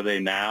 So are they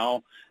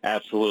now?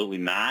 Absolutely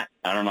not.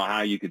 I don't know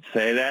how you could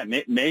say that.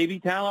 Maybe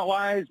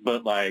talent-wise,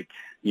 but,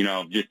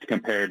 just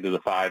compared to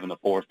the 5 and the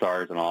 4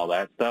 stars and all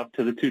that stuff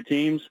to the 2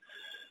 teams.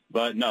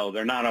 But, no,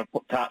 they're not a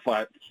top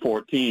 4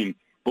 team.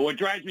 But what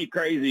drives me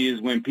crazy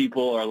is when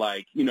people are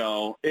like,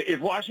 if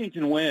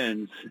Washington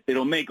wins,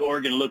 it'll make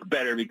Oregon look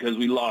better because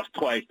we lost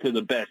twice to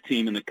the best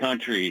team in the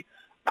country.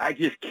 I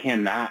just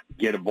cannot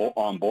get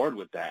on board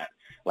with that,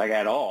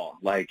 at all.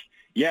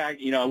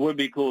 It would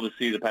be cool to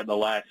see the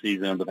last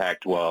season of the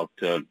Pac-12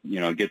 to,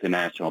 get the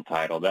national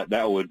title.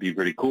 That would be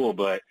pretty cool.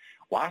 But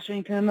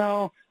Washington,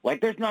 though,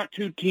 there's not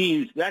 2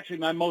 teams. Actually,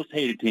 my most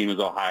hated team is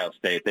Ohio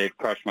State. They've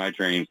crushed my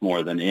dreams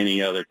more than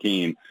any other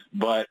team.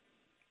 But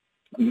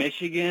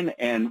Michigan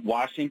and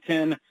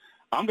Washington,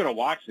 I'm going to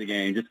watch the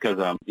game just because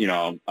I'm,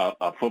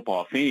 a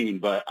football fiend.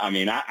 But,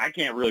 I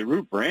can't really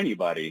root for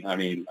anybody. I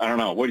don't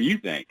know. What do you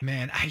think?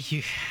 Man,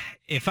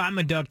 if I'm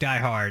a Duck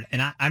diehard,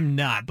 and I'm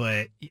not,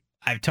 but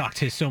I've talked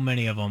to so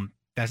many of them,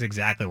 that's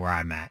exactly where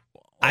I'm at.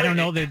 I don't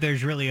know that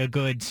there's really a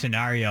good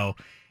scenario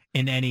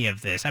in any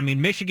of this.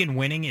 Michigan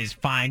winning is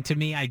fine to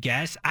me, I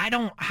guess.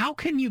 How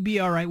can you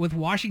be all right with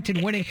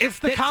Washington winning? It's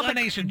the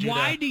combination, Judah.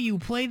 Why do you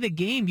play the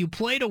game? You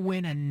play to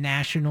win a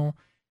national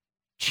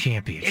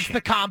championship. It's the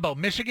combo.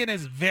 Michigan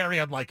is very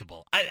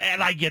unlikable.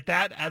 I get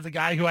that as a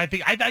guy who I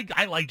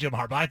like Jim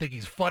Harbaugh. I think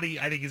he's funny.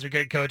 I think he's a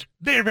great coach.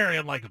 They're very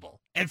unlikable.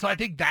 And so I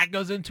think that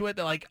goes into it.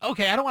 They're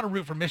okay, I don't want to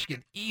root for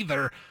Michigan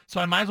either,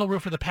 so I might as well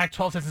root for the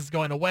Pac-12 since it's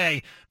going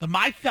away. But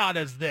my thought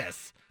is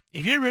this.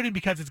 If you're rooting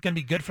because it's going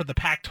to be good for the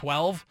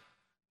Pac-12,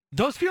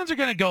 those feelings are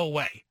going to go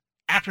away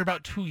after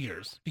about 2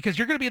 years because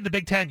you're going to be in the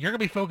Big Ten. You're going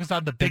to be focused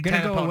on the Big Ten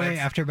opponents. They're going to go away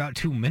after about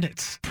 2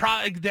 minutes.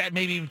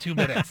 Maybe even 2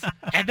 minutes.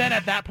 And then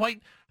at that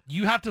point,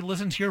 you have to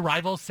listen to your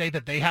rivals say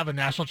that they have a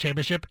national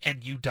championship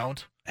and you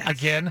don't.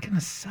 Again, it's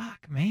gonna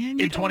suck, man.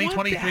 In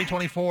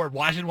 2023-24,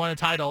 Washington won a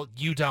title.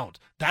 You don't.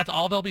 That's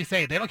all they'll be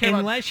saying. They don't care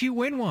unless you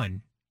win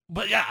one.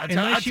 But yeah,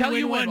 until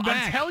you win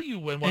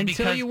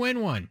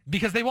one.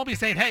 Because they won't be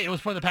saying, "Hey, it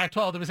was for the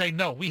Pac-12." They'll be saying,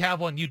 "No, we have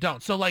one. You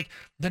don't." So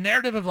the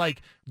narrative of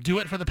do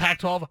it for the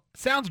Pac-12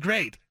 sounds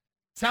great.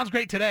 Sounds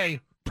great today.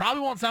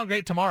 Probably won't sound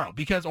great tomorrow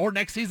or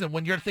next season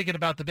when you're thinking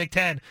about the Big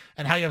Ten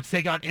and how you have to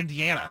take on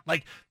Indiana.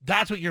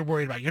 That's what you're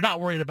worried about. You're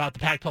not worried about the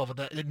Pac-12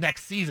 the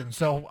next season.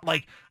 So,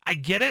 I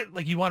get it.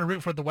 You want to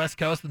root for the West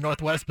Coast, the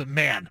Northwest, but,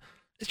 man,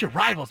 it's your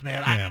rivals,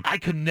 man. Yeah. I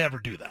could never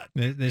do that.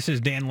 This is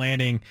Dan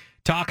Lanning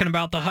talking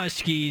about the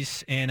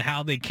Huskies and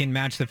how they can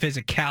match the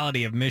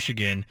physicality of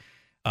Michigan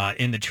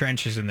in the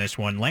trenches in this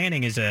one.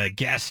 Lanning is a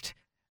guest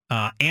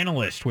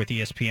analyst with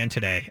ESPN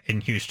today in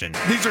Houston.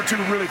 These are 2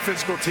 really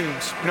physical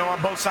teams, on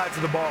both sides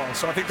of the ball.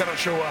 So I think that'll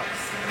show up.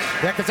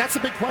 Yeah, because that's the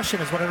big question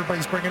is what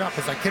everybody's bringing up.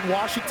 Is can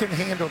Washington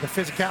handle the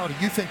physicality?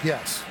 You think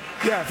yes?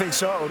 Yeah, I think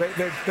so.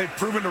 They've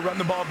proven to run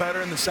the ball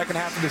better in the second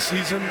half of the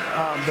season.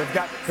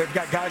 They've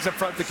got guys up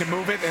front that can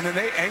move it, and then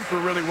they anchor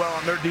really well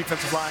on their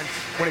defensive line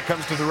when it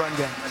comes to the run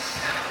game.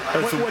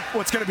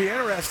 What's going to be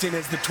interesting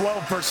is the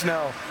 12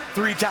 personnel,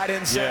 3 tight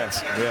end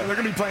sets. Yeah. They're going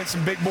to be playing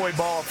some big boy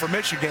ball for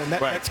Michigan.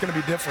 That's going to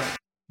be different.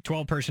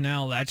 12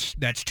 personnel, that's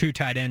 2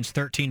 tight ends,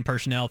 13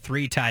 personnel,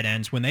 3 tight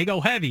ends. When they go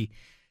heavy,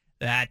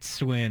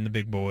 that's when the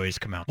big boys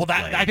come out. Well, to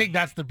play. I think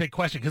that's the big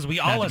question because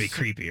we all Not to be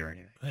creepy or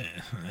anything.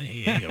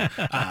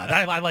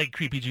 I like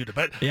creepy Judah,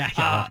 but you're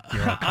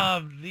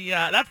welcome.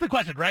 That's the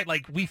question, right?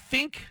 Like we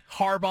think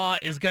Harbaugh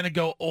is going to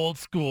go old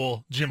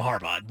school Jim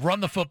Harbaugh, run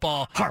the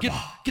football,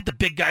 get the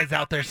big guys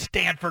out there,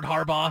 Stanford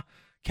Harbaugh.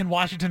 Can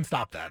Washington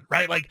stop that?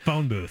 Right, like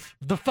phone booth.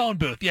 The phone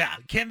booth, yeah.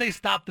 Can they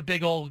stop the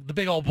big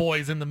old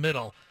boys in the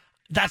middle?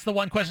 That's the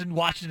one question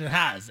Washington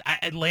has.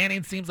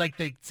 Lanning seems like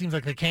they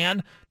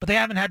can, but they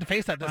haven't had to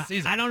face that this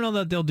season. I don't know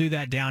that they'll do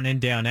that down in,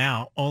 down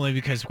out, only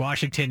because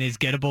Washington is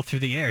gettable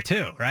through the air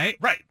too, right?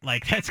 Right.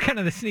 Like that's kind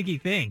of the sneaky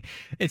thing.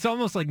 It's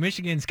almost like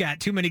Michigan's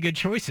got too many good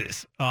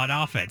choices on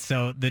offense.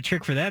 So the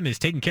trick for them is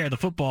taking care of the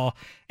football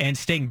and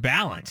staying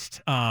balanced.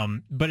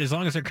 But as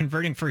long as they're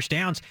converting first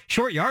downs,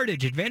 short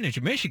yardage advantage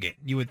of Michigan,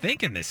 you would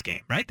think in this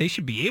game, right? They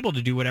should be able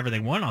to do whatever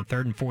they want on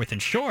 3rd and 4th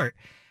and short.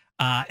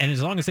 And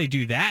as long as they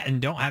do that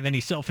and don't have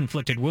any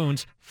self-inflicted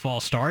wounds,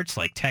 false starts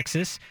like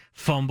Texas,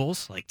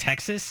 fumbles like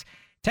Texas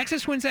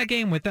wins that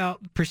game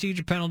without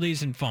procedure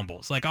penalties and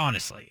fumbles, like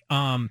honestly.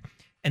 And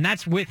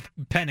that's with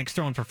Penix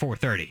throwing for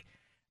 430.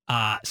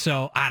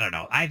 So I don't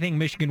know. I think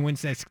Michigan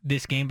wins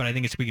this game, but I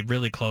think it's going to be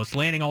really close.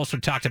 Lanning also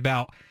talked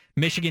about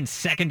Michigan's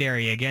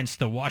secondary against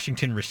the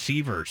Washington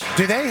receivers.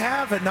 Do they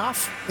have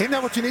enough? Isn't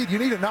that what you need? You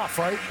need enough,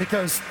 right?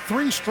 Because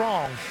 3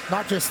 strong,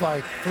 not just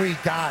like 3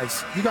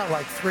 guys. You got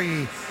like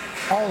 3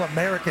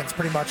 All-Americans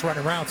pretty much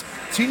running around.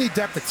 So you need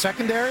depth at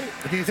secondary.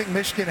 Do you think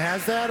Michigan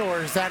has that, or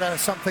is that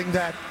something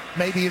that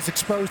maybe is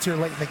exposed here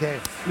late in the game?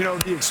 You know,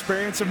 the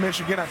experience of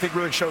Michigan, I think,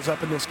 really shows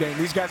up in this game.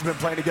 These guys have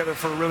been playing together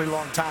for a really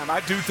long time.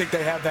 I do think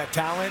they have that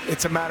talent.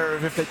 It's a matter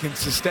of if they can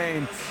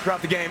sustain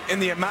throughout the game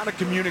and the amount of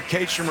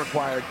communication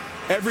required.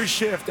 Every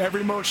shift,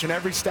 every motion,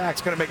 every stack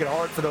is going to make it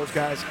hard for those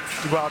guys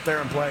to go out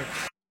there and play.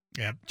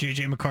 Yeah,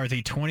 J.J.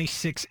 McCarthy,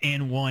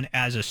 26-1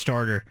 as a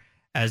starter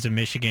as a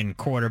Michigan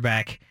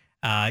quarterback.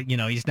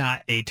 He's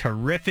not a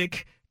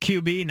terrific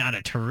QB, not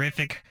a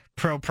terrific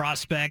pro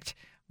prospect,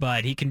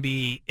 but he can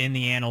be in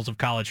the annals of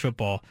college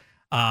football.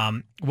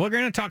 We're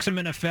going to talk some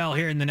NFL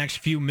here in the next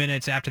few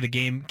minutes after the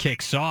game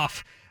kicks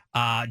off.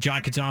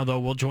 John Canzano, though,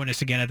 will join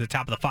us again at the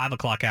top of the 5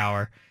 o'clock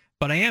hour.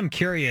 But I am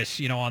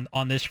curious,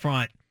 on this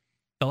front,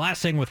 the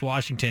last thing with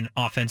Washington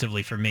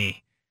offensively for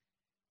me,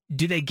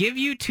 do they give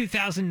you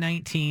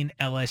 2019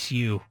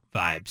 LSU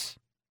vibes?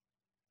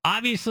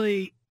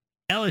 Obviously,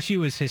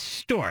 LSU is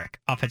historic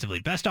offensively,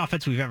 best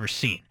offense we've ever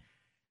seen.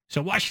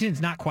 So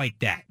Washington's not quite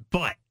that.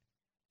 But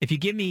if you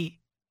give me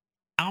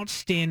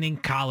outstanding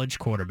college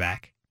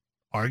quarterback,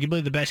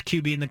 arguably the best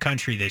QB in the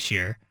country this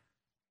year,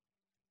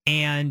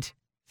 and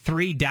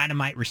 3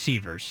 dynamite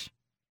receivers,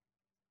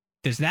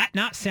 does that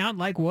not sound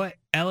like what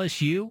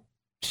LSU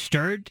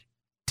stirred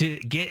to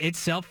get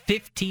itself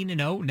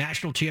 15-0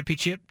 national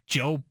championship?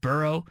 Joe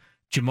Burrow,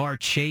 Jamar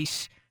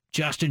Chase,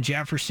 Justin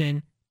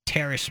Jefferson,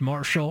 Terrace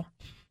Marshall,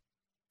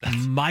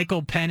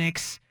 Michael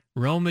Penix,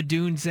 Rome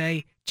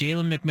Odunze,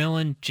 Jalen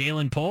McMillan,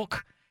 Jalen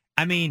Polk.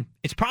 I mean,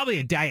 it's probably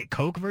a Diet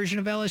Coke version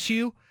of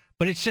LSU,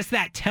 but it's just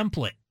that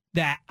template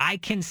that I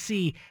can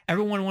see.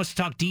 Everyone wants to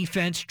talk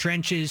defense,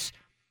 trenches,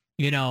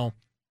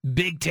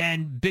 Big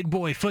Ten, big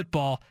boy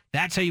football.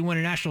 That's how you win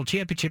a national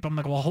championship. I'm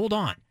like, well, hold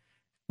on.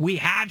 We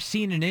have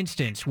seen an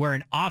instance where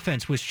an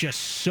offense was just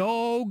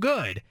so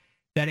good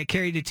that it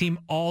carried the team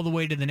all the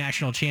way to the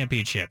national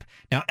championship.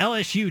 Now,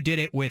 LSU did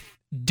it with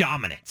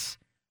dominance.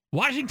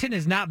 Washington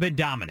has not been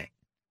dominant,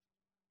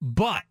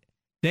 but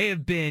they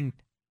have been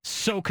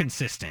so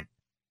consistent.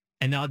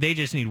 And now they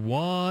just need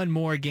one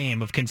more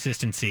game of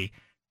consistency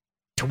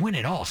to win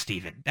it all,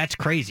 Steven. That's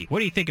crazy. What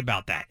do you think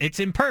about that? It's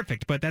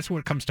imperfect, but that's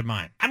what comes to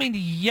mind. I mean,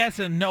 yes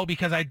and no,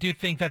 because I do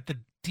think that the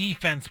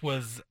defense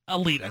was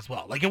elite as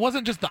well. Like, it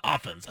wasn't just the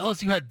offense.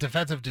 LSU had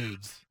defensive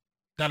dudes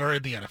that are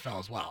in the NFL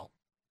as well,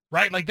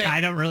 right? Like,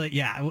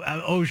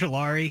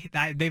 Ojulari.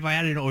 They've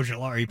added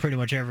Ojulari pretty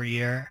much every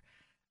year.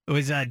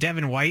 Was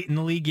Devin White in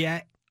the league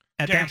yet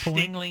at Derek that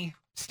point?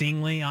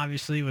 Stingley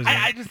obviously was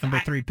number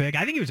 3 pick.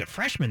 I think he was a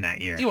freshman that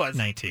year. He was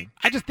 19.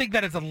 I just think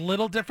that it's a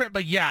little different,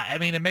 but yeah, I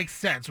mean, it makes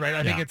sense, right?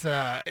 I think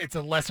it's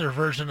a lesser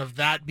version of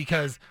that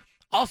because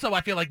also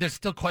I feel like there's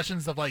still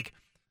questions of like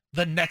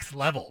the next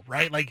level,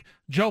 right? Like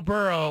Joe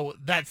Burrow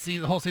that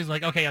season, the whole season,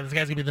 like, okay, this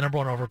guy's gonna be the number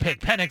 1 overall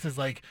pick. Penix is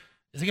like,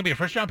 is he gonna be a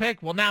first round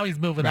pick? Well, now he's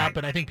moving up,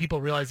 and I think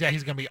people realize, yeah,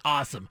 he's gonna be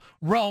awesome.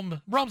 Rome's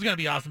gonna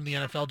be awesome in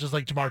the NFL, just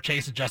like Jamar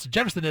Chase and Justin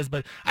Jefferson is.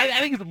 But I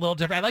think it's a little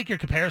different. I like your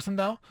comparison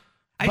though.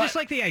 I just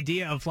like the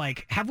idea of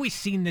like, have we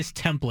seen this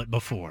template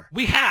before?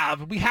 We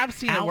have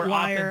seen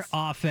outlier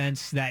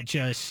offense that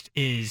just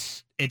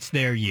is. It's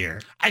their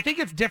year. I think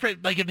it's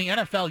different. Like in the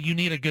NFL, you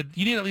need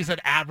at least an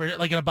average,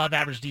 like an above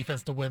average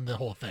defense to win the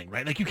whole thing,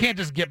 right? Like you can't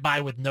just get by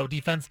with no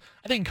defense.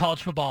 I think in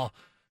college football,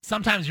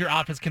 sometimes your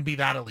offense can be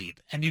that elite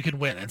and you can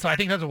win. And so I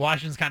think that's what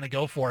Washington's kind of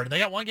go for. And they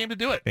got one game to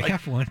do it. They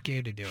have one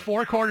game to do it.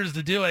 4 quarters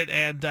to do it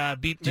and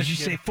beat Did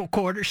Michigan. you say 4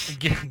 quarters?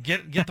 Get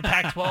the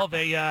Pac-12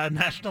 a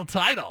national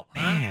title.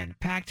 Man,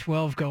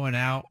 Pac-12 going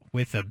out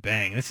with a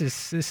bang. This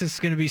is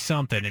going to be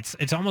something.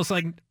 It's almost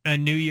like a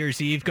New Year's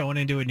Eve going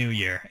into a new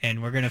year.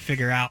 And we're going to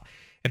figure out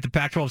if the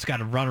Pac-12's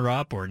got a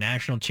runner-up or a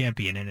national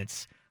champion in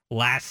its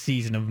last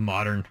season of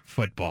modern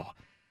football.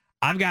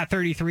 I've got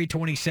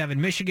 33-27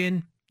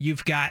 Michigan.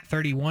 You've got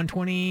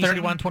 31-20.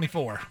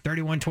 31-24.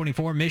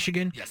 31-24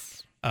 Michigan.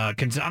 Yes.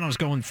 Canzano's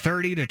going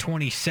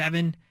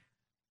 30-27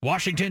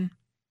 Washington.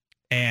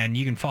 And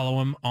you can follow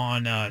him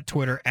on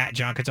Twitter at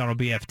John Canzano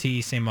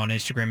BFT. Same on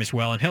Instagram as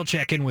well. And he'll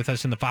check in with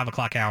us in the 5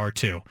 o'clock hour,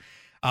 too.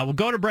 We'll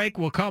go to break.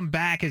 We'll come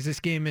back as this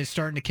game is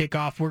starting to kick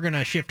off. We're going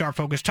to shift our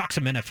focus, talk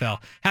some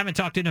NFL. Haven't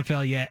talked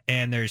NFL yet,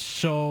 and there's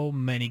so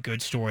many good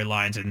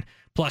storylines, and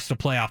plus the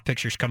playoff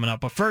pictures coming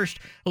up. But first,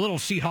 a little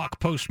Seahawk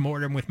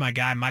postmortem with my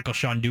guy,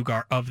 Michael-Shawn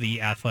Dugar of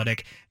The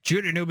Athletic.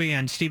 Judah Newby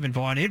and Stephen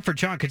Vaughn in for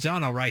John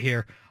Canzano right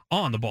here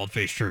on The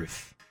Bald-Faced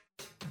Truth.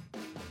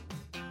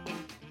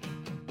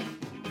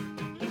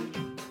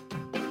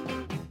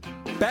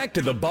 Back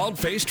to The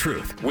Bald-Faced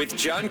Truth with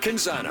John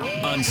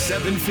Canzano on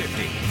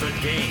 750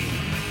 The Game.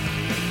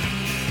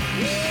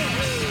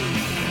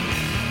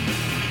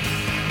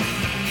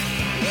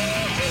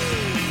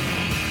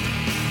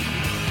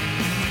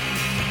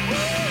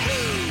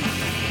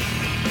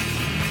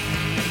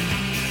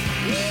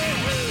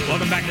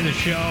 Welcome back to the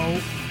show.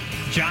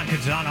 John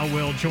Canzano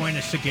will join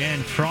us again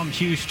from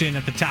Houston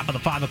at the top of the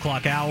 5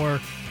 o'clock hour.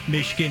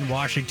 Michigan,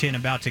 Washington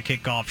about to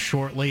kick off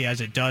shortly.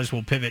 As it does,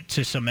 we'll pivot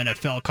to some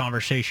NFL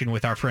conversation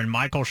with our friend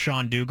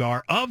Michael-Shawn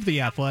Dugar of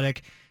The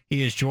Athletic.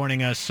 He is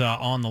joining us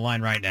on the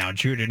line right now.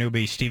 Judah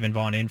Newby, Stephen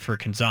Vaughn in for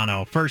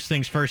Canzano. First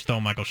things first,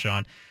 though,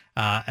 Michael-Shawn,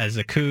 as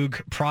a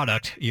Coug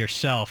product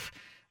yourself,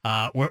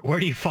 where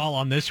do you fall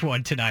on this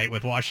one tonight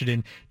with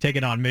Washington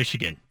taking on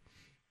Michigan?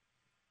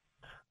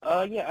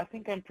 Yeah, I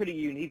think I'm pretty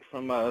unique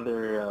from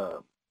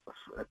other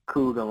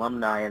Coug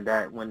alumni in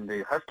that when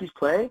the Huskies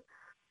play,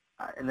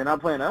 and they're not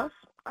playing us,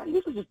 I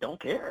usually just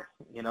don't care,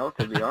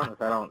 to be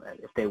honest. I don't.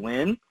 If they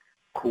win,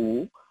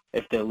 cool.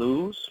 If they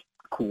lose,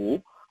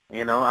 cool.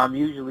 I'm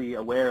usually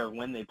aware of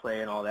when they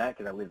play and all that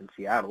because I live in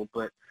Seattle.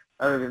 But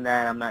other than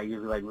that, I'm not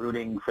usually,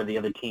 rooting for the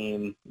other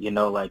team,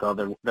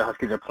 the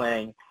Huskies are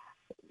playing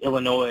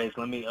Illinois.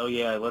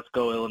 Let's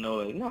go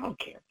Illinois. No, I don't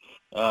care.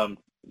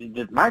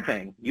 My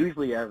thing,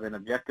 usually as an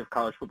objective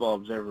college football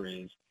observer,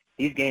 is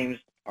these games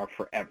are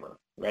forever,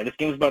 right? This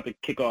game's about to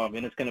kick off,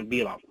 and it's going to be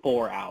about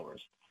 4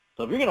 hours.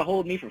 So if you're going to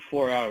hold me for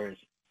 4 hours,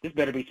 this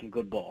better be some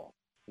good ball.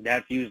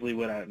 That's usually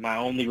my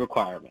only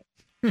requirement.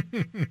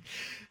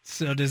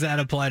 So does that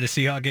apply to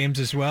Seahawk games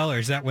as well, or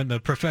is that when the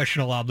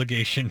professional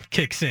obligation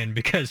kicks in?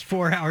 Because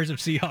 4 hours of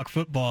Seahawk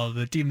football,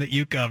 the team that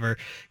you cover,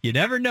 you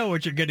never know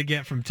what you're going to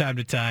get from time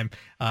to time.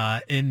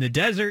 In the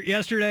desert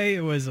yesterday,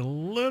 it was a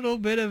little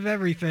bit of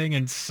everything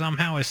and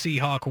somehow a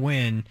Seahawk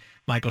win,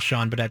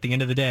 Michael-Shawn, but at the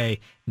end of the day,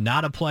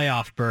 not a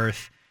playoff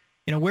berth.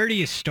 Where do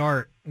you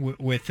start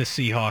with the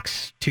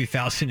Seahawks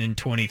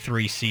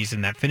 2023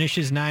 season that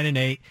finishes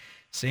 9-8,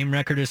 same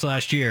record as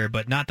last year,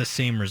 but not the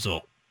same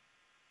result?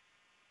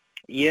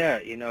 Yeah,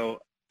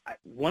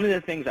 one of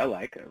the things I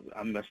like,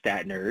 I'm a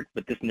stat nerd,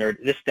 but this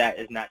stat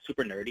is not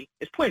super nerdy.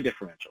 It's point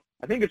differential.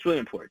 I think it's really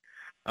important.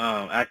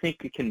 I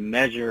think you can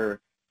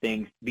measure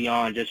things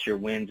beyond just your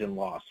wins and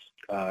loss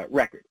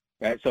record,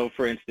 right? So,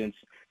 for instance,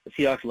 the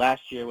Seahawks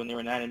last year when they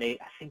were 9-8,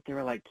 I think they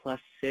were like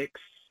 +6,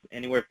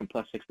 anywhere from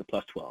 +6 to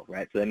 +12,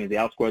 right? So that means they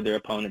outscored their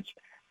opponents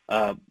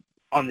on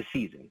the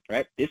season,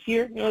 right? This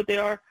year, you know what they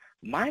are?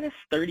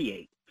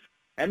 -38.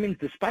 That means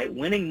despite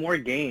winning more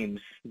games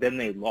than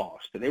they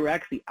lost, they were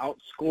actually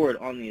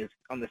outscored on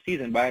the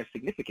season by a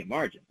significant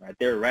margin, right?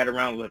 They were right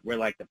around where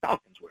like the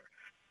Falcons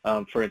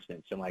were, for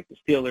instance, and like the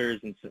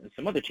Steelers and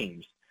some other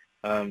teams.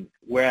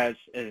 Whereas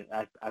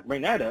I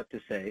bring that up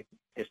to say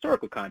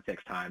historical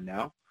context time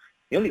now.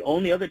 The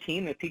only other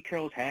team that Pete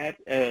Carroll's had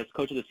as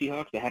coach of the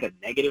Seahawks that had a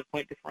negative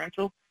point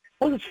differential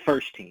was his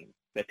first team.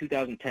 That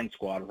 2010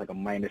 squad was like a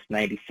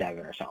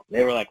 -97 or something.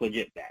 They were like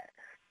legit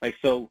bad.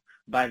 So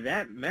by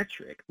that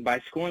metric, by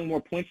scoring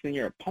more points than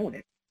your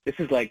opponent, this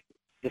is like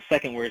the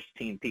second worst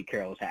team Pete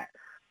Carroll's had.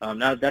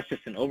 Now that's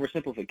just an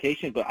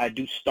oversimplification, but I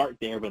do start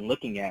there when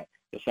looking at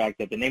the fact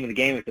that the name of the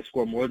game is to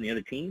score more than the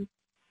other team,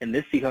 and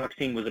this Seahawks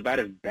team was about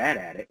as bad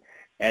at it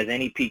as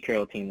any Pete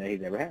Carroll team that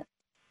he's ever had.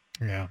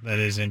 Yeah, that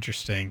is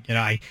interesting.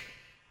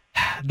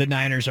 The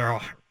Niners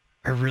are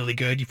really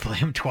good. You play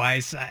them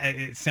twice.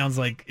 It sounds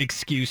like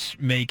excuse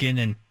making,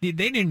 and they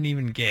didn't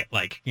even get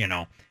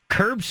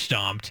curb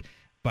stomped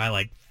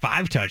by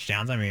 5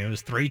 touchdowns. I mean, it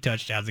was 3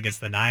 touchdowns against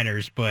the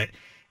Niners, but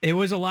it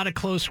was a lot of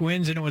close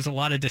wins and it was a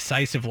lot of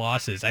decisive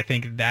losses. I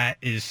think that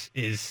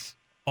is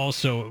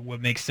also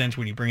what makes sense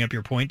when you bring up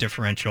your point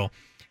differential.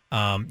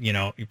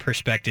 Your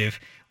perspective.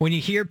 When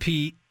you hear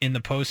Pete in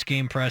the post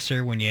game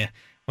presser, when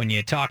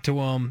you talk to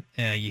him,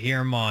 you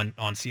hear him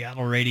on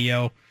Seattle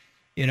radio,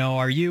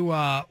 are you,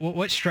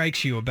 what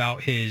strikes you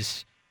about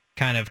his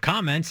kind of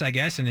comments, I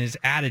guess, and his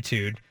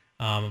attitude,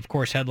 of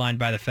course, headlined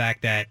by the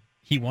fact that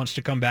he wants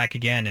to come back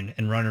again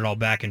and run it all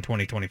back in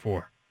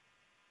 2024?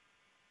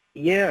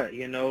 Yeah,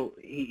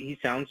 he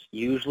sounds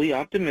usually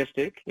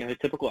optimistic, his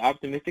typical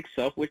optimistic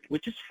self,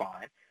 which is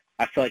fine.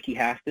 I feel like he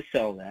has to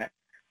sell that.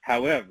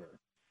 However,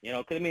 You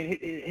know, because, I mean,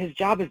 his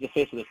job as the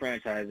face of the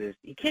franchise is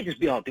he can't just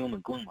be all doom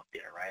and gloom up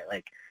there, right?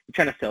 Like, you're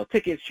trying to sell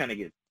tickets, trying to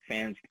get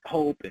fans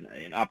hope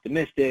and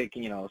optimistic,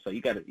 you know, so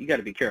you got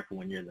to be careful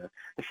when you're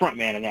the front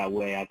man in that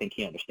way. I think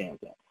he understands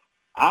that.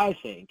 I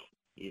think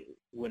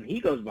when he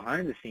goes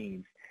behind the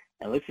scenes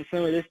and looks at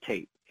some of this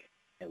tape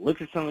and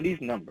looks at some of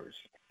these numbers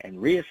and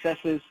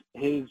reassesses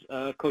his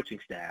coaching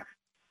staff,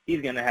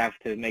 he's going to have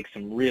to make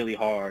some really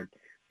hard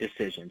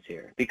decisions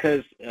here.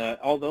 Because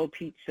although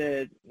Pete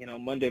said, you know,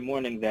 Monday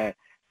morning that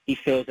he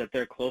feels that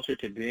they're closer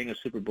to being a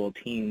Super Bowl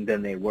team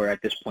than they were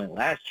at this point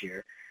last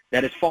year,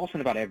 that is false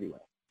in about every way.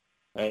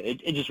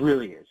 It just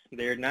really is.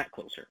 They're not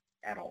closer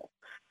at all.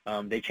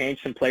 They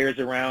changed some players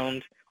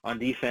around on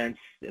defense,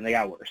 and they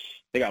got worse.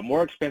 They got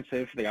more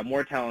expensive, they got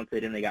more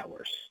talented, and they got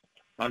worse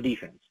on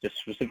defense, just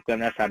specifically on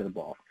that side of the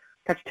ball.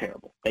 That's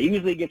terrible. That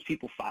usually gets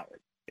people fired.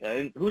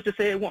 And who's to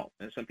say it won't?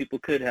 And some people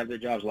could have their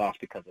jobs lost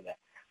because of that.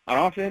 On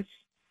offense,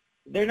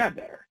 they're not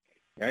better,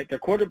 right? Their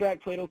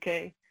quarterback played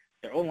okay.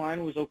 Their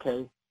O-line was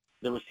okay.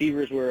 The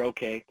receivers were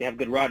okay. They have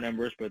good raw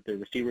numbers, but their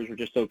receivers were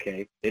just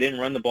okay. They didn't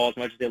run the ball as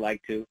much as they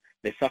liked to.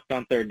 They sucked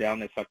on third down.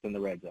 They sucked in the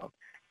red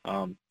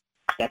zone.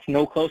 That's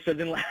no closer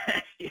than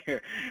last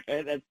year.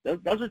 Right?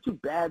 Those are two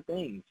bad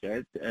things,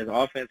 right? As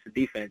offense and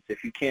defense.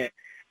 If you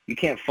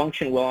can't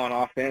function well on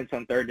offense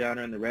on third down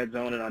or in the red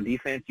zone, and on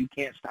defense, you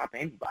can't stop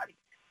anybody,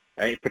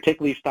 right?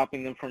 Particularly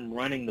stopping them from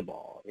running the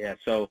ball. Yeah,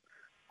 so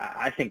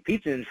I think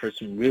Pete's in for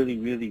some really,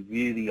 really,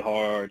 really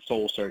hard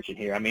soul searching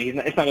here. I mean,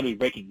 it's not going to be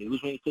breaking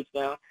news when he sits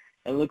down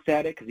and looks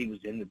at it because he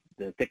was in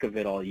the thick of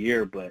it all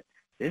year, but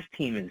this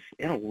team is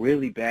in a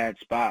really bad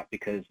spot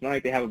because it's not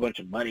like they have a bunch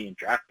of money and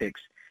draft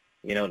picks,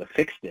 you know, to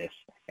fix this.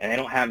 And they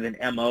don't have an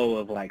MO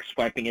of, like,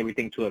 swiping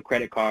everything to a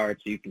credit card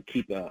so you can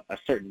keep a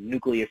certain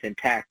nucleus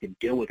intact and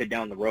deal with it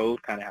down the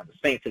road, kind of how the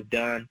Saints have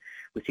done.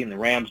 We've seen the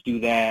Rams do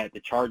that. The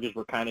Chargers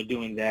were kind of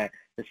doing that.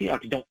 The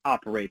Seahawks don't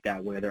operate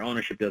that way. Their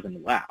ownership doesn't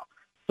allow.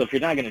 So if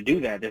you're not going to do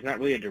that, there's not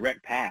really a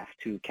direct path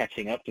to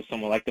catching up to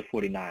someone like the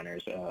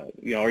 49ers,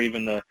 you know, or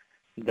even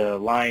the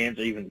Lions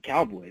or even the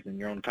Cowboys in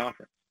your own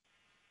conference.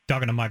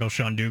 Talking to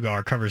Michael-Shawn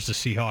Dugar, covers the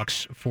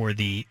Seahawks for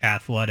The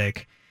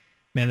Athletic.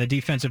 Man, the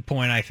defensive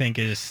point, I think,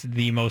 is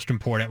the most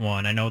important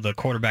one. I know the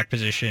quarterback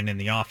position and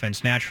the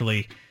offense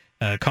naturally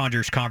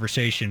conjures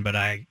conversation, but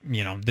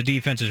the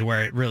defense is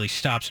where it really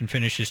stops and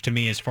finishes to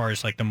me as far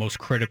as like the most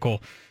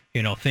critical,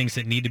 you know, things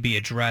that need to be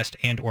addressed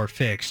and or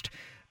fixed.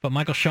 But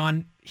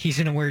Michael-Shawn, he's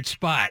in a weird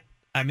spot.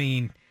 I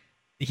mean,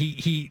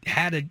 he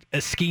had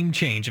a scheme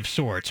change of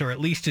sorts, or at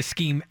least a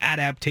scheme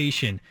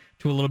adaptation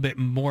to a little bit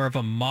more of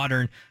a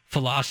modern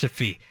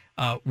philosophy.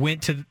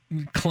 Went to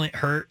Clint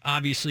Hurt,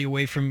 obviously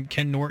away from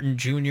Ken Norton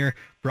Jr.,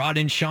 brought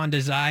in Sean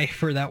Desai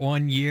for that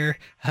 1 year,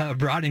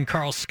 brought in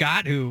Carl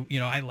Scott, who, you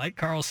know, I like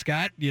Carl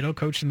Scott, you know,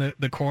 coaching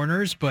the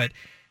corners, but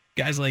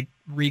guys like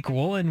Reek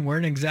Woolen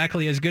weren't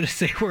exactly as good as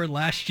they were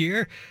last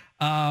year.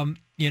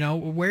 You know,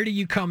 where do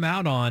you come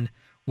out on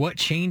what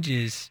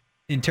changes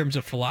in terms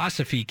of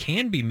philosophy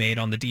can be made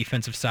on the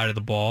defensive side of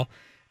the ball?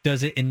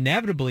 Does it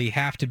inevitably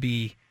have to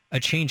be a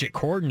change at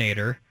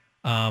coordinator,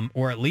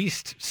 or at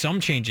least some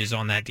changes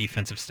on that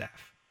defensive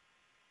staff?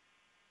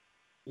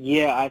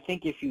 Yeah, I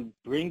think if you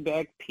bring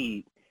back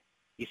Pete,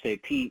 you say,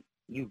 Pete,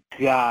 you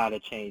got to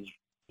change.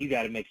 You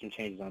got to make some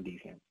changes on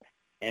defense.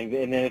 And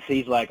then if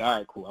he's like, all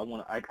right,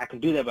 cool, I can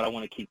do that, but I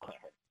want to keep Clint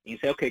Hurt. And you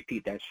say, okay,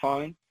 Pete, that's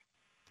fine.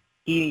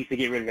 He needs to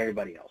get rid of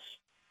everybody else.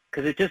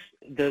 Because it just,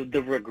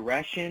 the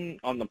regression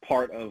on the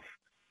part of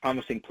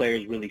promising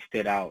players really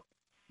stood out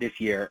this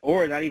year,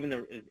 or not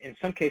even in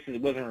some cases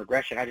it wasn't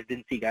regression. I just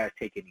didn't see guys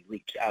take any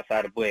leaps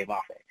outside of William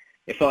Mafe.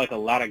 It felt like a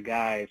lot of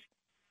guys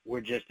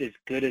were just as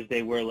good as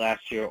they were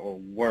last year or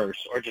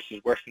worse, or just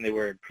as worse than they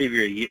were in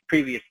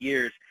previous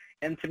years.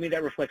 And to me,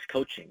 that reflects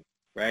coaching,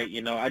 right?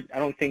 You know, I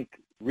don't think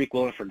Reek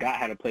Woolen forgot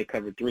how to play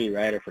cover 3,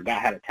 right, or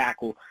forgot how to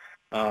tackle,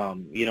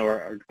 you know,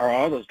 or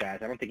all those guys.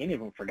 I don't think any of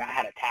them forgot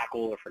how to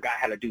tackle or forgot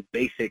how to do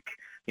basic,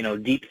 you know,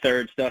 deep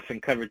third stuff in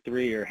cover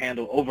 3 or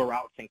handle over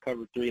routes in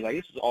cover 3. Like,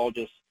 this is all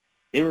just,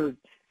 they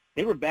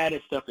were bad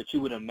at stuff that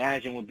you would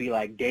imagine would be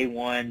like day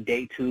 1,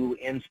 day 2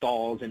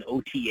 installs and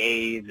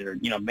OTAs, or,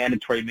 you know,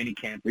 mandatory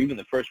minicamp, or even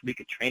the first week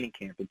of training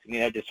camp. And to me,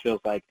 that just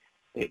feels like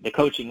the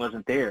coaching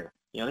wasn't there.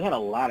 You know, they had a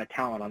lot of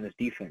talent on this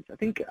defense. I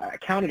think I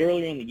counted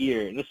earlier in the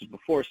year, and this was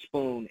before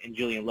Spoon and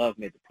Julian Love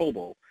made the Pro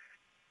Bowl.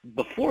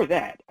 Before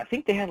that, I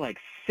think they had like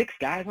 6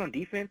 guys on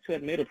defense who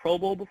had made a Pro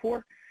Bowl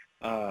before,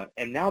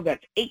 and now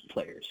that's 8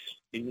 players.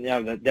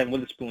 Now that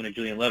Witherspoon and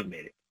Julian Love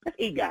made it, that's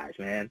 8 guys,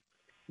 man.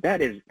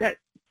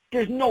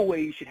 There's no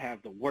way you should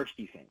have the worst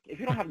defense. If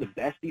you don't have the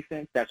best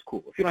defense, that's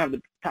cool. If you don't have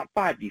the top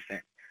 5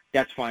 defense,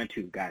 that's fine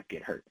too. Guys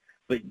get hurt.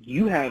 But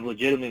you have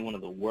legitimately one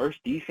of the worst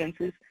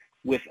defenses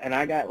and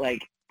I got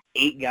like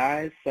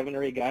 7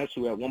 or 8 guys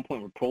who at one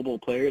point were Pro Bowl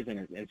players,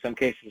 and in some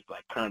cases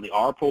like currently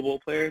are Pro Bowl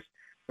players.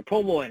 They're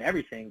Pro Bowl and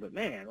everything, but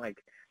man,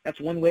 like,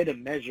 that's one way to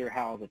measure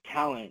how the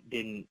talent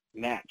didn't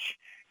match,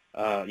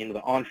 you know,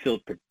 the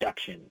on-field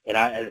production.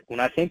 And when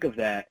I think of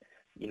that,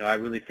 I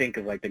really think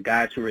of like the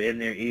guys who were in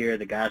their ear,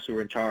 the guys who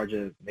were in charge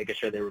of making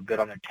sure they were good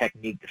on their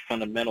technique, the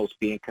fundamentals,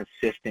 being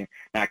consistent,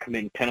 not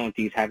committing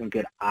penalties, having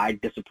good eye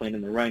discipline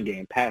in the run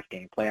game, pass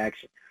game, play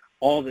action,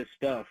 all this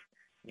stuff.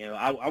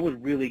 I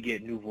would really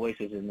get new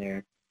voices in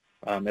there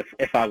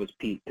if I was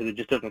Pete, because it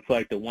just doesn't feel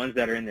like the ones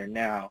that are in there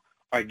now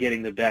are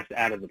getting the best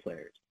out of the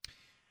players.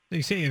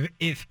 They say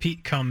if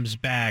Pete comes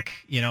back,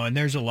 and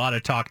there's a lot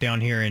of talk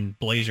down here in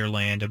Blazer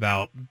land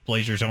about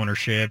Blazers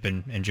ownership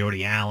and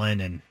Jody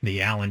Allen and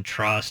the Allen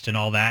Trust and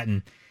all that,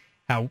 and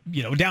how,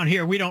 down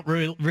here we don't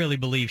really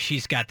believe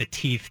she's got the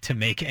teeth to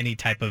make any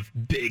type of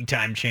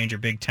big-time change or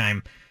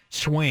big-time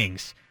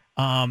swings.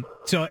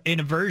 So in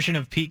a version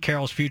of Pete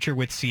Carroll's future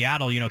with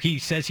Seattle, he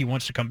says he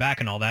wants to come back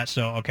and all that,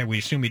 so, okay, we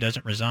assume he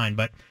doesn't resign,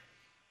 but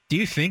do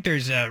you think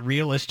there's a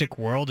realistic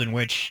world in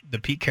which the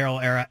Pete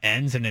Carroll era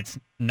ends and it's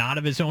not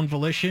of his own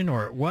volition,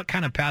 or what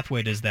kind of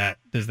pathway does that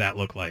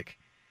look like?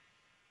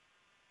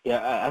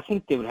 Yeah, I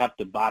think they would have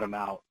to bottom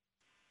out,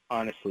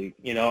 honestly.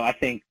 I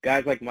think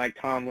guys like Mike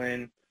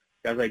Tomlin,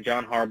 guys like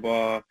John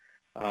Harbaugh,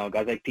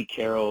 guys like Pete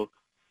Carroll,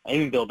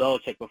 even Bill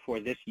Belichick before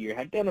this year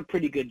had done a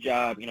pretty good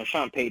job.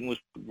 Sean Payton was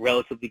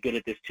relatively good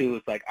at this too.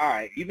 It's like, all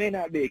right, you may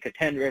not be a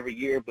contender every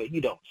year, but you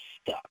don't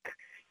suck.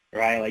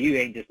 Right? Like, you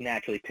ain't just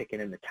naturally picking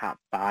in the top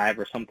 5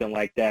 or something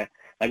like that.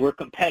 Like, we're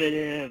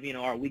competitive,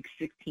 our Week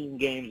 16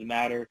 games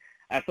matter.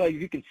 I feel like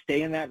if you can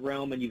stay in that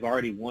realm and you've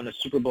already won a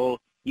Super Bowl,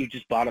 you've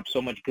just bought up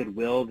so much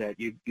goodwill that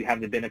you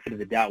have the benefit of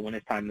the doubt when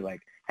it's time to, like,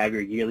 have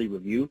your yearly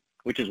review,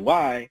 which is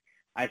why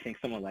I think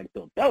someone like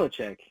Bill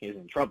Belichick is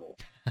in trouble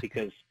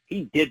because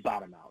he did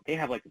bottom out. They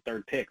have, like, the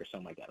 3rd pick or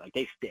something like that. Like,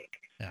 they stink.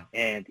 Yeah.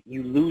 And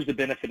you lose the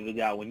benefit of the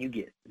doubt when you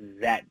get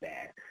that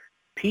bad.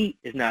 Pete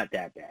is not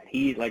that bad.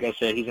 He's, like I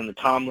said, he's in the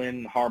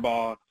Tomlin,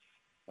 Harbaugh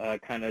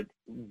kind of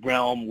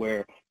realm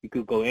where you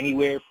could go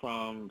anywhere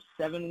from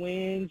 7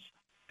 wins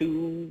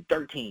to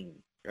 13,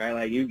 right?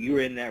 Like,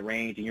 you're in that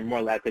range, and you're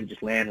more likely to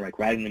just land, like,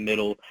 right in the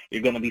middle.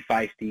 You're going to be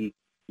feisty.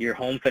 Your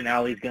home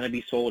finale is going to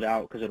be sold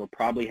out because it'll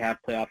probably have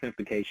playoff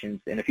implications.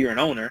 And if you're an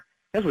owner,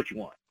 that's what you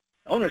want.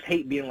 Owners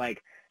hate being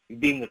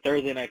the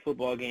Thursday night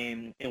football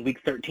game in Week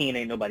 13,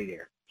 ain't nobody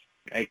there.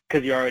 Right?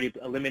 Because you're already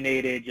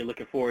eliminated. You're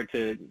looking forward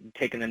to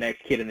taking the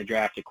next kid in the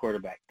draft at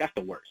quarterback. That's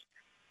the worst.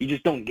 You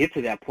just don't get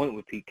to that point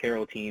with Pete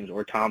Carroll teams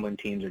or Tomlin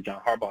teams or John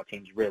Harbaugh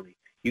teams, really.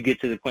 You get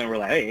to the point where,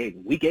 like, hey,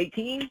 Week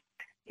 18,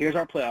 here's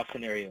our playoff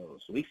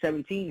scenarios. Week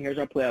 17, here's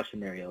our playoff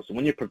scenarios. So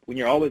when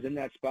you're always in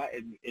that spot,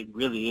 it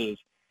really is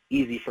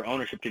easy for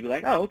ownership to be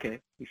like, oh, okay,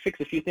 we fix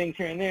a few things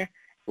here and there.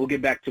 We'll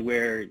get back to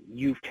where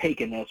you've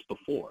taken us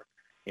before.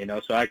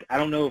 So I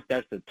don't know if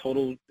that's the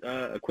total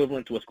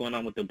equivalent to what's going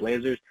on with the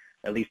Blazers.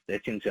 At least they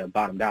seem to have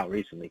bottomed out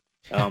recently.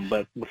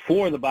 But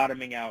before the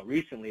bottoming out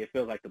recently, it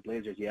feels like the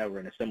Blazers, were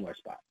in a similar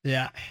spot.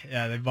 Yeah,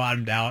 they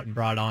bottomed out and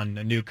brought on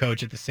a new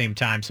coach at the same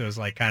time, so it was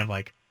kind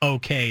of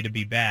okay to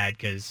be bad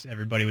because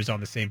everybody was on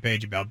the same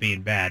page about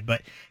being bad.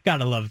 But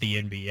gotta love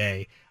the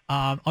NBA.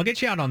 I'll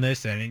get you out on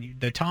this then. And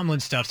the Tomlin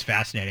stuff's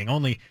fascinating.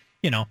 Only,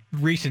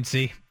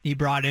 recency. He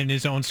brought in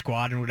his own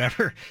squad and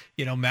whatever,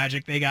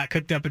 magic they got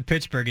cooked up in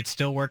Pittsburgh. It's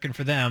still working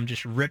for them.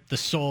 Just ripped the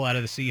soul out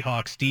of the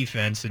Seahawks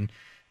defense and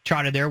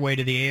trotted their way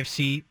to the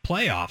AFC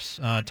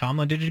playoffs.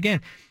 Tomlin did it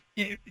again.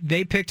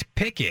 They picked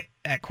Pickett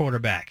at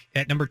quarterback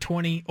at number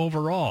 20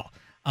 overall.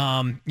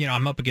 I'm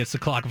up against the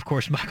clock, of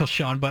course,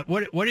 Michael-Shawn, but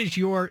what is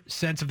your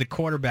sense of the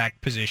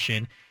quarterback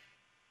position?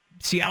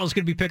 Seattle's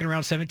going to be picking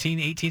around 17,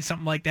 18,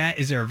 something like that.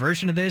 Is there a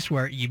version of this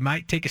where you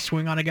might take a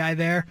swing on a guy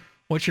there?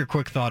 What's your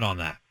quick thought on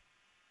that?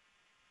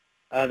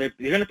 They're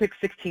going to pick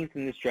 16th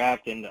in this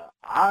draft, and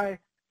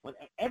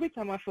every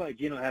time I feel like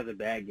Geno has a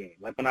bad game,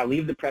 like when I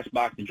leave the press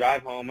box to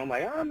drive home, I'm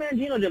like, oh, man,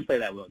 Geno didn't play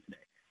that well today.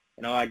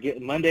 I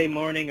get Monday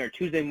morning or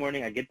Tuesday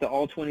morning, I get the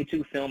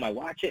all-22 film, I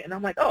watch it, and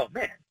I'm like, oh,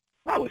 man,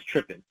 I was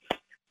tripping.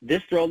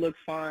 This throw looks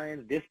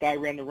fine. This guy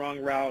ran the wrong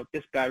route.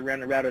 This guy ran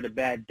the route at a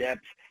bad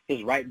depth.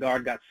 His right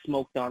guard got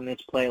smoked on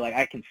this play. Like,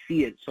 I can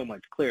see it so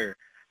much clearer,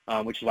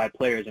 which is why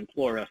players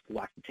implore us to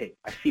watch the tape.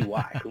 I see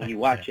why. When you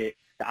watch it,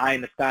 the eye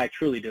in the sky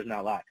truly does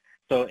not lie.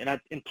 So,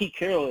 and Pete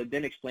Carroll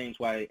then explains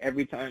why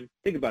every time.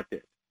 Think about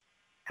this.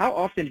 How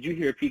often did you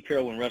hear Pete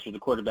Carroll when Russ was the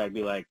quarterback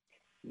be like,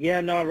 yeah,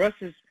 no, Russ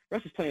is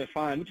playing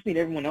fine. We just need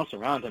everyone else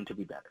around him to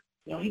be better.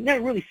 He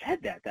never really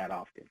said that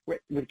often.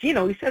 With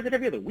Geno, he says it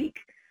every other week.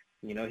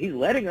 He's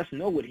letting us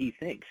know what he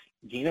thinks.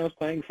 Geno's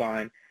playing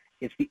fine.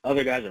 It's the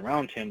other guys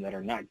around him that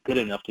are not good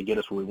enough to get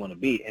us where we want to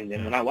be. And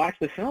then when I watch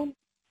the film,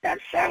 that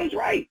sounds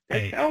right.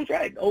 Sounds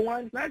right.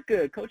 O-line's not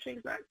good.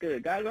 Coaching's not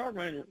good. Guys are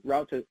running the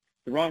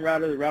wrong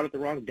route, or the route at the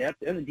wrong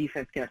depth, and the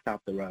defense can't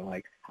stop the run.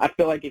 Like, I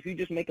feel like if you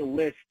just make a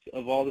list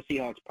of all the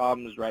Seahawks'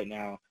 problems right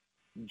now,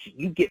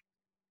 you get.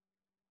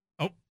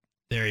 Oh,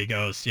 there he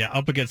goes. Yeah,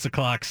 up against the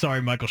clock.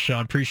 Sorry,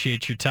 Michael-Shawn.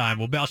 Appreciate your time.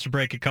 We'll bounce a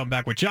break and come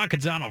back with John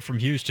Canzano from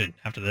Houston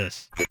after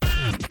this.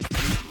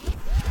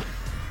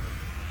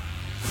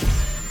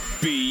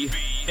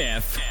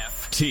 BFT.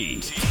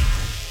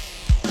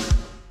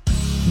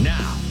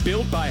 Now,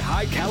 built by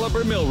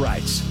high-caliber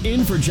millwrights.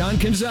 In for John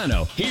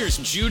Canzano, here's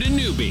Judah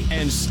Newby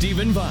and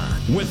Stephen Vaughn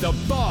with the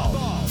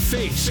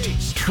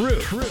bald-faced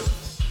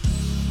truth.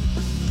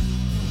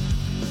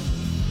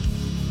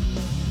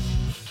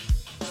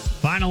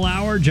 Final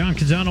hour, John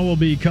Canzano will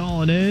be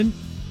calling in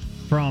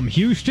from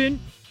Houston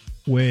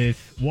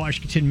with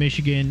Washington,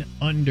 Michigan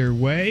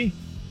underway.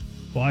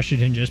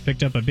 Washington just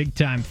picked up a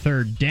big-time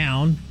third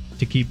down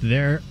to keep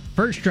their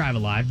first drive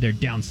alive. They're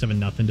down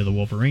 7-0 to the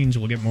Wolverines.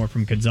 We'll get more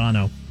from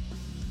Canzano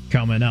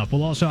coming up.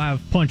 We'll also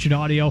have Punch It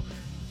Audio.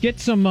 Get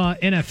some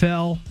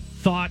NFL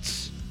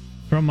thoughts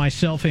from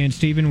myself and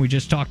Steven. We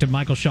just talked to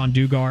Michael-Shawn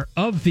Dugar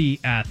of The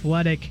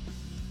Athletic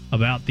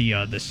about the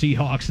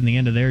Seahawks and the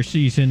end of their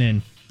season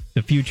and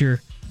the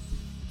future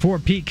for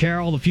Pete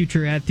Carroll, the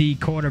future at the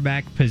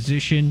quarterback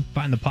position.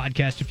 Find the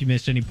podcast if you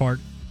missed any part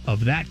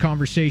of that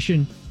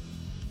conversation.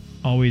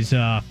 Always,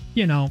 a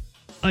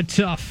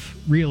tough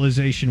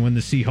realization when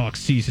the Seahawks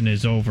season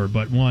is over,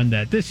 but one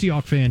that this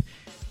Seahawks fan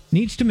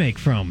needs to make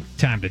from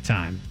time to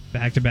time.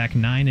 Back-to-back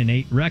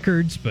 9-8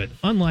 records, but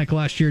unlike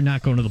last year,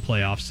 not going to the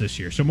playoffs this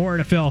year. So more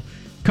NFL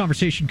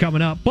conversation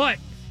coming up, but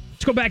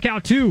let's go back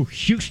out to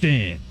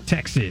Houston,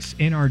 Texas,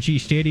 NRG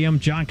Stadium.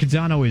 John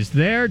Canzano is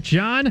there.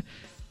 John,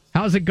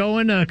 how's it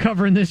going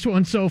covering this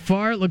one so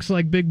far? It looks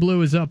like Big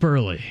Blue is up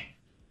early.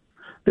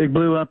 Big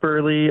Blue up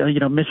early.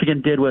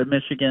 Michigan did what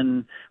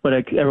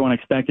everyone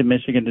expected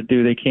Michigan to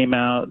do. They came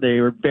out. They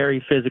were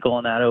very physical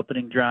in that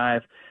opening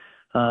drive.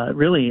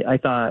 Really, I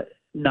thought,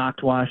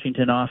 knocked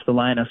Washington off the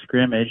line of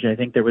scrimmage. I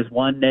think there was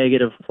one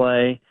negative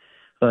play,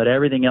 but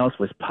everything else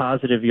was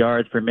positive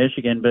yards for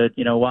Michigan. But,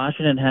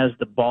 Washington has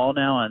the ball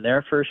now on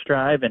their first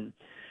drive, and,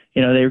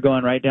 they were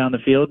going right down the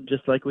field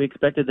just like we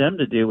expected them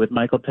to do with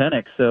Michael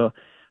Penix. So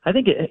I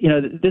think,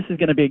 this is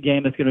going to be a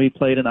game that's going to be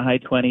played in the high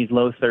 20s,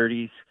 low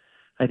 30s.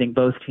 I think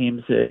both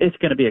teams, it's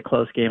going to be a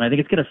close game. I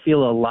think it's going to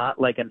feel a lot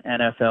like an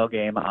NFL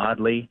game,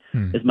 oddly,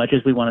 as much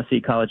as we want to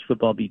see college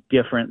football be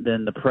different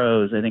than the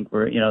pros. I think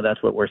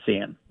that's what we're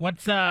seeing.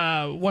 What's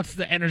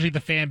the energy of the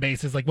fan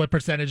base is like? What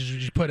percentage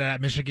would you put at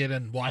Michigan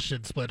and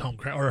Washington split home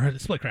or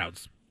split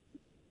crowds?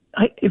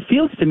 It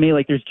feels to me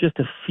like there's just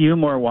a few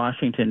more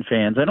Washington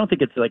fans. I don't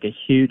think it's like a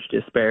huge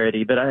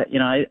disparity, but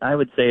I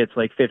would say it's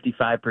like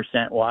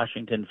 55%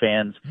 Washington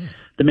fans.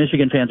 The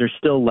Michigan fans are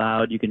still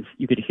loud. You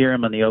could hear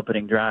them on the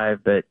opening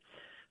drive, but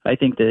I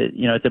think that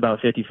it's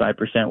about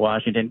 55%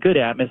 Washington. Good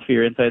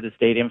atmosphere inside the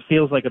stadium.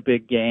 Feels like a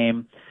big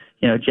game.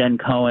 Jen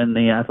Cohen,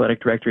 the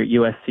athletic director at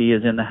USC,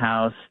 is in the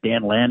house.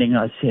 Dan Lanning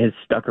has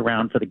stuck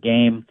around for the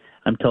game.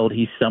 I'm told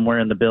he's somewhere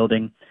in the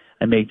building.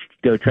 I may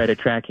go try to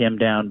track him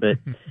down, but.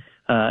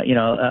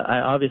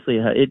 Obviously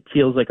it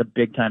feels like a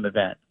big time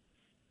event.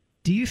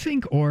 Do you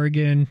think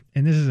Oregon,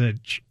 and this is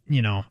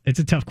it's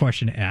a tough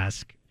question to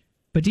ask,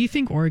 but do you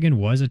think Oregon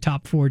was a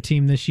top 4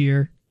 team this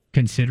year,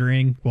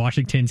 considering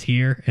Washington's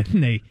here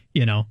and they,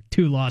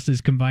 2 losses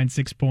combined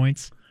 6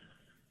 points?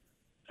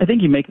 I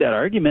think you make that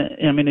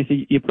argument. I mean, if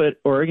you put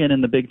Oregon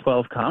in the Big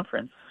 12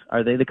 conference,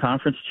 are they the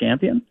conference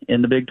champion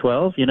in the Big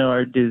 12?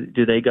 Or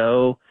do they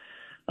go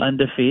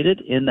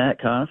undefeated in that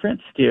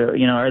conference?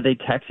 Are they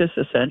Texas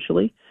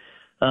essentially?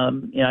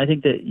 I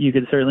think that you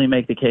could certainly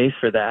make the case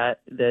for that,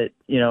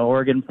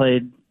 Oregon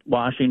played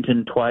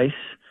Washington twice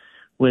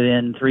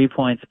within 3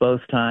 points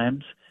both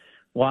times.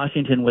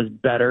 Washington was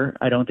better.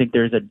 I don't think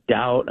there's a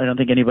doubt. I don't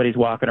think anybody's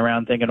walking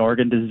around thinking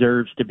Oregon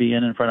deserves to be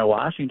in front of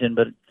Washington,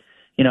 but,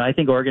 I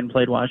think Oregon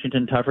played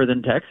Washington tougher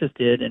than Texas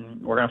did,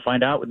 and we're going to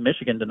find out with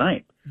Michigan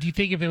tonight. Do you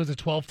think if it was a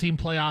 12-team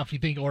playoff, you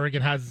think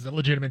Oregon has a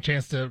legitimate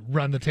chance to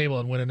run the table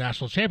and win a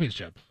national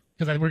championship?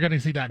 Because we're going to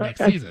see that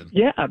next season.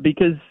 Yeah,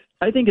 because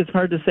I think it's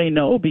hard to say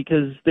no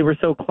because they were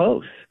so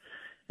close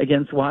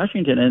against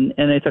Washington, and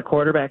it's a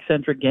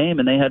quarterback-centric game,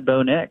 and they had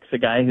Bo Nix, a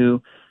guy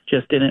who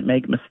just didn't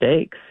make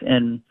mistakes.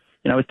 And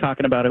I was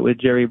talking about it with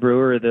Jerry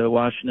Brewer, the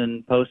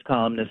Washington Post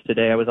columnist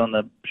today. I was on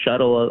the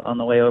shuttle on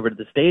the way over to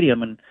the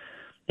stadium, and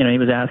he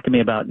was asking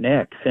me about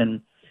Nix, and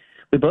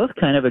we both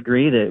kind of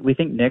agree that we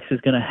think Nix is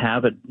going to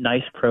have a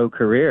nice pro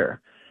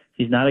career.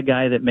 He's not a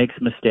guy that makes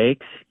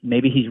mistakes.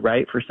 Maybe he's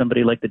right for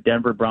somebody like the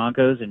Denver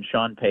Broncos and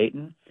Sean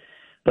Payton.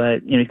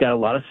 But, he's got a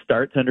lot of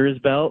starts under his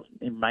belt.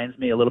 It reminds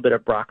me a little bit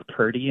of Brock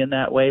Purdy in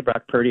that way.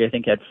 Brock Purdy, I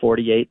think, had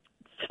 48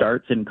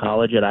 starts in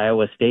college at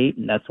Iowa State,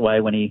 and that's why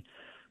when he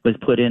was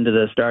put into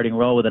the starting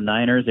role with the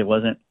Niners, it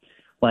wasn't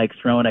like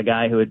throwing a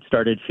guy who had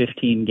started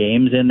 15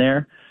 games in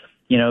there.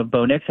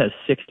 Bo Nix has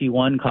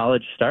 61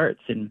 college starts.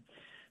 And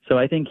so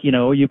I think,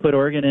 you put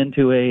Oregon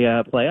into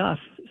a playoff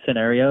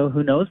scenario,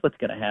 who knows what's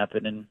going to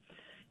happen. And,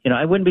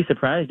 I wouldn't be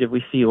surprised if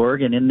we see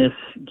Oregon in this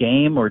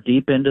game or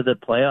deep into the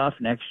playoff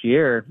next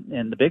year.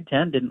 And the Big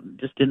Ten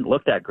didn't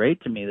look that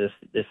great to me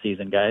this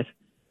season, guys.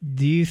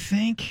 Do you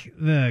think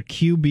the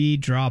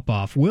QB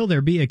drop-off, will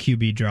there be a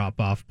QB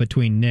drop-off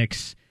between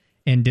Nix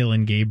and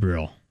Dylan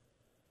Gabriel?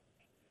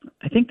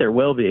 I think there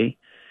will be,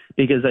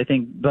 because I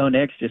think Bo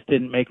Nix just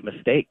didn't make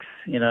mistakes.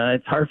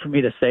 It's hard for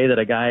me to say that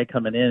a guy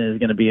coming in is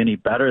going to be any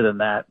better than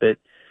that, but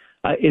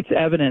it's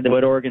evident that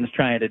what Oregon's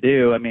trying to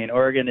do. I mean,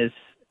 Oregon is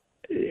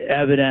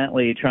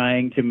evidently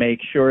trying to make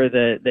sure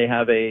that they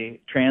have a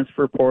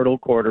transfer portal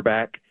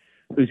quarterback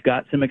who's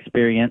got some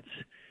experience,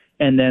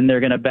 and then they're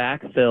going to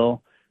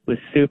backfill with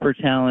super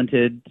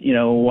talented,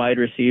 wide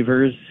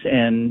receivers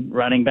and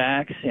running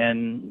backs,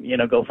 and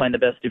go find the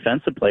best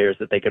defensive players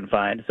that they can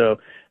find. So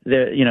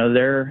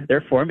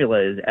their formula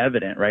is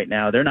evident right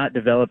now. They're not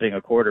developing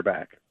a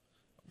quarterback.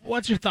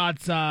 What's your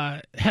thoughts?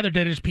 Heather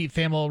Dittich, Pete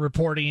Thamel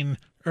reporting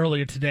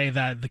earlier today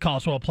that the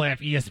College Football Playoff,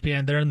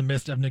 ESPN, they're in the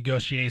midst of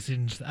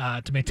negotiations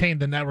to maintain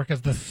the network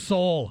as the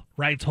sole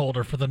rights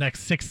holder for the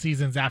next 6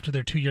 seasons after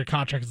their 2-year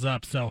contract is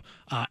up. So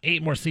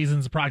 8 more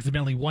seasons,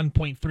 approximately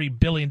 $1.3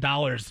 billion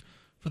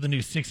for the new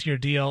 6-year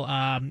deal.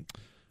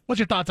 What's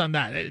your thoughts on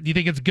that? Do you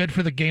think it's good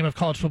for the game of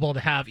college football to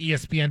have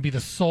ESPN be the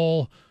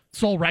sole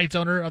rights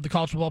owner of the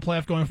College Football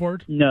Playoff going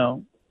forward?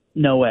 No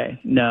way.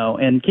 No.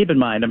 And keep in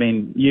mind,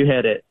 you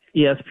hit it.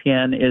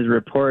 ESPN is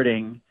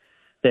reporting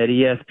that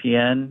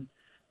ESPN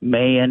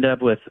may end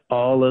up with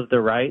all of the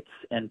rights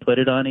and put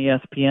it on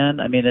ESPN.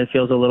 It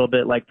feels a little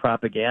bit like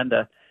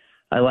propaganda.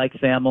 I like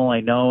Thamel.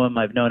 I know him.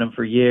 I've known him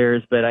for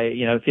years, but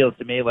it feels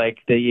to me like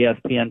the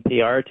ESPN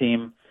PR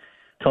team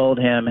told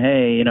him,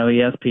 hey,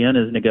 ESPN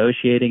is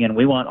negotiating and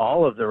we want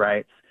all of the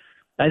rights.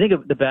 I think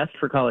the best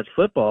for college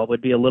football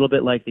would be a little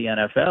bit like the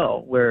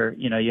NFL, where,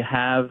 you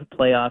have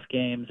playoff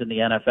games in the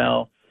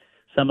NFL.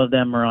 Some of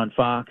them are on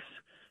Fox.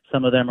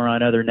 Some of them are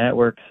on other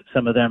networks.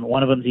 One of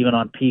them's even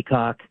on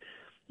Peacock.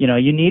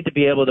 You need to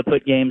be able to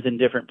put games in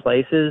different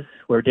places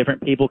where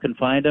different people can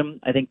find them.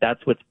 I think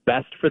that's what's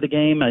best for the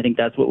game. I think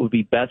that's what would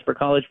be best for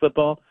college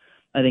football.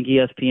 I think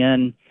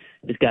ESPN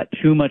has got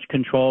too much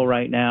control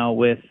right now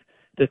with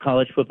the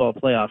College Football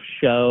Playoff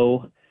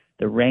show,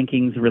 the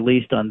rankings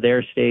released on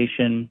their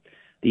station,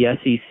 the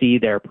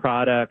SEC, their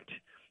product.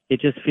 It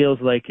just feels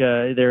like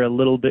they're a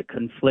little bit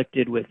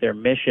conflicted with their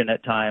mission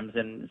at times.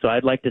 And so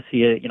I'd like to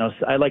see it,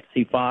 I'd like to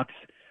see Fox,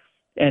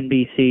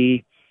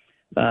 NBC,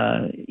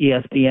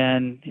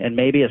 ESPN, and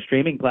maybe a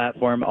streaming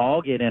platform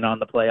all get in on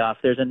the playoffs.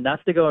 There's enough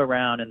to go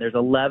around, and there's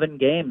 11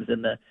 games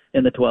in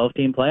the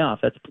 12-team playoff.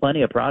 That's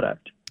plenty of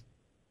product.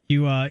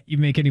 You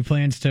make any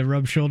plans to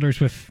rub shoulders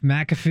with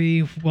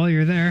McAfee while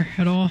you're there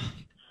at all?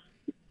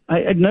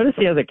 I noticed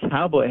he has a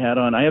cowboy hat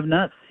on. I have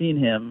not seen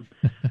him.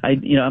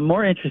 I'm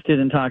more interested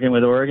in talking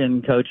with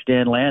Oregon coach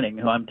Dan Lanning,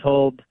 who I'm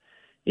told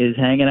is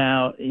hanging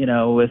out,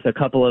 with a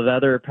couple of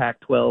other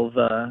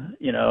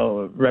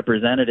Pac-12,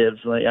 representatives.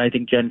 I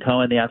think Jen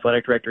Cohen, the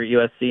athletic director at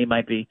USC,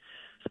 might be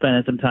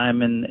spending some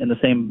time in the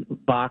same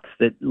box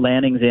that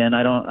Lanning's in.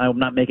 I'm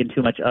not making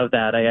too much of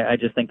that. I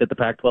just think that the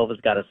Pac-12 has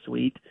got a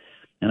suite.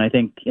 And I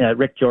think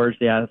Rick George,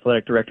 the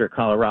athletic director at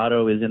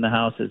Colorado, is in the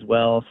house as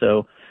well.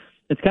 So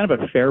it's kind of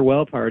a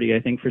farewell party,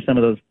 I think, for some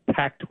of those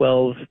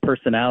Pac-12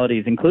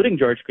 personalities, including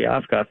George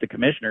Klyavkov, the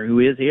commissioner, who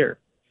is here.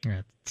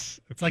 Yeah,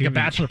 it's like a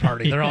bachelor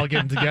party. They're all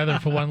getting together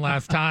for one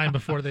last time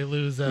before they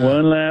lose.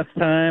 One last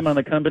time on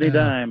the company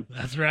dime.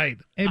 That's right.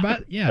 Hey,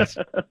 but yes.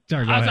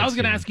 Sorry, I was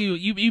going to ask you.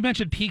 You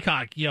mentioned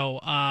Peacock,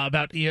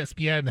 about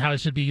ESPN, how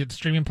it should be a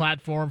streaming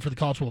platform for the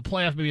College Football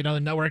Playoff, maybe another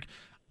network.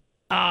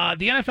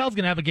 The NFL is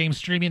going to have a game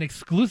streaming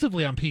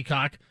exclusively on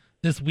Peacock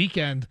this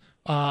weekend.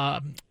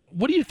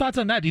 What are your thoughts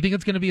on that? Do you think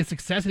it's going to be a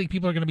success? I think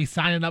people are going to be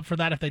signing up for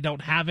that if they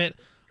don't have it.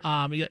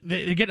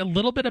 They get a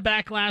little bit of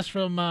backlash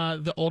from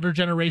the older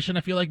generation.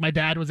 I feel like my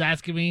dad was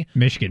asking me.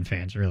 Michigan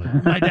fans, really.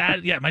 My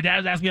dad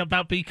was asking me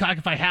about Peacock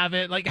if I have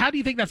it. Like, how do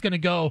you think that's going to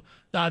go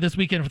this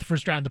weekend for the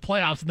first round of the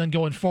playoffs, and then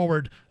going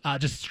forward,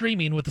 just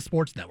streaming with the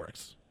sports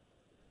networks?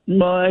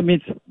 Well,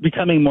 it's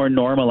becoming more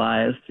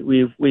normalized.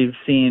 We've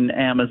seen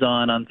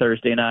Amazon on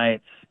Thursday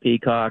nights,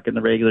 Peacock in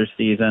the regular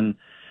season,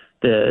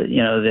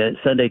 the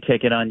Sunday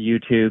Ticket on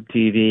YouTube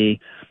TV.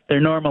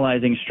 They're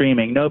normalizing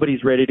streaming.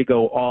 Nobody's ready to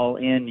go all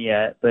in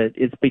yet, but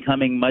it's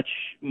becoming much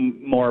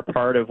more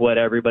part of what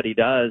everybody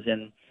does,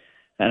 and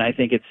I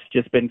think it's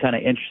just been kind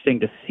of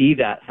interesting to see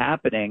that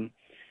happening.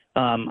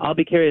 I'll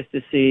be curious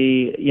to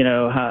see,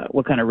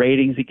 what kind of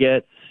ratings it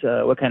gets,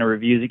 what kind of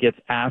reviews it gets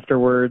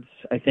afterwards.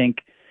 I think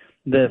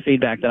the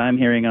feedback that I'm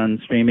hearing on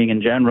streaming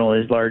in general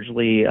is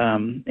largely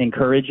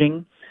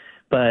encouraging.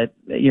 But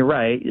you're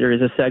right. There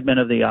is a segment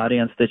of the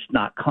audience that's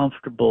not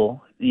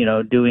comfortable,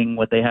 doing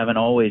what they haven't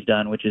always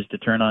done, which is to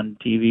turn on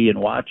TV and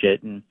watch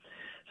it. And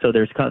so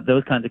those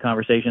kinds of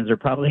conversations are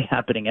probably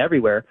happening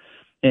everywhere.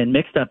 And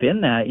mixed up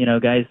in that,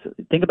 guys,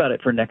 think about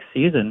it for next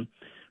season.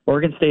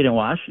 Oregon State and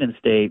Washington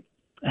State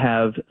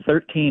have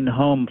 13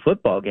 home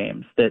football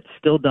games that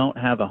still don't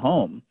have a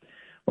home.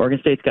 Oregon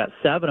State's got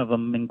 7 of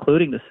them,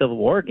 including the Civil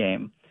War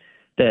game,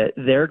 that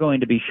they're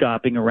going to be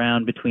shopping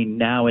around between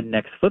now and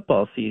next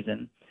football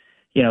season.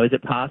 Is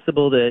it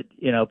possible that,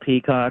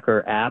 Peacock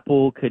or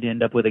Apple could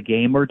end up with a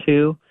game or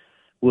two?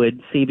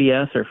 Would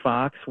CBS or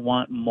Fox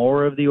want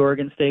more of the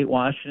Oregon State,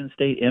 Washington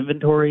State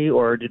inventory,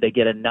 or do they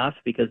get enough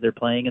because they're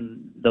playing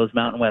in those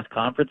Mountain West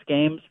Conference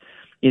games?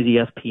 Is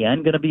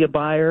ESPN going to be a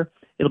buyer?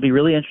 It'll be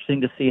really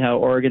interesting to see how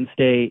Oregon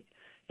State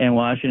and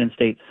Washington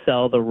State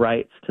sell the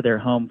rights to their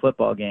home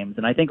football games.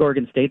 And I think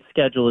Oregon State's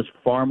schedule is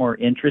far more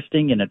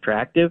interesting and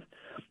attractive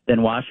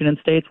than Washington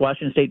State's.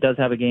 Washington State does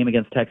have a game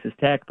against Texas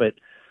Tech, but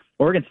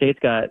Oregon State's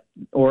got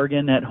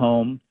Oregon at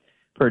home,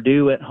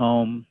 Purdue at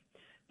home.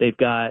 They've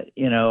got,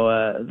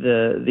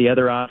 the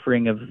other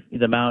offering of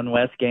the Mountain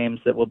West games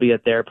that will be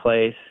at their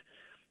place.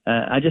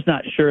 I'm just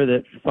not sure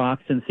that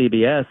Fox and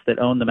CBS that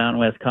own the Mountain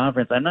West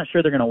Conference, I'm not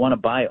sure they're going to want to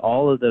buy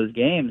all of those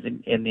games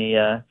in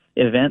the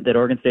event that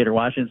Oregon State or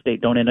Washington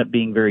State don't end up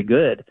being very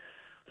good.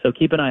 So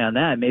keep an eye on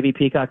that. Maybe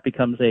Peacock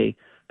becomes a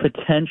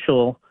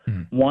potential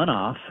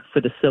one-off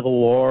for the Civil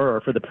War or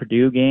for the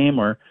Purdue game,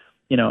 or,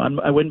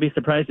 I wouldn't be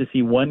surprised to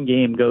see one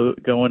game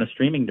go in a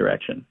streaming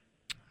direction.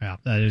 Yeah,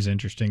 that is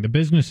interesting. The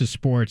business of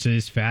sports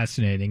is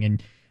fascinating,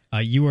 and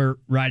you were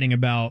writing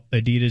about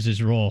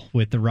Adidas' role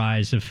with the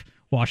rise of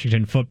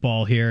Washington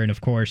football here, and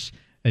of course,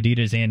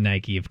 Adidas and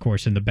Nike, of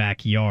course, in the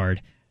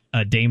backyard.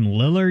 Dame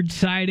Lillard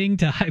sighting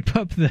to hype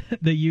up the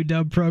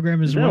UW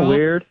program as well. Isn't that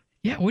weird?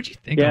 Yeah, what'd you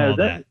think of all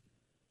that?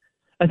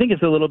 I think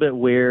it's a little bit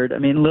weird. I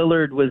mean,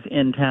 Lillard was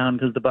in town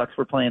because the Bucks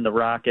were playing the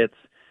Rockets.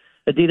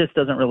 Adidas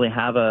doesn't really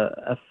have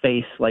a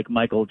face like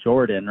Michael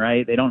Jordan,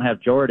 right? They don't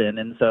have Jordan,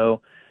 and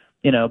so,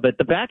 but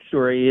the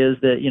backstory is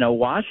that,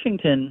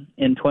 Washington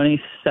in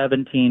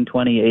 2017,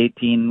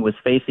 2018 was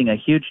facing a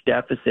huge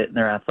deficit in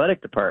their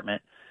athletic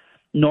department.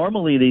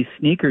 Normally, these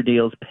sneaker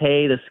deals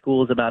pay the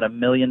schools about $1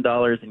 million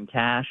in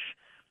cash,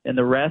 and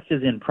the rest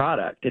is in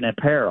product and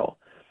apparel.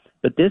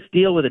 But this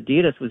deal with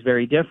Adidas was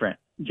very different.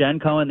 Jen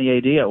Cohen, the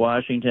AD at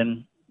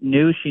Washington,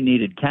 knew she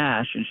needed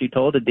cash, and she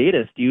told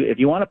Adidas, if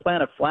you want to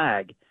plant a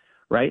flag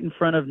right in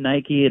front of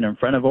Nike and in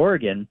front of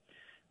Oregon,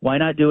 why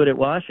not do it at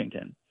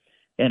Washington?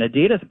 And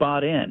Adidas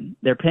bought in.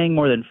 They're paying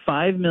more than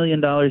 $5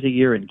 million a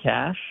year in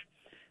cash.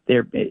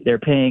 They're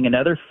paying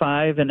another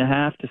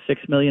 $5.5 to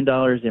 $6 million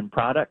in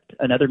product,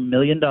 another $1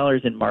 million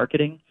in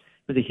marketing.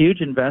 It was a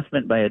huge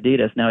investment by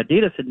Adidas. Now,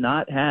 Adidas had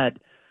not had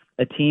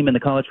a team in the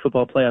College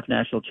Football Playoff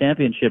National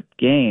Championship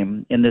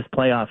game in this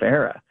playoff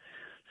era.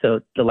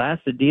 So the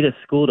last Adidas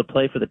school to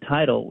play for the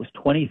title was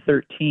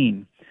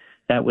 2013.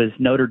 That was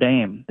Notre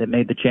Dame that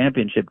made the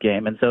championship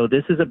game. And so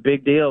this is a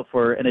big deal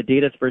for an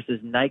Adidas versus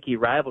Nike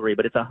rivalry,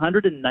 but it's a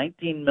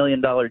 $119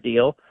 million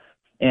deal.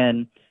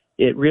 And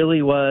it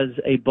really was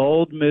a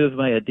bold move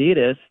by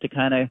Adidas to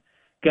kind of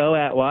go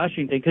at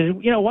Washington because,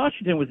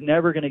 Washington was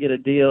never going to get a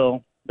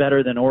deal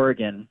better than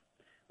Oregon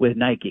with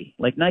Nike.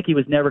 Like, Nike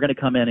was never going to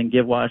come in and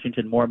give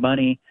Washington more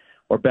money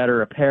or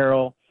better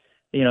apparel.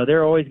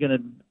 They're always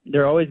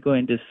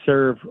going to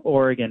serve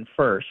Oregon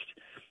first.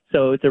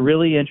 So it's a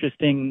really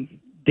interesting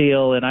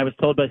deal, and I was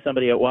told by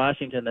somebody at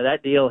Washington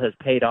that deal has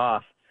paid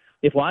off.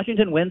 If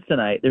Washington wins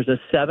tonight, there's a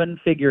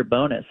 7-figure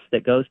bonus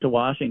that goes to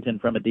Washington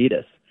from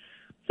Adidas.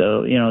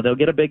 So, they'll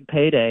get a big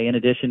payday in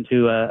addition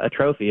to a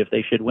trophy if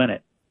they should win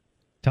it.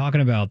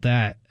 Talking about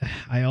that,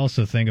 I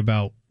also think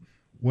about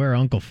where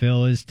Uncle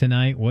Phil is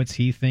tonight. What's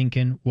he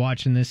thinking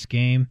watching this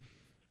game?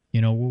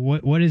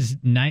 What is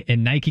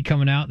Nike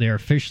coming out? They're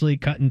officially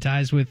cutting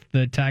ties with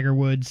the Tiger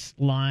Woods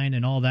line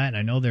and all that. And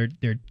I know they're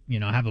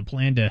have a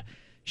plan to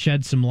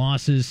shed some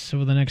losses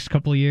over the next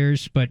couple of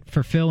years. But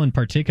for Phil in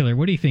particular,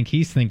 what do you think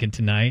he's thinking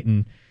tonight?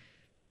 And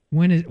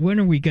when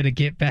are we going to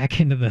get back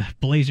into the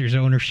Blazers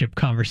ownership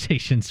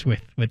conversations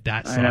with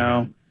that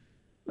song?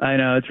 I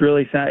know. It's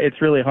really sad.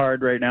 It's really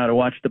hard right now to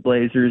watch the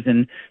Blazers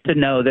and to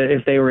know that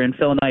if they were in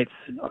Phil Knight's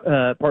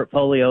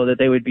portfolio that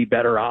they would be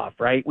better off,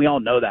 right? We all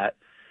know that.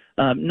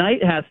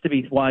 Knight has to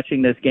be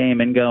watching this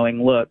game and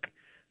going, look,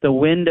 the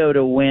window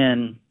to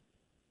win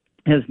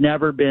has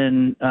never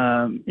been,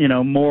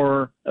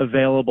 more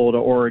available to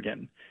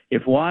Oregon.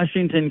 If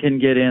Washington can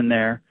get in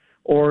there,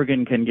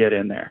 Oregon can get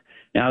in there.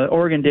 Now,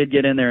 Oregon did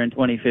get in there in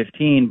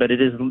 2015, but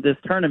this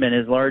tournament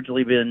has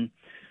largely been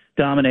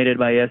dominated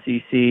by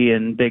SEC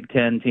and Big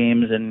Ten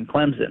teams and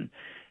Clemson.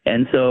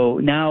 And so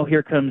now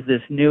here comes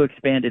this new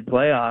expanded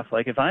playoff.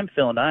 Like, if I'm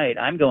Phil Knight,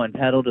 I'm going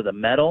pedal to the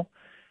metal.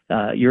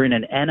 You're in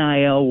an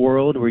NIL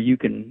world where you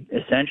can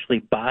essentially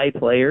buy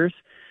players.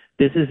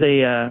 This is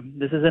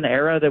an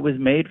era that was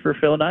made for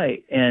Phil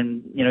Knight,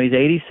 and he's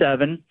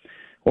 87.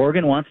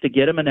 Oregon wants to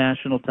get him a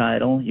national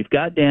title. You've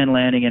got Dan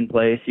Lanning in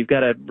place. You've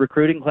got a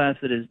recruiting class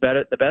that is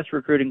the best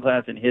recruiting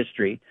class in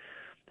history.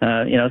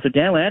 So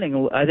Dan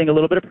Lanning, I think a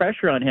little bit of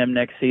pressure on him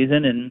next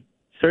season, and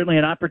certainly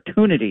an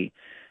opportunity.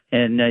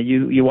 And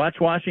you watch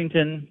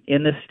Washington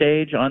on this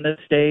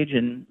stage,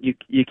 and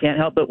you can't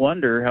help but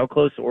wonder how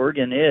close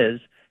Oregon is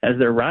as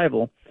their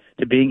rival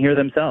to being here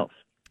themselves.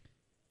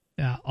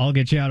 Yeah, I'll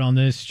get you out on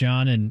this,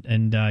 John,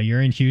 and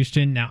you're in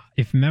Houston. Now,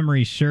 if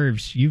memory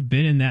serves, you've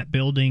been in that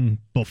building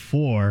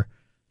before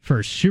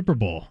for Super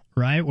Bowl,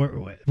 right?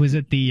 Was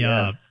it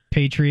the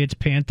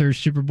Patriots-Panthers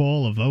Super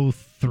Bowl of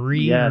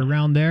 2003 or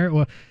around there?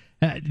 Well,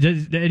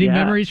 any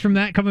memories from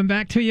that coming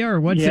back to you, or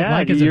what's it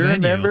like as a venue?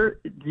 Remember?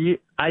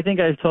 I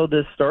think I've told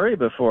this story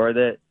before,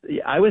 that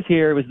I was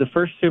here. It was the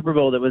first Super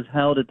Bowl that was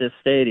held at this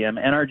stadium.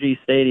 NRG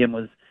Stadium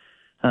was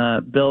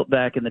built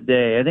back in the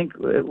day. I think,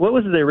 what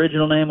was the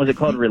original name? Was it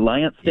called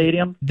Reliant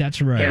Stadium?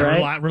 That's right. Yeah,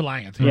 right?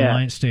 Reliant. Yeah.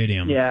 Reliant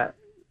Stadium. Yeah.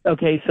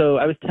 Okay, so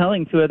I was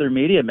telling two other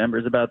media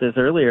members about this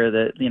earlier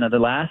that,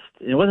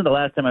 it wasn't the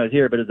last time I was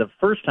here, but it was the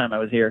first time I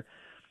was here.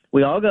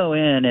 we all go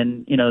in,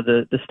 and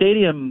the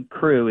stadium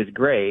crew is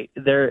great.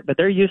 But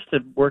they're used to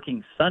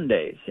working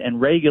Sundays and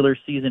regular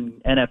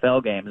season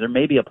NFL games, or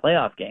maybe a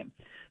playoff game.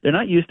 They're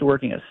not used to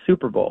working a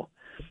Super Bowl.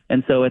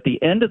 And so at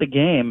the end of the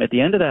game, at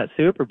the end of that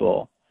Super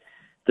Bowl,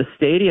 the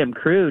stadium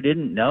crew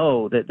didn't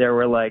know that there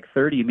were like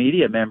 30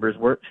 media members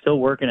still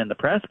working in the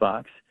press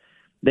box.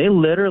 They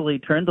literally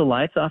turned the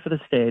lights off of the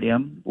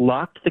stadium,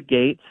 locked the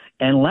gates,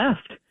 and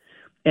left.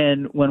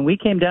 And when we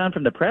came down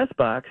from the press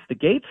box, the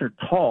gates are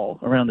tall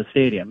around the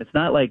stadium. It's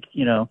not like,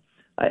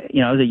 I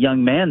was a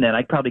young man then.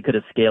 I probably could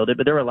have scaled it,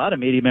 but there were a lot of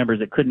media members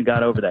that couldn't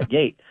got over that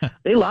gate.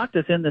 They locked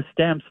us in this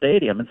damn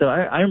stadium. And so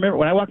I remember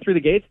when I walked through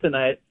the gates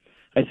tonight,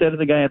 I said to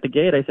the guy at the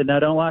gate, I said, "No,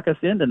 don't lock us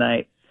in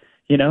tonight.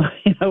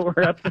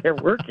 We're up there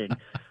working."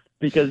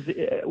 Because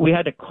we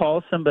had to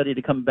call somebody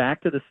to come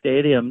back to the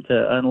stadium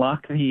to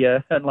unlock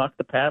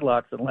the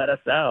padlocks and let us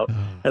out.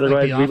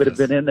 Otherwise, we would have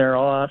been in there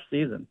all off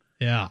season.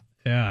 Yeah,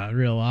 a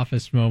real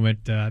Office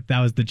moment. That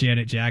was the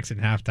Janet Jackson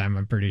halftime,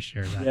 I'm pretty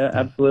sure.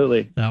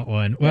 Absolutely. That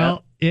one.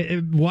 Well,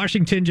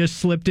 Washington just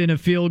slipped in a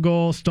field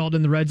goal, stalled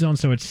in the red zone,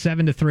 so it's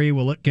 7-3.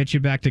 We'll get you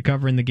back to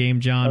covering the game,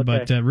 John,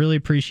 okay. But really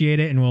appreciate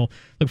it, and we'll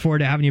look forward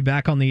to having you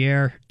back on the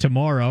air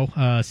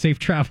tomorrow. Safe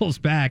travels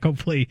back,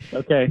 hopefully.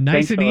 Okay.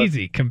 Nice Thanks, and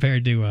easy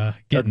compared to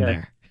getting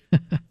there.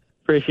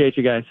 Appreciate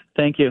you guys.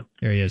 Thank you.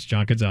 There he is,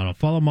 John Canzano.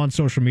 Follow him on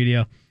social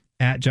media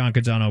at John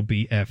Canzano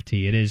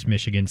BFT. It is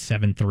Michigan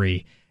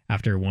 7-3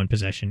 after one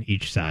possession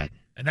each side.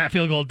 And that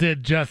field goal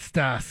did just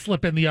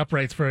slip in the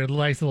uprights for a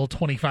nice little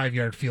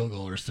 25-yard field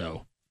goal or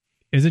so.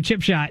 It was a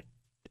chip shot,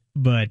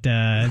 but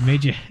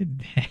made you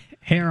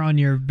hair on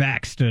your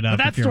back stood up.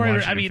 But that if you're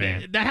a story,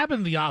 fan. that happened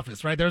in The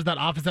Office, right? There's that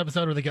Office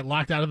episode where they get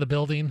locked out of the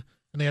building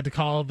and they had to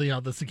call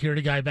the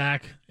security guy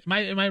back. Am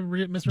I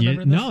misremembering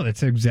this? No,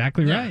 that's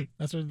exactly right.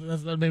 That's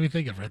what made me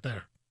think of right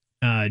there.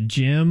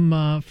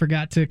 Jim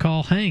forgot to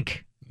call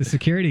Hank, the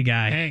security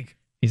guy. Hank.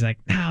 He's like,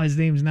 no, his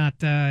name's not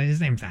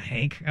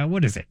Hank.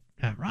 What is it?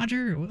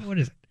 Roger? What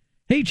is it?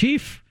 Hey,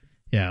 Chief.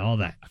 Yeah, all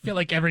that. I feel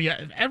like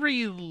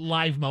every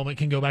live moment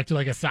can go back to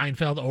like a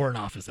Seinfeld or an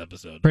Office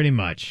episode. Pretty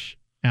much.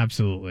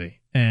 Absolutely.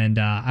 And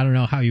I don't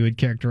know how you would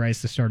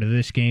characterize the start of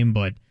this game,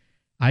 but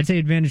I'd say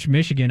advantage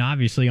Michigan,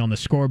 obviously, on the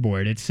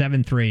scoreboard. It's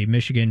 7-3.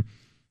 Michigan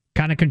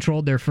kind of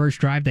controlled their first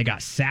drive. They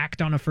got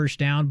sacked on a first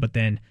down, but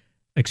then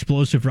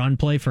explosive run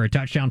play for a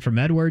touchdown from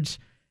Edwards.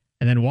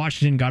 And then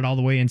Washington got all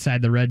the way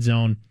inside the red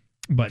zone,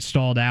 but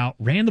stalled out,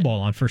 ran the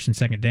ball on first and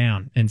second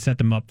down, and set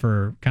them up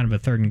for kind of a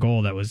third and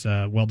goal that was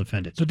well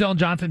defended. So Dylan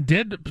Johnson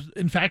did,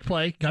 in fact,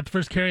 play, got the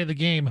first carry of the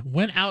game,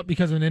 went out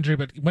because of an injury,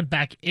 but went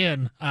back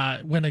in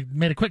when they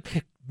made a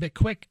quick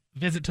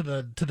visit to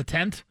the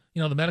tent,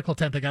 the medical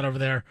tent they got over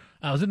there.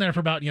 I was in there for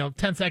about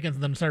 10 seconds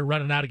and then started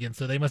running out again,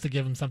 so they must have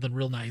given him something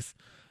real nice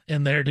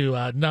in there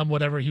to numb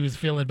whatever he was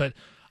feeling. But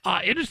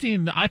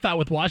interesting, I thought,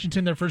 with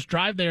Washington, their first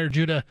drive there,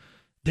 Judah,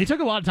 they took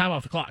a lot of time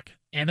off the clock.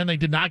 And then they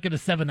did not get a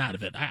 7 out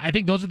of it. I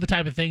think those are the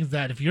type of things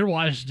that if you're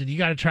Washington, you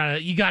got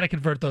to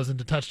convert those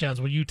into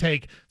touchdowns when you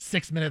take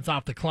 6 minutes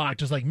off the clock,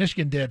 just like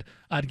Michigan did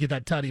to get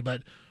that tutty.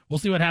 But we'll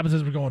see what happens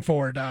as we're going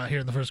forward here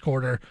in the first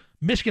quarter.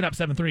 Michigan up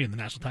 7-3 in the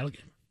national title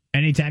game.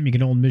 Anytime you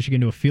can hold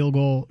Michigan to a field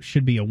goal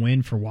should be a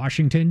win for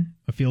Washington,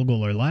 a field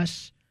goal or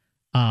less.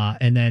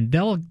 And then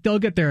they'll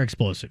get their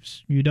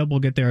explosives. UW will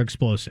get their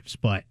explosives.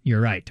 But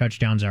you're right,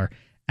 touchdowns are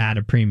at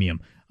a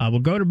premium. We'll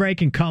go to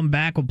break and come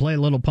back. We'll play a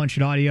little Punch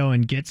It audio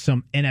and get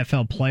some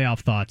NFL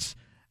playoff thoughts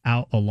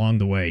out along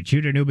the way.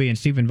 Judah Newby and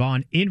Stephen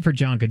Vaughn in for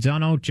John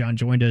Canzano. John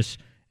joined us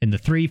in the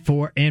 3,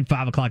 4, and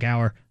 5 o'clock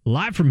hour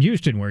live from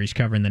Houston, where he's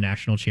covering the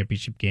national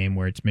championship game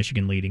where it's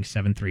Michigan leading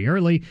 7-3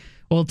 early.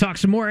 We'll talk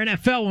some more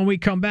NFL when we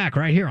come back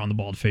right here on The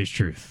Bald Faced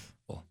Truth.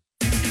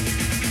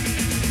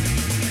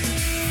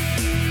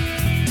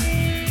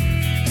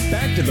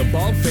 Back to The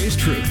Bald Faced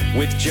Truth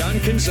with John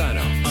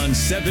Canzano on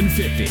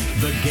 750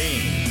 The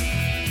Game.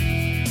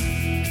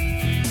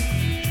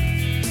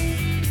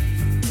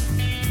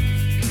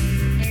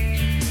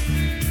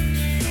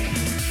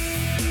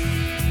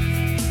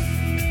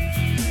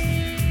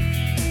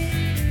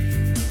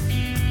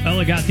 Well,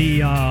 we got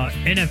the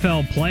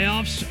NFL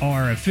playoffs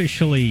are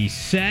officially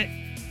set.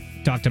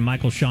 Talked to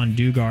Michael-Shawn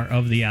Dugar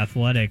of The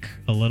Athletic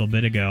a little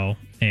bit ago,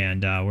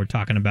 and we're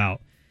talking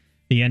about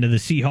the end of the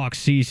Seahawks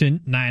season,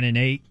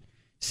 9-8,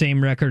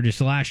 same record as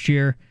last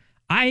year.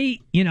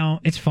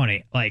 It's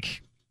funny.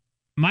 Like,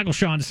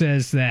 Michael-Shawn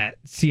says that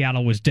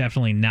Seattle was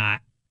definitely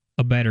not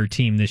a better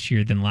team this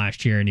year than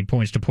last year, and he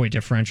points to point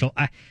differential.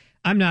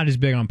 I'm not as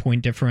big on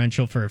point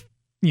differential for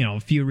a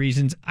few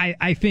reasons.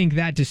 I think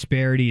that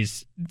disparity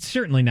is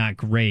certainly not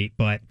great,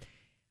 but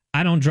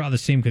I don't draw the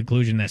same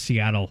conclusion that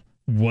Seattle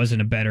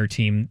wasn't a better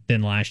team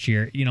than last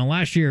year.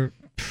 Last year,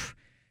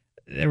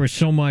 there was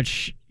so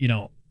much,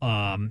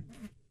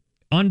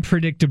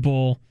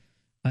 unpredictable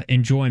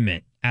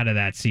enjoyment out of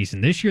that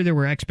season. This year, there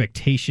were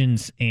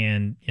expectations,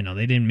 and,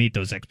 they didn't meet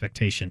those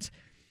expectations.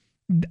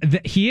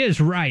 He is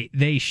right.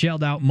 They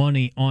shelled out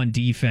money on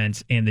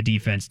defense, and the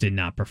defense did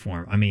not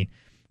perform. I mean,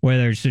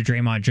 whether it's the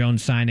Draymond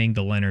Jones signing,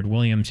 the Leonard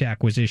Williams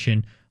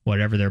acquisition,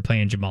 whatever they're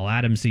playing Jamal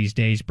Adams these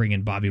days,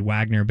 bringing Bobby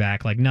Wagner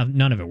back. Like,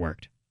 none of it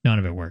worked. None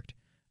of it worked.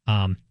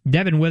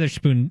 Devin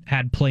Witherspoon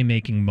had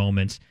playmaking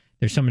moments.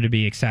 There's something to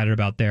be excited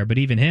about there. But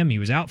even him, he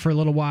was out for a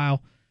little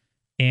while.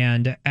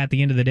 And at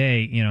the end of the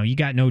day, you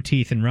got no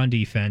teeth in run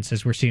defense,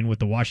 as we're seeing with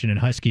the Washington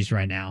Huskies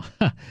right now.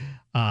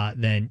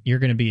 Then you're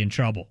going to be in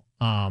trouble.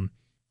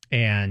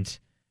 And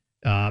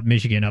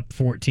Michigan up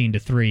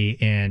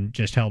 14-3 and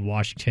just held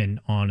Washington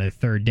on a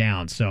third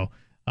down. So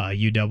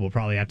UW will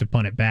probably have to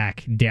punt it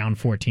back, down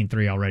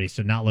 14-3 already.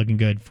 So not looking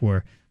good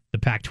for the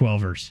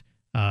Pac-12ers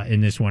in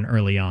this one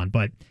early on.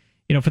 But,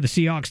 for the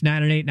Seahawks,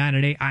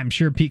 9-8, I'm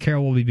sure Pete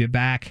Carroll will be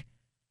back.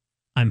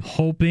 I'm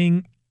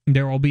hoping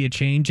there will be a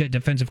change at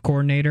defensive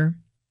coordinator.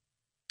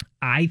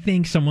 I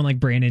think someone like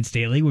Brandon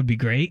Staley would be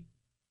great.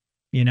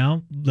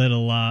 Fail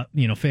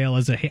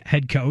as a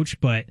head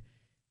coach, but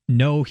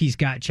no, he's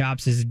got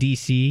chops as a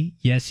DC.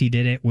 Yes, he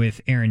did it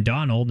with Aaron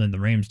Donald and the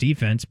Rams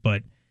defense,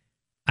 but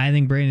I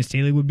think Brandon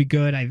Staley would be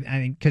good. I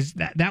think because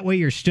that way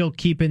you're still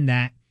keeping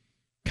that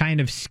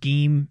kind of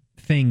scheme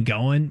thing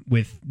going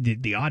with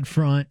the odd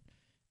front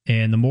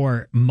and the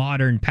more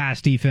modern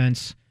pass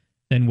defense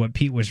than what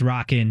Pete was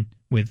rocking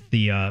with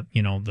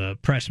the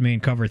press man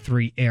cover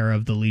 3 era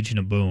of the Legion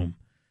of Boom.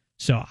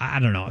 So I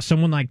don't know,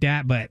 someone like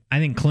that. But I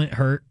think Clint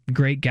Hurt,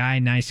 great guy,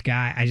 nice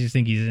guy. I just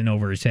think he's in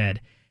over his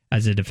head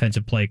as a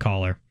defensive play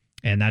caller,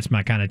 and that's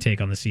my kind of take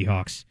on the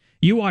Seahawks.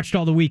 You watched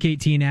all the Week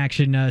 18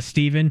 action,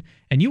 Steven,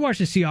 and you watched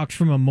the Seahawks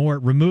from a more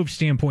removed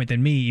standpoint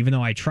than me, even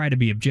though I try to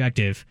be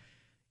objective.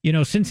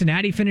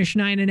 Cincinnati finished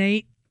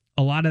 9-8.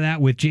 A lot of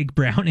that with Jake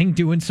Browning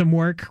doing some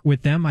work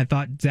with them. I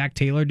thought Zach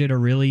Taylor did a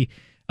really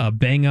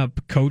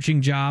bang-up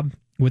coaching job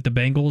with the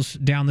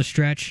Bengals down the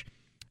stretch.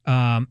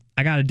 I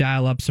got to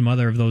dial up some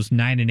other of those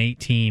 9-8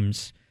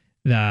 teams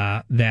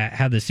that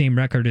have the same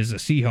record as the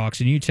Seahawks,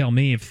 and you tell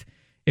me if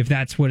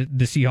that's what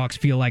the Seahawks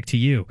feel like to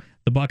you.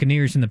 The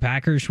Buccaneers and the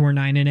Packers were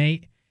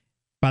 9-8.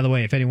 By the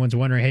way, if anyone's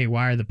wondering, hey,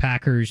 why are the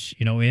Packers,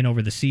 in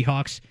over the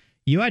Seahawks?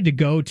 You had to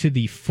go to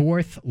the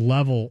 4th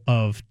level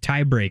of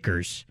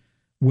tiebreakers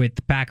with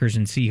the Packers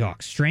and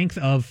Seahawks. Strength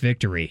of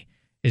victory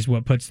is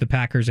what puts the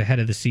Packers ahead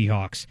of the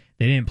Seahawks.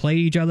 They didn't play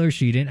each other,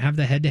 so you didn't have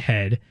the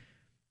head-to-head.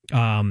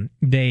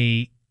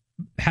 They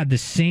had the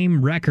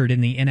same record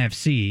in the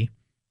NFC.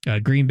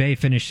 Green Bay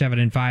finished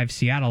 7-5.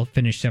 Seattle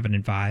finished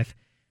 7-5.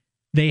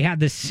 They had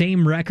the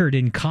same record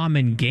in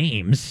common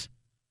games,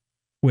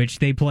 which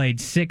they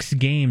played 6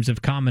 games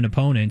of common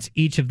opponents.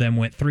 Each of them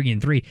went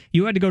 3-3.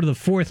 You had to go to the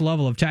 4th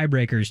level of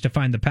tiebreakers to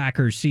find the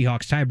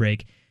Packers-Seahawks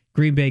tiebreak.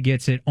 Green Bay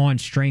gets it on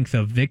strength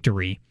of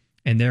victory,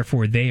 and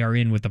therefore they are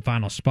in with the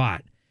final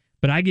spot.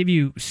 But I give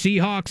you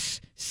Seahawks,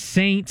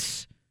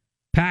 Saints,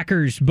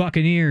 Packers,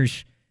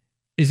 Buccaneers.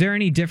 Is there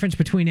any difference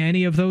between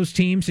any of those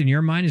teams in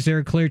your mind? Is there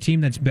a clear team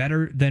that's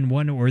better than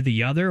one or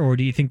the other? Or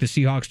do you think the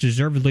Seahawks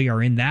deservedly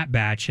are in that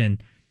batch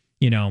and,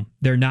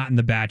 they're not in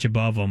the batch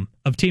above them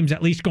of teams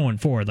at least going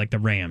forward, like the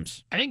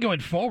Rams? I think going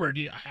forward,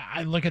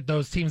 I look at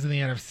those teams in the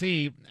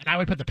NFC, and I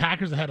would put the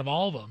Packers ahead of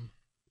all of them.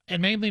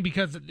 And mainly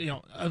because,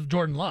 of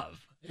Jordan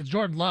Love. It's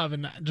Jordan Love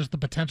and just the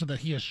potential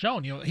that he has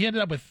shown. He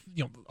ended up with,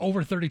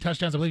 over 30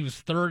 touchdowns. I believe he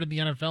was 3rd in the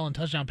NFL in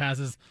touchdown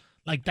passes.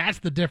 Like, that's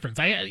the difference.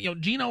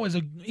 Geno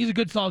he's a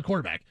good, solid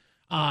quarterback.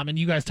 And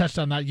you guys touched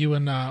on that. You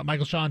and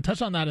Michael-Shawn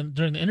touched on that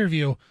during the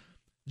interview.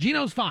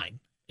 Geno's fine.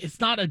 It's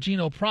not a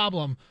Geno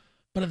problem.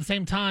 But at the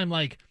same time,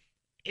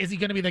 is he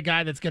going to be the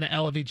guy that's going to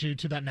elevate you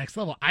to that next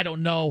level? I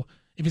don't know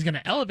if he's going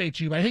to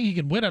elevate you, but I think he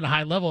can win at a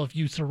high level if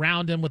you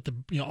surround him with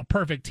a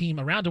perfect team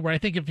around him. Where I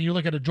think if you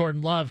look at a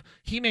Jordan Love,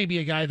 he may be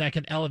a guy that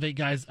can elevate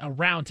guys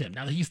around him.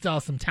 Now, he still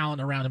has some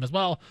talent around him as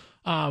well,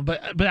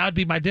 but that would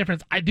be my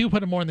difference. I do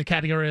put him more in the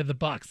category of the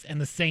Bucs and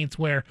the Saints,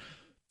 where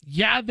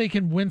they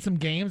can win some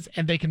games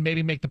and they can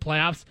maybe make the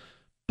playoffs,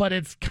 but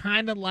it's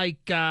kind of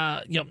like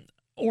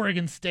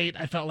Oregon State.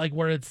 I felt like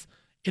where it's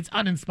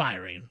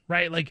uninspiring,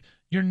 right? Like,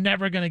 you're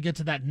never going to get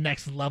to that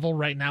next level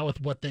right now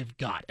with what they've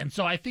got. And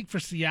so I think for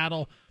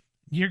Seattle,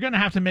 you're going to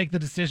have to make the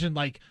decision,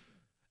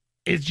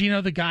 is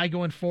Geno the guy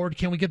going forward?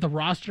 Can we get the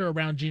roster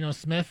around Geno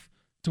Smith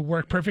to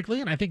work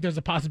perfectly? And I think there's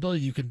a possibility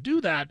you can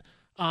do that.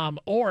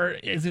 Or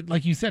is it,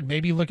 like you said,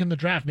 maybe look in the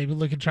draft, maybe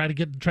look and try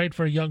to trade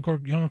for a young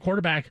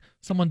quarterback,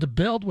 someone to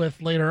build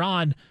with later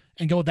on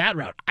and go that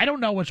route. I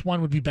don't know which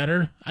one would be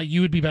better.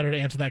 You would be better to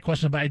answer that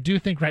question, but I do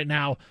think right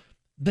now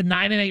the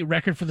 9-8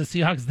 record for the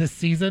Seahawks this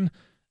season,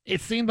 it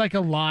seemed like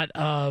a lot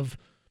of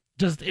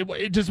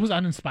it just was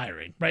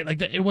uninspiring, right? Like,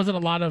 it wasn't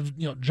a lot of,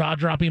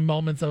 jaw-dropping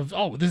moments of,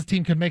 oh, this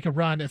team could make a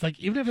run. It's like,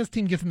 even if this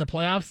team gets in the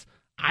playoffs,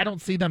 I don't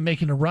see them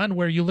making a run.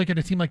 Where you look at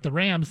a team like the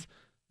Rams,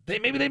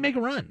 maybe they make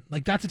a run.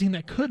 Like, that's a team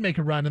that could make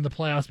a run in the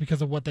playoffs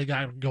because of what they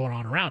got going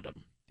on around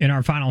them. In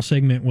our final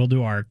segment, we'll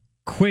do our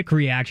quick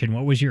reaction.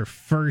 What was your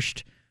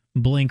first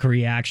blink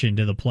reaction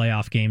to the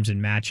playoff games and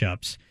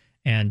matchups,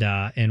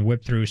 and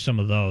whip through some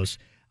of those.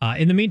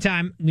 In the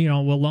meantime,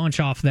 we'll launch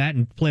off that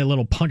and play a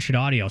little Punch It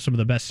audio, some of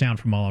the best sound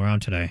from all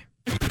around today.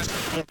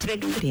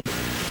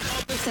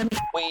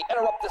 We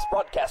interrupt this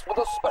broadcast with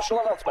a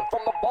special announcement from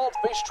the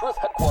Bald-Faced Truth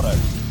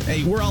headquarters.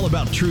 Hey, we're all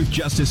about truth,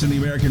 justice, and the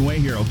American way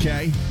here,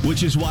 okay?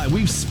 Which is why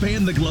we've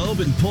spanned the globe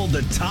and pulled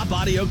the top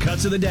audio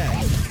cuts of the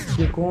day.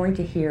 You're going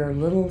to hear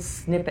little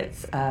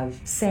snippets of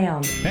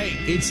sound. Hey,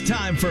 it's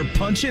time for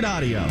Punch It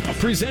Audio.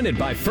 Presented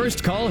by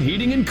First Call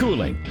Heating and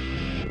Cooling.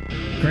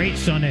 Great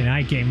Sunday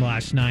night game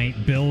last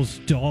night,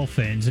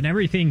 Bills-Dolphins, and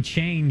everything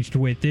changed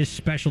with this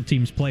special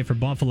teams play for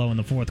Buffalo in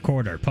the fourth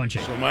quarter. Punch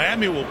it. So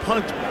Miami will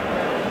punt.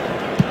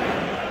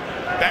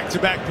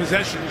 Back-to-back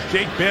possessions.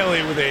 Jake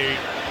Bailey with a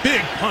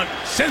big punt.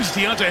 Sends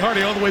Deontay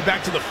Hardy all the way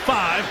back to the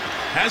 5.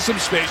 Has some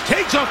space.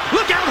 Takes off.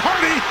 Look out,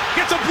 Hardy.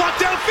 Gets a block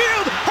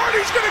downfield.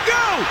 Hardy's going to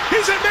go.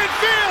 He's in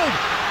midfield.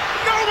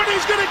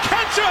 Nobody's going to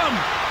catch him.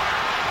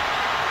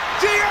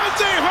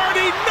 Deontay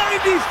Hardy,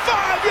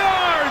 95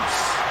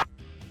 yards.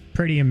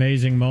 Pretty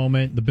amazing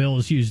moment. The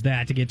Bills used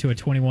that to get to a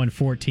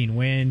 21-14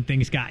 win.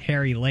 Things got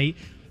hairy late.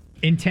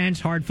 Intense,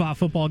 hard-fought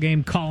football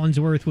game.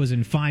 Collinsworth was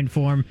in fine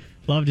form.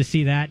 Love to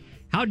see that.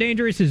 How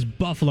dangerous is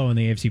Buffalo in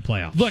the AFC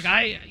playoffs? Look,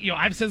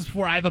 I've said this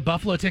before. I have a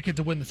Buffalo ticket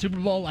to win the Super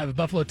Bowl. I have a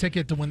Buffalo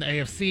ticket to win the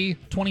AFC.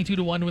 22-1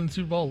 to win the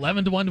Super Bowl.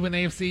 11-1 to win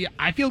the AFC.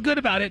 I feel good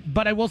about it,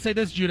 but I will say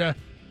this, Judah.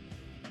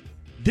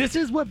 This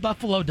is what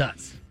Buffalo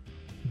does.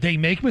 They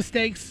make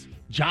mistakes.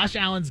 Josh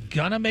Allen's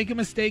gonna make a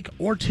mistake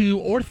or two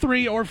or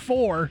three or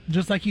four,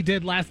 just like he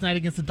did last night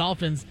against the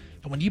Dolphins.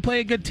 And when you play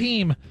a good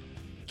team,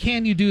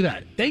 can you do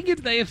that? They can get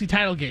to the AFC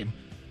title game.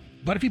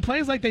 But if he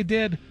plays like they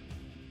did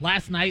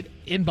last night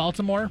in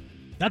Baltimore,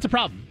 that's a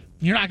problem.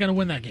 You're not going to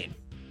win that game.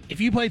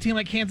 If you play a team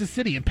like Kansas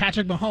City and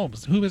Patrick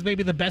Mahomes, who is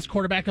maybe the best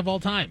quarterback of all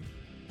time,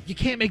 you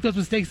can't make those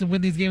mistakes and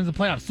win these games in the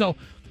playoffs. So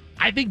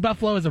I think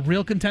Buffalo is a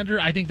real contender.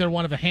 I think they're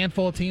one of a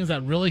handful of teams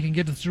that really can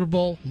get to the Super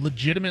Bowl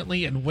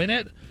legitimately and win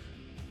it.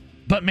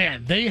 But,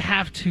 man, they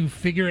have to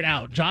figure it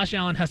out. Josh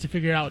Allen has to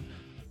figure it out.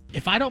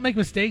 If I don't make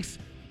mistakes,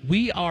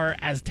 we are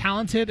as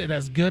talented and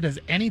as good as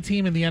any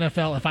team in the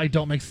NFL if I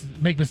don't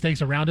make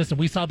mistakes around us. And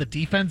we saw the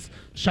defense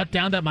shut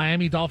down that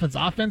Miami Dolphins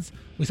offense.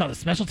 We saw the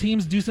special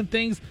teams do some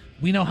things.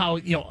 We know how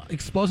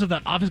explosive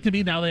that offense can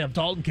be. Now they have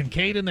Dalton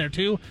Kincaid in there,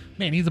 too.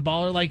 Man, he's a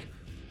baller. Like,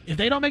 if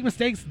they don't make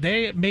mistakes,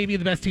 they may be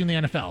the best team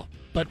in the NFL.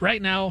 But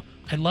right now,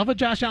 I love what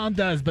Josh Allen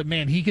does, but,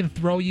 man, he can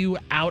throw you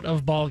out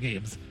of ball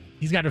games.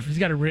 He's got to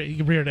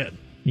rear it in.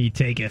 He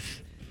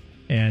taketh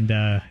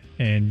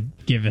and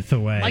giveth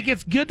away. Like,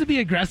 it's good to be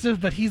aggressive,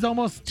 but he's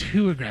almost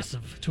too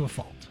aggressive to a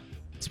fault.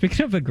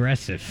 Speaking of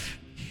aggressive,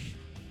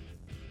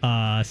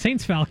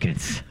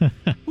 Saints-Falcons.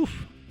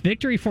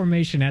 Victory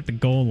formation at the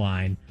goal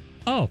line.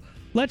 Oh,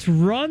 let's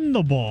run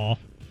the ball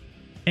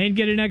and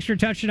get an extra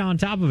touchdown on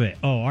top of it.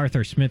 Oh,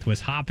 Arthur Smith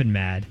was hopping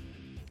mad,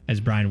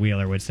 as Brian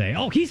Wheeler would say.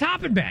 Oh, he's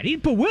hopping mad. He's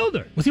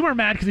bewildered. Was he more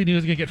mad because he knew he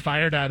was going to get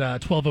fired at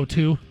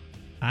 12:02?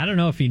 I don't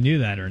know if he knew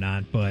that or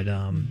not, but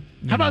how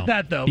about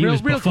that though? He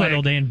was real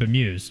befuddled quick. and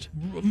bemused.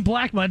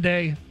 Black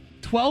Monday,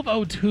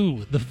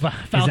 12:02. The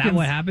Falcons. Is that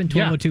what happened?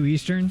 12:02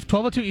 Eastern.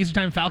 12:02 Eastern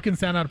time. Falcons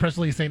sent out a press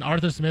release saying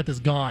Arthur Smith is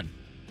gone.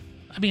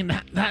 I mean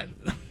that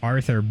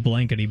Arthur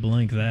blankety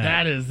blank that.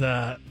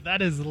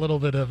 That is a little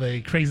bit of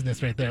a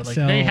craziness right there. Like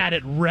So, they had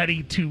it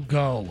ready to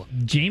go.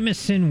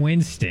 Jameson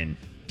Winston,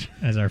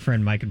 as our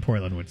friend Mike in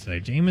Portland would say,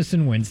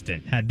 Jameson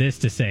Winston had this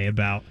to say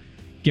about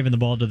giving the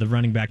ball to the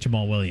running back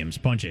Jamal Williams.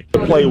 Punch it. The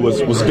play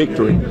was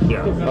victory,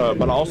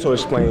 but I also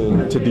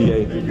explained to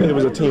DA that it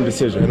was a team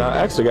decision. And I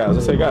asked the guys,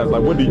 I said, guys,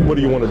 like, what do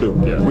you want to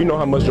do? Yeah. We know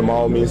how much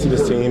Jamal means to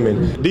this team,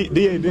 and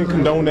DA didn't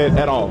condone that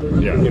at all.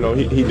 Yeah. You know,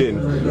 he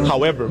didn't.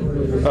 However,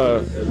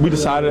 we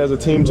decided as a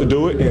team to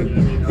do it,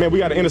 and man, we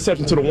got an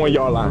interception to the 1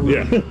 yard line.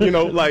 Yeah. You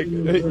know, like,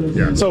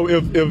 so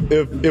if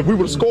we would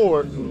have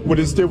scored, would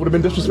it still would have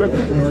been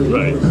disrespectful?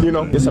 Right. You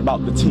know, it's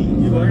about the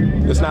team.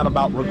 It's not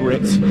about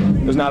regrets.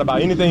 It's not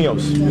about anything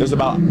else. It's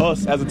about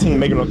us as a team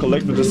making a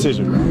collective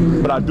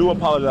decision. But I do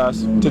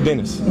apologize to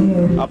Dennis.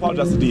 I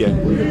apologize to DA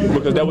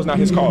because that was not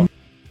his call.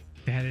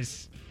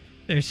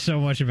 There's so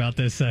much about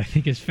this that I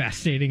think is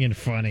fascinating and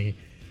funny.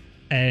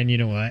 And you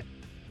know what?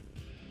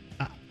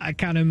 I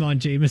kind of am on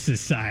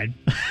Jameis's side.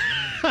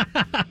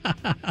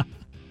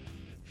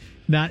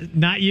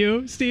 Not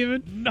you,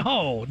 Steven?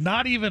 No,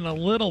 not even a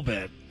little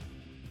bit.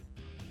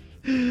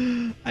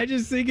 I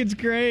just think it's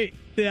great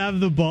to have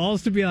the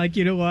balls to be like,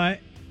 you know what?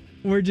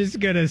 We're just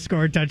going to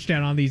score a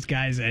touchdown on these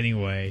guys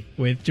anyway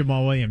with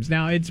Jamal Williams.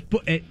 Now,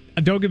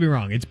 don't get me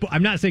wrong.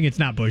 I'm not saying it's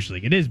not Bush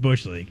League. It is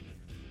Bush League.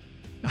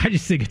 I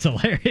just think it's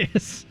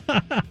hilarious.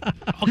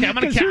 Okay, I'm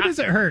going to who does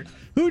it hurt?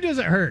 Who does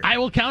it hurt? I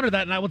will counter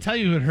that, and I will tell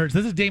you who it hurts.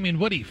 This is Damian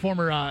Woody,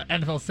 former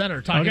NFL center,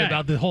 talking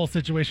about the whole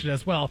situation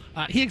as well.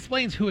 He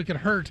explains who it could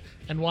hurt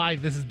and why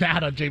this is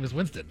bad on Jameis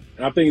Winston.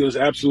 I think it was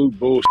absolute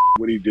bullshit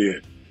what he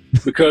did.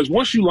 Because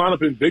once you line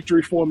up in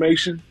victory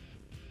formation,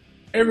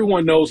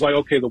 everyone knows, like,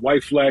 okay, the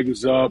white flag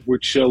is up, we're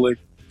chilling.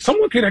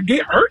 Someone can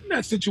get hurt in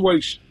that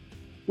situation.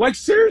 Like,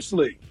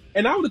 seriously.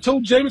 And I would have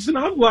told Jameson,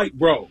 I'm like,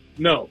 bro,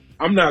 no,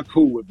 I'm not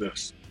cool with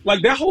this.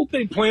 Like, that whole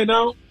thing playing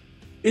out,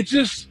 it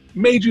just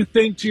made you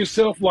think to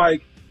yourself,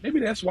 like, maybe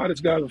that's why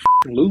this guy's a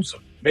f***ing loser.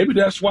 Maybe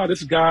that's why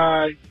this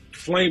guy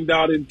flamed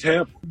out in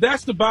Tampa.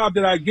 That's the vibe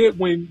that I get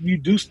when you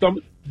do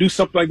something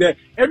like that.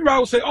 Everybody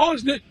will say,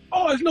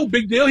 it's no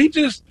big deal. They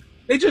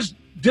just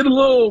did a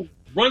little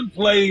run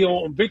play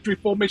on victory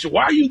formation.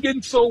 Why are you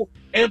getting so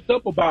amped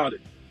up about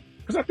it?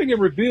 Because I think it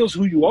reveals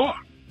who you are.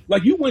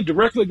 Like, you went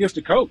directly against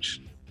the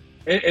coach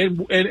and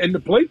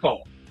the play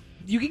call.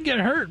 You can get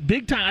hurt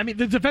big time. I mean,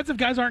 the defensive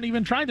guys aren't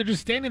even trying; they're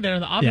just standing there,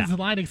 and the offensive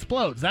line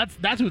explodes.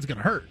 That's who it's going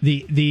to hurt.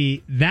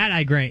 That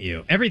I grant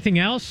you. Everything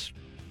else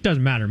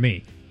doesn't matter to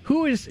me.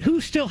 Who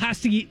still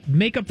has to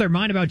make up their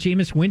mind about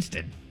Jameis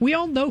Winston? We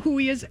all know who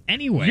he is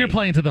anyway. You're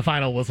playing to the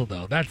final whistle,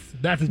 though. That's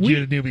a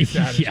Judah Newby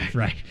strategy. Yeah,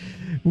 right.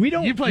 We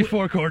don't. You play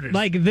 4 quarters.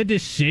 Like, the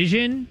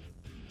decision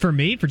for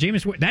me, for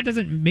Jameis, that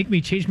doesn't make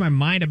me change my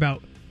mind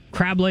about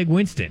crab leg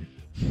Winston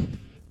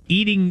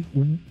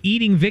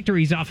eating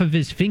victories off of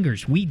his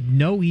fingers. We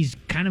know he's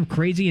kind of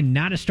crazy and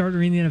not a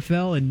starter in the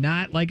NFL and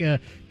not like a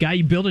guy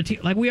you build a team.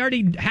 Like, we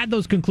already had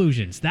those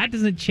conclusions. That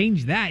doesn't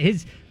change that.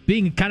 His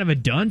being kind of a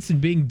dunce and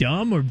being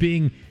dumb or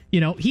being,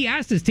 he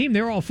asked his team.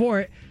 They're all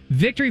for it.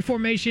 Victory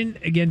formation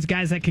against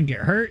guys that can get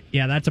hurt.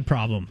 Yeah, that's a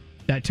problem.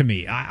 That, to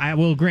me, I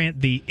will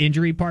grant the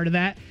injury part of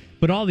that,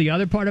 but all the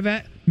other part of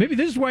it, maybe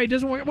this is why he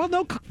doesn't work. Well,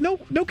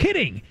 no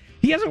kidding.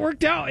 He hasn't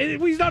worked out.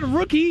 He's not a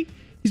rookie.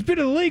 He's been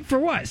in the league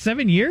for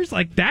 7 years?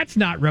 Like, that's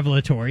not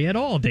revelatory at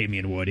all,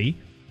 Damian Woody.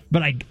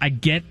 But I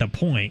get the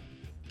point.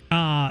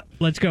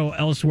 Let's go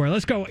elsewhere.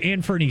 Let's go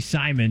Anthony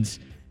Simons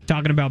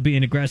talking about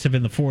being aggressive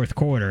in the fourth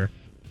quarter.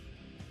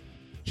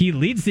 He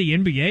leads the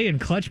NBA in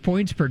clutch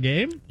points per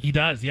game? He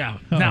does, yeah.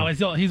 Oh. Now,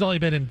 he's only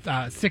been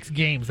in 6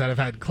 games that have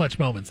had clutch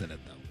moments in it,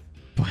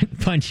 though.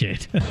 Punch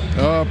it.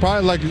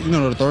 Probably like,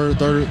 the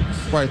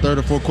third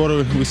or fourth quarter,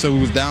 we said we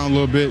was down a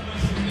little bit.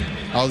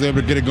 I was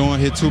able to get it going,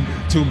 hit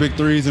two big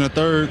threes in the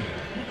third,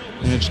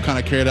 and it just kind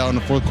of carried out in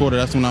the fourth quarter.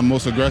 That's when I'm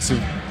most aggressive.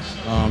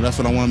 That's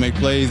when I want to make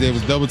plays. They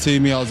was double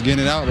teaming me. I was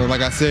getting it out. And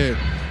like I said,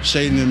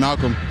 Shaden and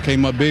Malcolm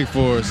came up big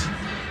for us.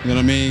 You know what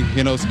I mean?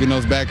 Getting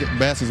those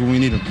baskets when we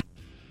need them.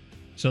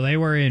 So they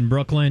were in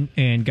Brooklyn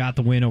and got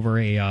the win over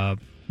a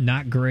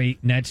not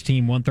great Nets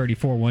team,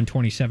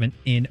 134-127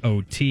 in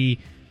OT,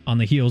 on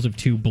the heels of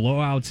 2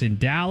 blowouts in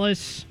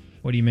Dallas.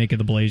 What do you make of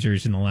the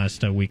Blazers in the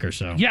last week or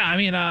so? Yeah, I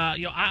mean,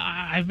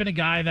 I've been a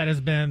guy that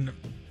has been,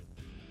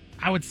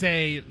 I would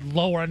say,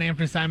 lower on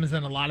Anthony Simons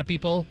than a lot of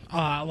people,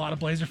 a lot of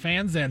Blazer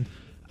fans, and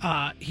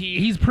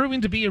he's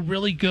proving to be a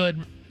really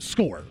good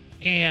scorer.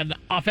 And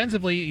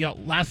offensively,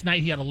 last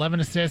night he had 11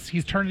 assists.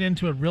 He's turned it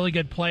into a really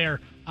good player.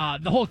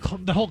 The whole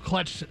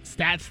clutch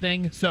stats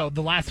thing. So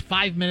the last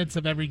 5 minutes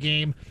of every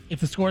game,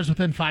 if the score is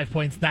within 5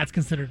 points, that's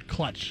considered a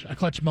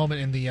clutch moment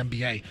in the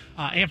NBA.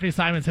 Anthony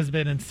Simons has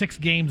been in 6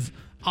 games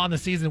on the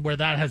season where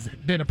that has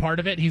been a part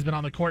of it. He's been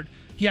on the court.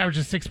 He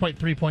averages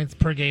 6.3 points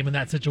per game in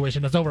that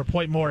situation. That's over a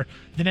point more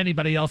than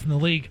anybody else in the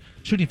league,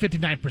 shooting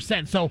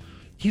 59%. So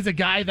he's a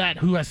guy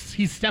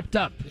he's stepped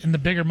up in the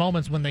bigger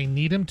moments when they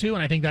need him to,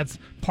 and I think that's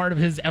part of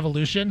his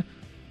evolution.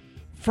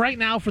 For right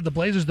now, for the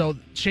Blazers, though,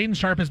 Shaden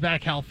Sharp is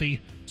back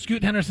healthy.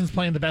 Scoot Henderson's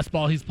playing the best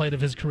ball he's played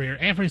of his career.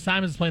 Anthony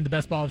Simons is playing the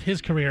best ball of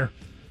his career.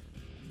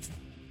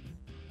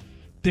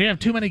 They have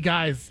too many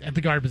guys at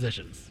the guard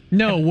positions.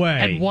 No way.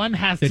 And one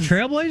has the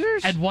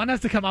Trailblazers? And one has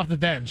to come off the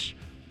bench.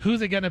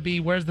 Who's it going to be?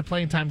 Where's the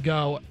playing time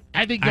go?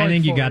 I think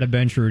you got to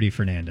bench Rudy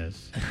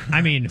Fernandez.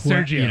 I mean,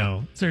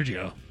 Sergio.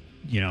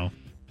 Sergio.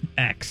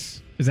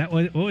 X. Is that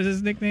what was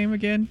his nickname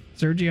again?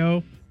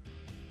 Sergio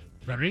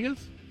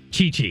Rodriguez?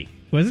 Chi-Chi.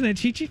 Wasn't it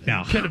Chi-Chi?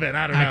 No. Could have been.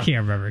 I don't know. I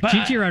can't remember.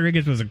 Chi-Chi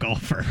Rodriguez was a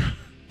golfer.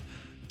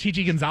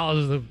 Chi-Chi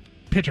Gonzalez is a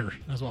pitcher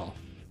as well.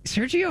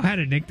 Sergio had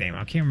a nickname.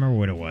 I can't remember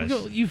what it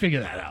was. You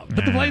figure that out.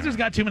 But the Blazers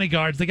got too many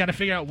guards. They got to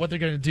figure out what they're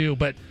going to do.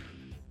 But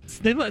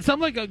some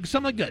look good.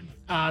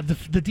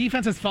 The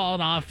defense has fallen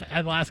off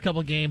at the last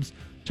couple of games.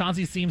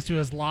 Chauncey seems to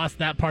have lost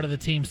that part of the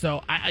team.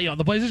 So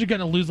the Blazers are going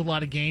to lose a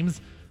lot of games.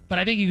 But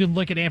I think you can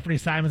look at Anthony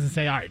Simons and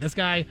say, all right, this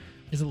guy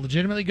is a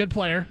legitimately good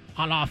player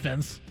on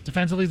offense.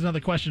 Defensively is another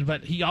question,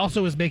 but he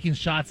also is making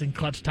shots in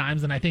clutch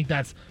times, and I think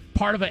that's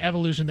part of an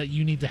evolution that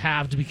you need to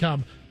have to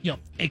become,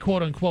 a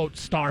quote-unquote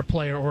star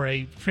player or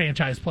a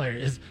franchise player,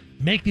 is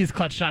make these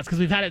clutch shots, because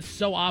we've had it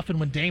so often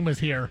when Dame was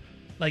here.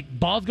 Like,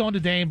 ball's going to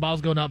Dame,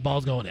 ball's going up,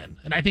 ball's going in.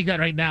 And I think that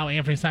right now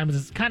Anthony Simons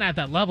is kind of at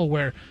that level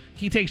where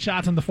he takes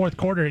shots in the fourth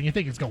quarter and you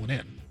think it's going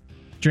in.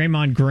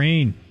 Draymond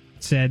Green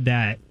said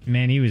that,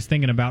 he was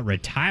thinking about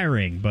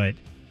retiring, but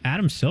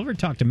Adam Silver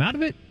talked him out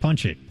of it.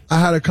 Punch it. I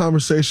had a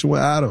conversation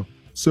with Adam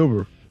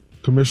Silver,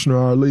 commissioner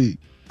of our league.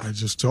 I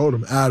just told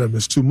him, Adam,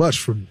 it's too much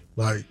for me.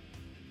 Like,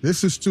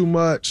 this is too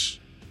much.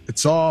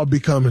 It's all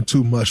becoming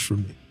too much for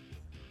me.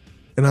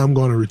 And I'm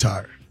going to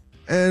retire.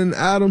 And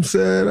Adam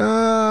said,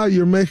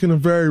 you're making a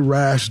very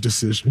rash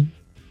decision.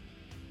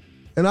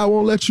 And I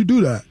won't let you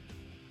do that.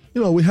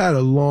 We had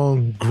a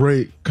long,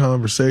 great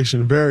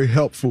conversation, very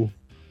helpful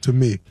to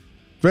me.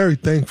 Very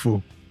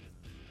thankful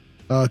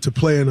to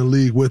play in a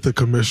league with a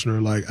commissioner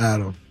like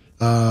Adam,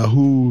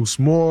 who's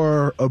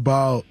more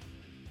about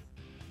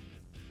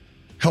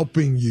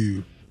helping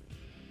you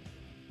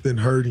than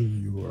hurting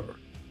you, or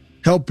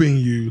helping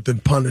you than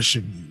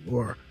punishing you,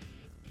 or,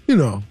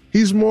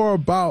 he's more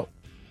about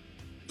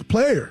the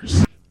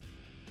players.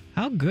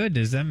 How good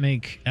does that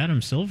make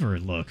Adam Silver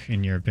look,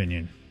 in your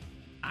opinion?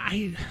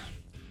 I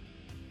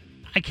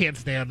can't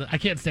stand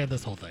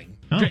this whole thing.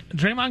 Oh.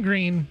 Draymond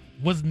Green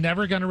was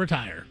never going to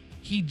retire.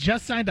 He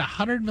just signed a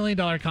 $100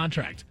 million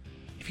contract.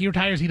 If he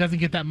retires, he doesn't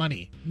get that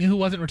money. You know who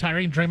wasn't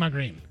retiring? Draymond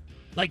Green.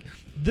 Like,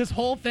 this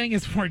whole thing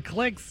is for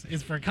clicks,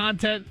 is for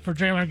content, for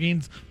Draymond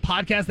Green's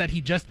podcast that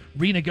he just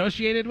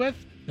renegotiated with,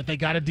 that they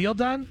got a deal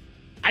done.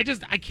 I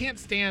can't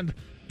stand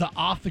the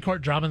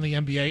off-the-court drama in the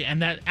NBA,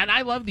 and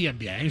I love the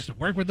NBA. I used to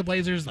work with the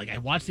Blazers. Like, I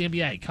watch the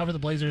NBA. I cover the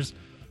Blazers.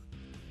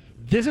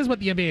 This is what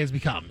the NBA has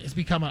become. It's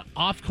become an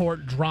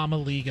off-court drama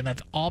league, and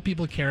that's all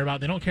people care about.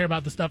 They don't care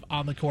about the stuff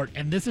on the court,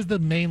 and this is the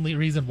main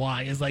reason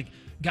why, is like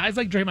guys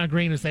like Draymond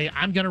Green who say,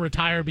 I'm going to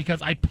retire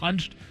because I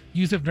punched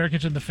Yusuf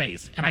Nurkic in the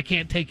face, and I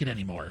can't take it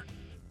anymore.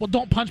 Well,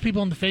 don't punch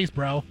people in the face,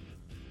 bro.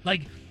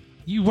 Like,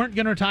 you weren't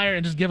going to retire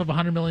and just give up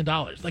 $100 million.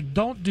 Like,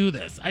 don't do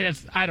this.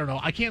 I don't know.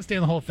 I can't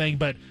stand the whole thing,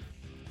 but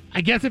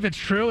I guess if it's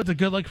true, it's a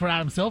good look for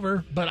Adam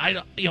Silver, but I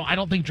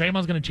don't think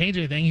Draymond's going to change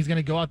anything. He's going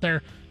to go out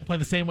there and play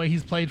the same way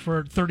he's played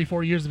for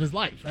 34 years of his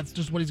life. That's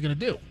just what he's going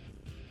to do.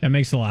 That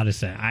makes a lot of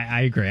sense.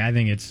 I agree. I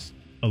think it's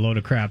a load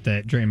of crap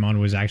that Draymond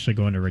was actually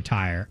going to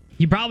retire.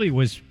 He probably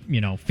was,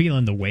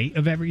 feeling the weight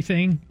of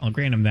everything. I'll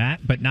grant him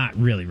that, but not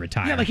really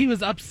retire. Yeah, like he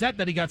was upset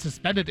that he got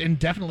suspended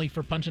indefinitely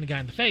for punching a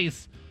guy in the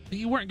face, but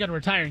you weren't going to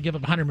retire and give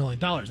up $100 million.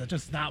 That's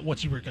just not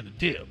what you were going to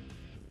do.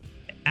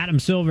 Adam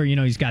Silver,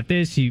 he's got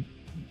this. He,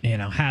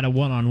 had a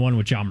one-on-one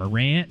with John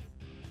Morant.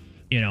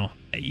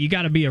 You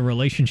got to be a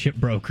relationship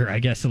broker, I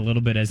guess, a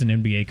little bit as an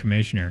NBA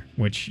commissioner,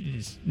 which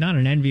is not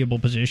an enviable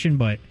position,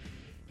 but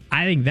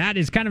I think that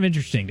is kind of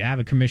interesting to have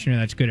a commissioner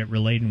that's good at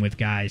relating with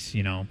guys,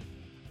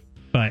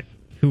 but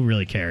who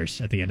really cares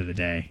at the end of the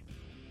day?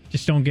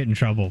 Just don't get in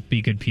trouble.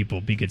 Be good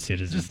people. Be good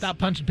citizens. Just stop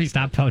punching people.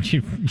 Stop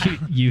punching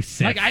you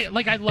I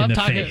love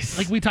talking. Face.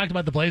 Like we talked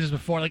about the Blazers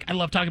before. Like I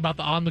love talking about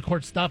the on the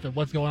court stuff and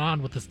what's going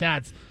on with the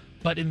stats.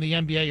 But in the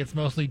NBA, it's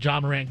mostly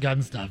John Morant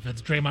gun stuff.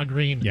 It's Draymond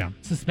Green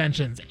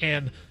suspensions,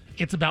 and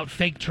it's about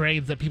fake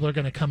trades that people are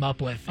going to come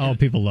up with. Oh,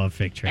 people love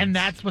fake trades, and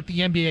that's what the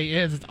NBA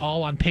is. It's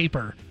all on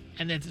paper.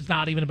 And it's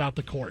not even about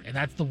the court. And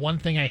that's the one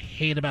thing I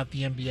hate about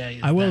the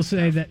NBA. I will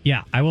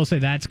say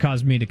that's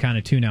caused me to kind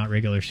of tune out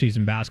regular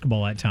season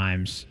basketball at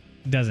times.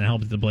 It doesn't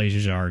help that the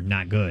Blazers are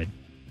not good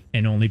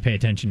and only pay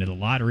attention to the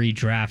lottery,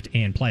 draft,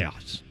 and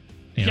playoffs.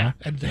 And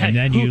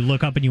then you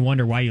look up and you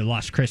wonder why you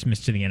lost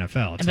Christmas to the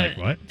NFL. It's like,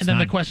 what? And then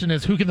the question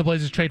is, who can the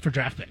Blazers trade for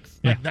draft picks?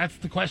 Like, that's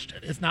the question.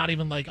 It's not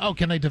even like,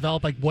 can they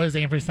develop, like, what is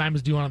Anthony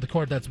Simons doing on the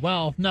court that's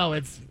well? No,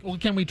 it's,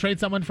 can we trade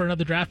someone for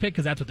another draft pick?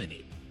 Because that's what they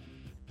need.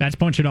 That's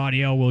Punch It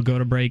Audio. We'll go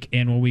to break,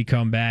 and when we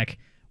come back,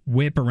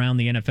 whip around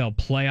the NFL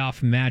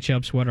playoff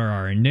matchups. What are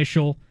our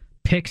initial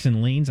picks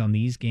and leans on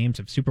these games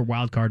of Super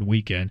Wildcard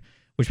Weekend?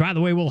 Which, by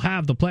the way, we'll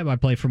have the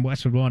play-by-play from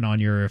Westwood One on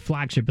your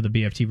flagship of the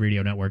BFT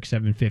Radio Network,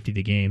 750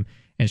 The Game,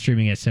 and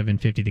streaming at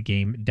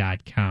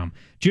 750thegame.com.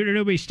 Judah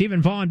Newby,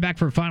 Stephen Vaughn, back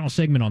for a final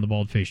segment on The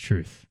Bald-Faced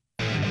Truth.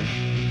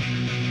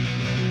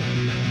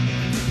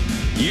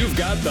 You've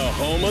got the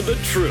home of the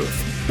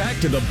truth.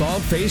 Back to the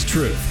Bald-Faced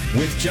Truth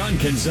with John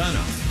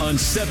Canzano on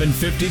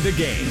 750 The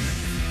Game.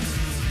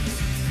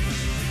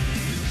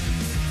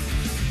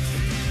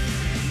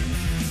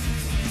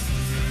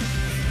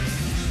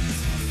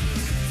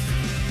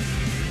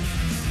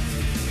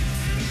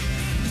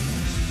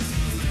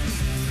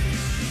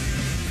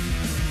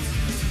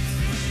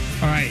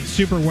 All right,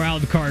 Super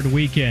Wildcard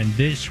Weekend.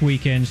 This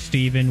weekend,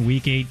 Steven,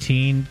 Week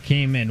 18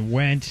 came and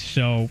went,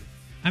 so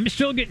I'm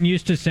still getting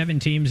used to 7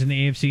 teams in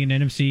the AFC and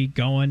NFC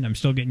going. I'm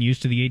still getting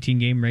used to the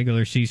 18-game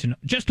regular season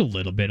just a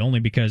little bit, only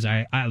because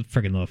I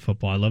freaking love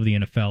football. I love the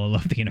NFL. I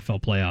love the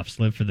NFL playoffs.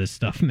 Live for this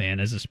stuff, man,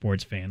 as a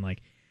sports fan.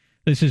 Like,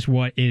 this is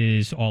what it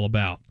is all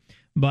about.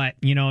 But,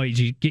 you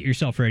get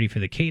yourself ready for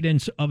the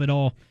cadence of it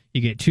all.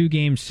 You get 2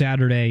 games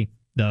Saturday.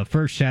 The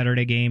first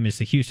Saturday game is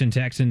the Houston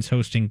Texans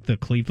hosting the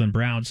Cleveland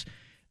Browns.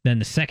 Then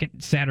the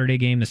second Saturday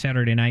game, the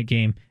Saturday night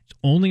game, it's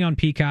only on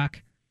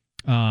Peacock.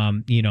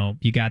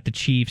 You got the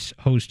Chiefs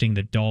hosting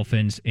the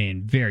Dolphins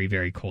in very,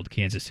 very cold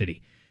Kansas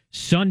City.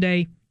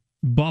 Sunday,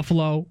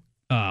 Buffalo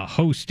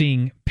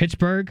hosting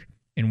Pittsburgh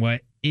in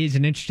what is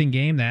an interesting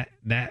game.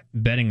 That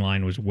betting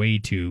line was way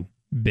too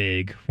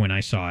big when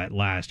I saw it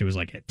last. It was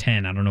like at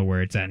 10. I don't know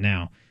where it's at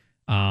now.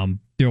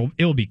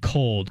 It'll be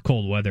cold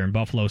weather in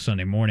Buffalo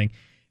Sunday morning.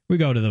 We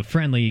go to the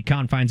friendly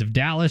confines of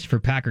Dallas for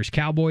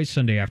Packers-Cowboys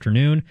Sunday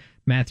afternoon.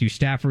 Matthew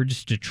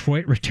Stafford's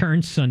Detroit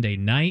returns Sunday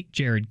night.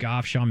 Jared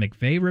Goff, Sean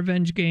McVay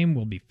revenge game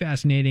will be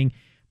fascinating.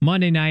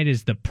 Monday night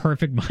is the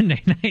perfect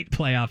Monday night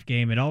playoff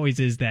game. It always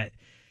is that.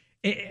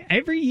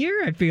 Every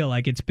year I feel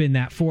like it's been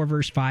that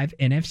 4-5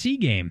 NFC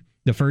game.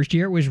 The first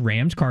year it was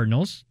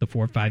Rams-Cardinals, the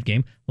 4-5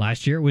 game.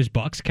 Last year it was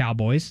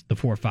Bucks-Cowboys, the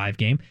 4-5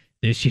 game.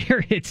 This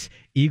year it's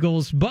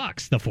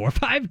Eagles-Bucks, the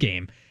 4-5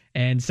 game.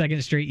 And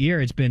second straight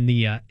year, it's been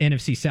the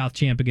NFC South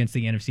champ against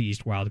the NFC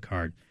East wild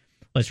card.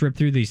 Let's rip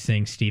through these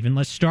things, Steven.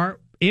 Let's start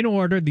in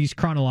order, these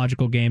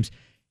chronological games.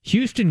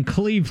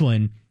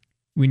 Houston-Cleveland.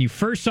 when you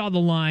first saw the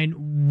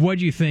line, what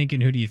do you think,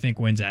 and who do you think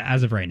wins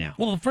as of right now?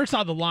 Well, first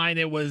on the line,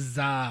 it was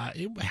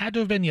it had to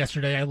have been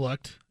yesterday. I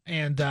looked,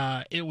 and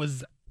it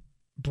was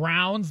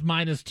Browns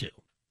 -2.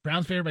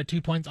 Browns favored by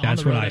 2 points on the road.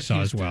 That's what I at saw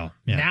Houston. as well.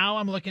 Yeah. Now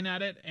I'm looking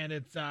at it, and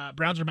it's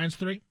Browns are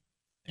 -3,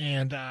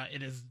 and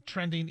it is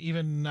trending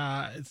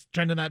it's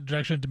trending that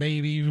direction to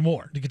maybe even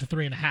more to get to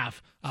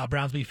 3.5.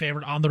 Browns be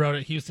favored on the road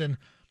at Houston.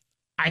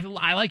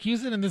 I like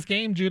Houston in this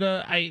game,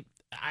 Judah.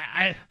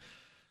 I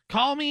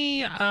call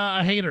me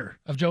a hater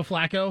of Joe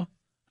Flacco.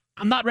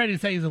 I'm not ready to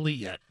say he's elite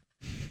yet.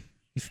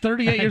 He's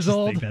 38 years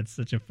old. I think that's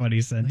such a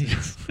funny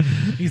sentence.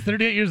 He's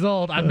 38 years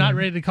old. I'm not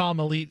ready to call him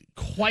elite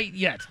quite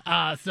yet.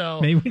 So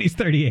maybe when he's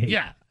 38.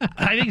 Yeah,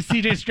 I think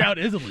C.J. Stroud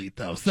is elite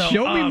though. So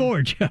show me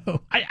more,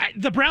 Joe.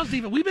 The Browns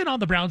even we've been on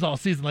the Browns all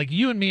season. Like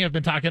you and me have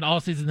been talking all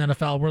season in the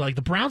NFL. We're like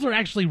the Browns are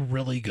actually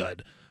really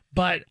good,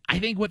 but I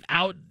think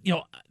without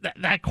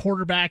that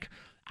quarterback.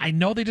 I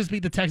know they just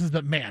beat the Texans,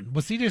 but man,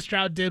 what C.J.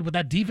 Stroud did, what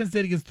that defense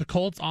did against the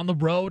Colts on the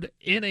road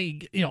in a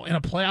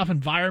playoff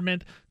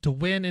environment to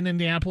win in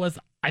Indianapolis,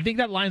 I think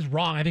that line's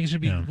wrong. I think it should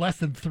be less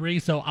than 3.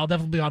 So I'll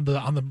definitely be on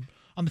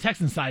the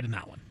Texans side in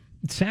that one.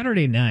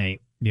 Saturday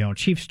night,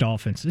 Chiefs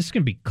Dolphins. This is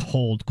going to be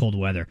cold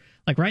weather.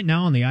 Like right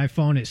now on the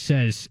iPhone, it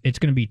says it's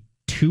going to be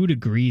 2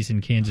 degrees in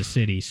Kansas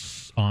City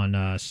on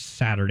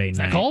Saturday night. Is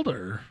that cold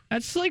or?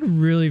 That's like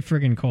really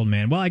friggin' cold,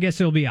 man. Well, I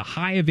guess it'll be a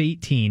high of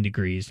 18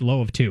 degrees,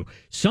 low of 2.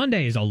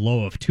 Sunday is a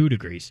low of 2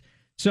 degrees.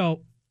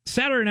 So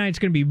Saturday night's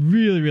going to be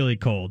really, really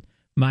cold.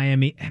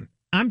 Miami,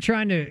 I'm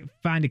trying to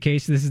find a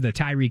case. This is the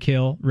Tyreek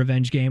Hill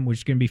revenge game, which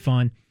is going to be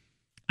fun.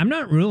 I'm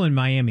not ruling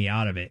Miami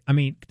out of it. I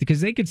mean,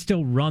 because they could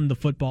still run the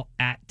football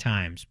at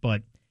times,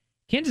 but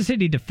Kansas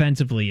City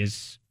defensively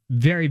is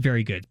very,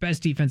 very good.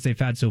 Best defense they've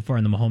had so far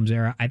in the Mahomes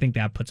era. I think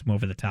that puts them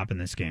over the top in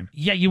this game.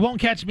 Yeah, you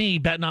won't catch me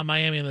betting on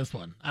Miami in this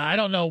one. I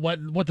don't know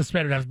what the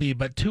spread would have to be,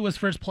 but Tua's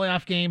first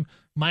playoff game,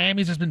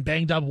 Miami's just been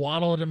banged up.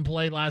 Waddle didn't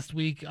play last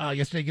week,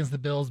 yesterday against the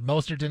Bills.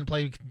 Mostert didn't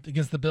play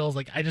against the Bills.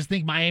 I just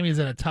think Miami's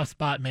in a tough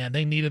spot, man.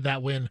 They needed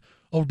that win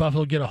over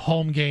Buffalo, get a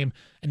home game,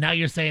 and now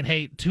you're saying,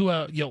 hey,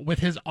 Tua, with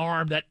his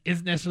arm that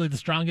isn't necessarily the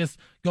strongest,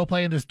 go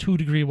play in this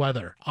 2-degree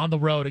weather on the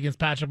road against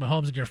Patrick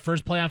Mahomes in your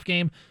first playoff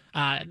game.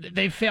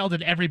 They've failed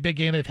in every big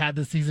game they've had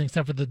this season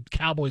except for the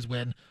Cowboys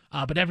win,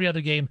 but every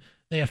other game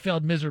they have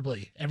failed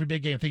miserably. Every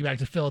big game, think back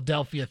to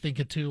Philadelphia,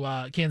 think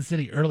to Kansas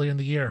City early in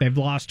the year. They've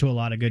lost to a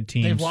lot of good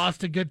teams. They've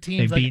lost to good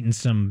teams. They've beaten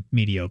some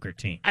mediocre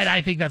teams. And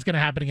I think that's going to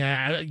happen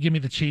again. Give me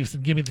the Chiefs,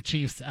 and give me the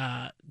Chiefs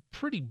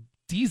pretty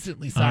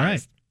decently sized. All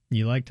right.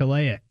 You like to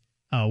lay it.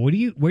 Where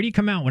do you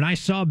come out? When I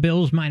saw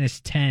Bills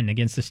 -10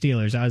 against the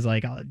Steelers, I was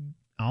like,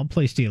 I'll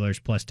play Steelers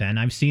 +10.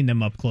 I've seen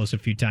them up close a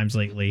few times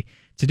lately.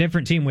 It's a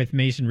different team with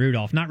Mason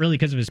Rudolph, not really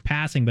because of his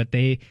passing, but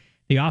the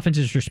offense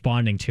is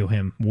responding to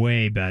him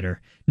way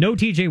better. No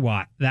TJ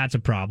Watt, that's a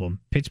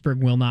problem.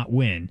 Pittsburgh will not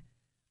win,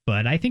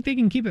 but I think they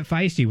can keep it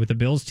feisty with a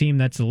Bills team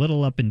that's a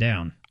little up and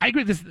down. I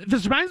agree.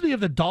 This reminds me of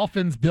the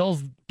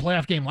Dolphins-Bills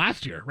playoff game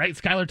last year, right?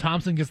 Skylar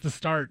Thompson gets the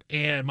start,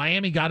 and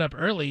Miami got up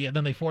early, and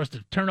then they forced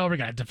a turnover,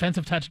 got a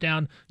defensive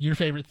touchdown, your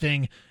favorite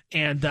thing,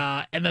 and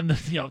then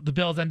the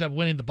Bills end up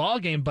winning the ball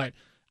game. But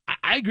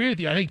I agree with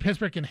you. I think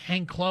Pittsburgh can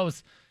hang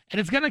close, and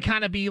it's going to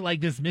kind of be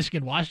like this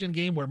Michigan-Washington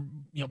game where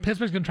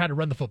Pittsburgh's going to try to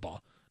run the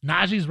football.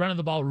 Najee's running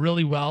the ball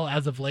really well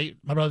as of late.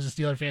 My brother's a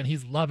Steeler fan.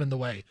 He's loving the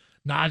way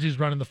Najee's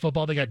running the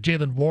football. They got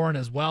Jaylen Warren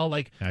as well.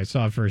 I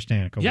saw it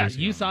firsthand a couple weeks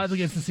ago. You saw it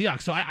against the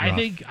Seahawks. So I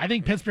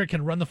think Pittsburgh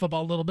can run the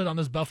football a little bit on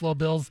this Buffalo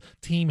Bills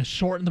team,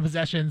 shorten the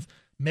possessions,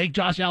 make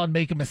Josh Allen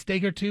make a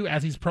mistake or two,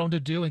 as he's prone to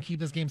do, and keep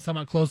this game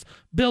somewhat close.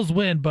 Bills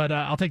win, but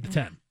I'll take the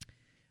 10.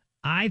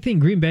 I think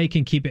Green Bay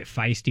can keep it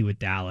feisty with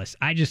Dallas.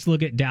 I just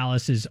look at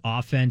Dallas's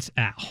offense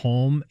at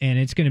home, and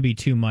it's going to be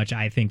too much,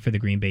 I think, for the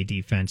Green Bay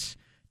defense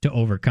to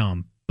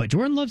overcome. But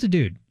Jordan Love's a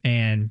dude,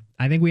 and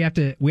I think we have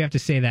to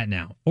say that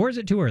now. Or is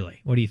it too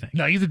early? What do you think?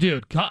 No, he's a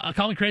dude.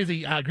 Call me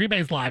crazy. Green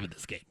Bay's live in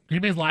this game.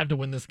 Green Bay's live to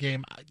win this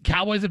game.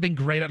 Cowboys have been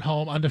great at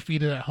home,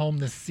 undefeated at home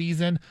this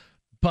season.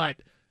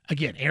 But,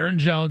 again, Aaron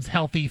Jones,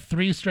 healthy,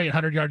 3 straight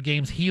 100-yard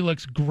games. He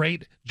looks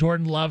great.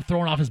 Jordan Love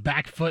throwing off his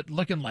back foot,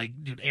 looking like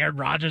Aaron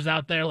Rodgers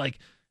out there.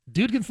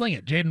 Dude can sling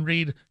it. Jaden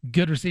Reed,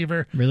 good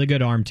receiver. Really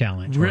good arm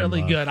talent.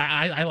 Really good.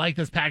 I like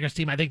this Packers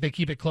team. I think they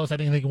keep it close. I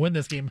think they can win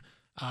this game.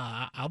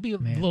 I'll be a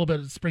little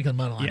bit sprinkling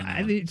mud on.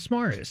 Yeah, it's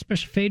smart,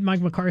 especially fade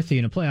Mike McCarthy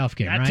in a playoff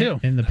game, right? Too.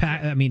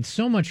 And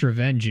so much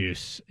revenge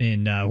juice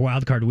in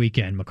Wild Card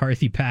Weekend.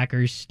 McCarthy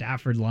Packers,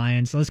 Stafford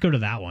Lions. Let's go to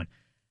that one.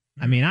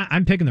 I mean,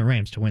 I'm picking the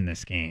Rams to win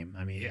this game.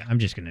 I mean, I'm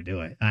just going to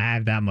do it. I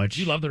have that much.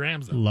 You love the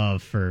Rams, though.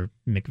 Love for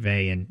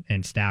McVay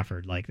and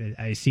Stafford.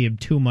 I see him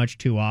too much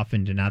too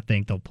often to not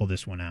think they'll pull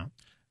this one out.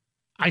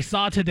 I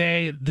saw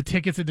today the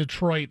tickets in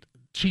Detroit,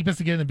 cheapest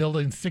to get in the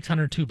building,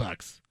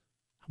 $602.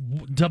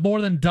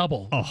 More than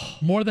double.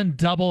 More than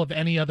double of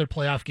any other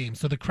playoff game.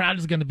 So the crowd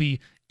is going to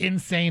be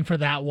insane for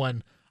that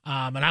one.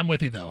 And I'm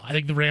with you, though. I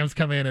think the Rams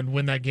come in and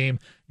win that game.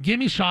 Give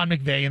me Sean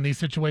McVay in these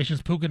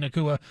situations. Puka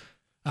Nacua,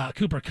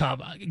 Cooper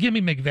Kupp. Give me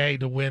McVay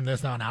to win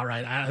this on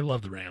outright. I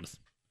love the Rams.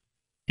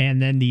 And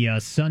then the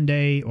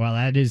Sunday, well,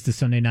 that is the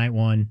Sunday night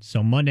one.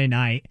 So Monday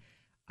night,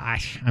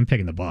 I'm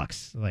picking the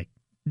Bucs. Like,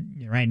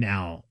 right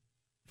now,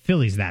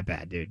 Philly's that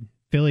bad, dude.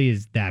 Philly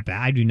is that bad.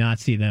 I do not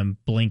see them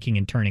blinking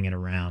and turning it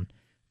around.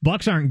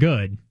 Bucs aren't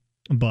good,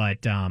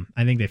 but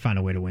I think they find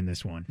a way to win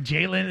this one.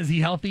 Jalen, is he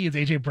healthy? Is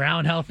A.J.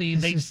 Brown healthy?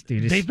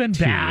 They've been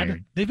bad.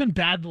 Weird. They've been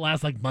bad the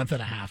last month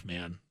and a half,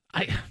 man.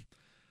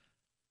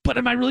 But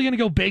am I really going to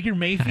go Baker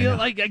Mayfield?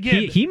 Like,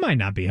 again, he might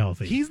not be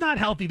healthy. He's not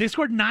healthy. They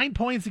scored 9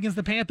 points against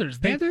the Panthers.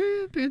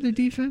 Panther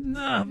defense.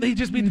 They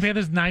just beat the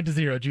Panthers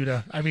 9-0.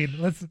 Judah. I mean,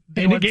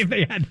 in a game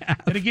they had to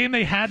have. In a game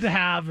they had to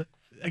have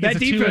against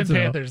the defense,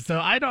 2-win Panthers. So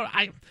I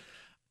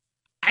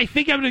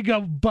think I'm going to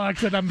go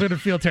Bucs, and I'm going to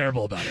feel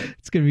terrible about it.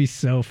 It's going to be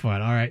so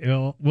fun. All right,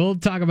 we'll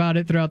talk about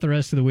it throughout the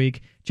rest of the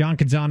week. John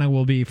Canzano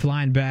will be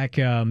flying back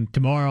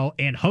tomorrow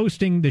and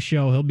hosting the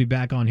show. He'll be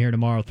back on here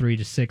tomorrow, 3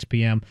 to 6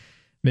 p.m.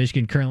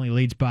 Michigan currently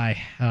leads by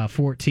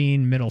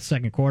 14, middle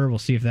second quarter. We'll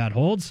see if that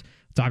holds.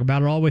 We'll talk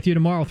about it all with you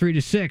tomorrow, 3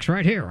 to 6,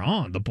 right here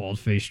on The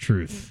Bald-Faced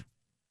Truth.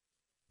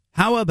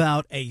 How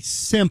about a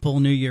simple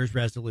New Year's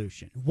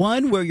resolution?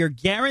 One where you're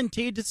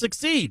guaranteed to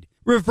succeed.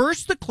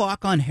 Reverse the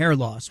clock on hair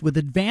loss with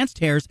Advanced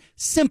Hair's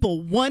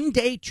simple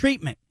one-day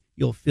treatment.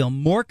 You'll feel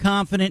more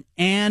confident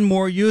and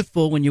more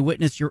youthful when you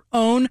witness your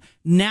own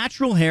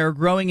natural hair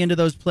growing into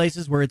those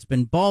places where it's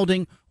been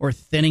balding or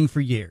thinning for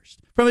years.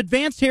 From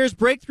Advanced Hair's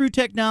breakthrough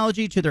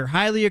technology to their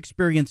highly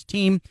experienced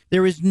team,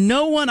 there is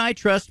no one I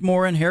trust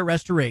more in hair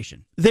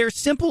restoration. Their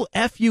simple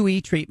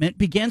FUE treatment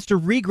begins to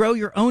regrow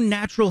your own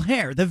natural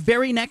hair the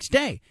very next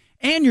day,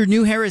 and your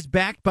new hair is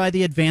backed by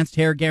the Advanced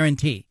Hair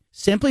Guarantee.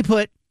 Simply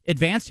put,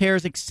 Advanced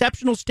Hair's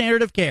exceptional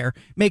standard of care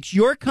makes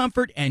your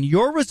comfort and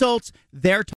your results their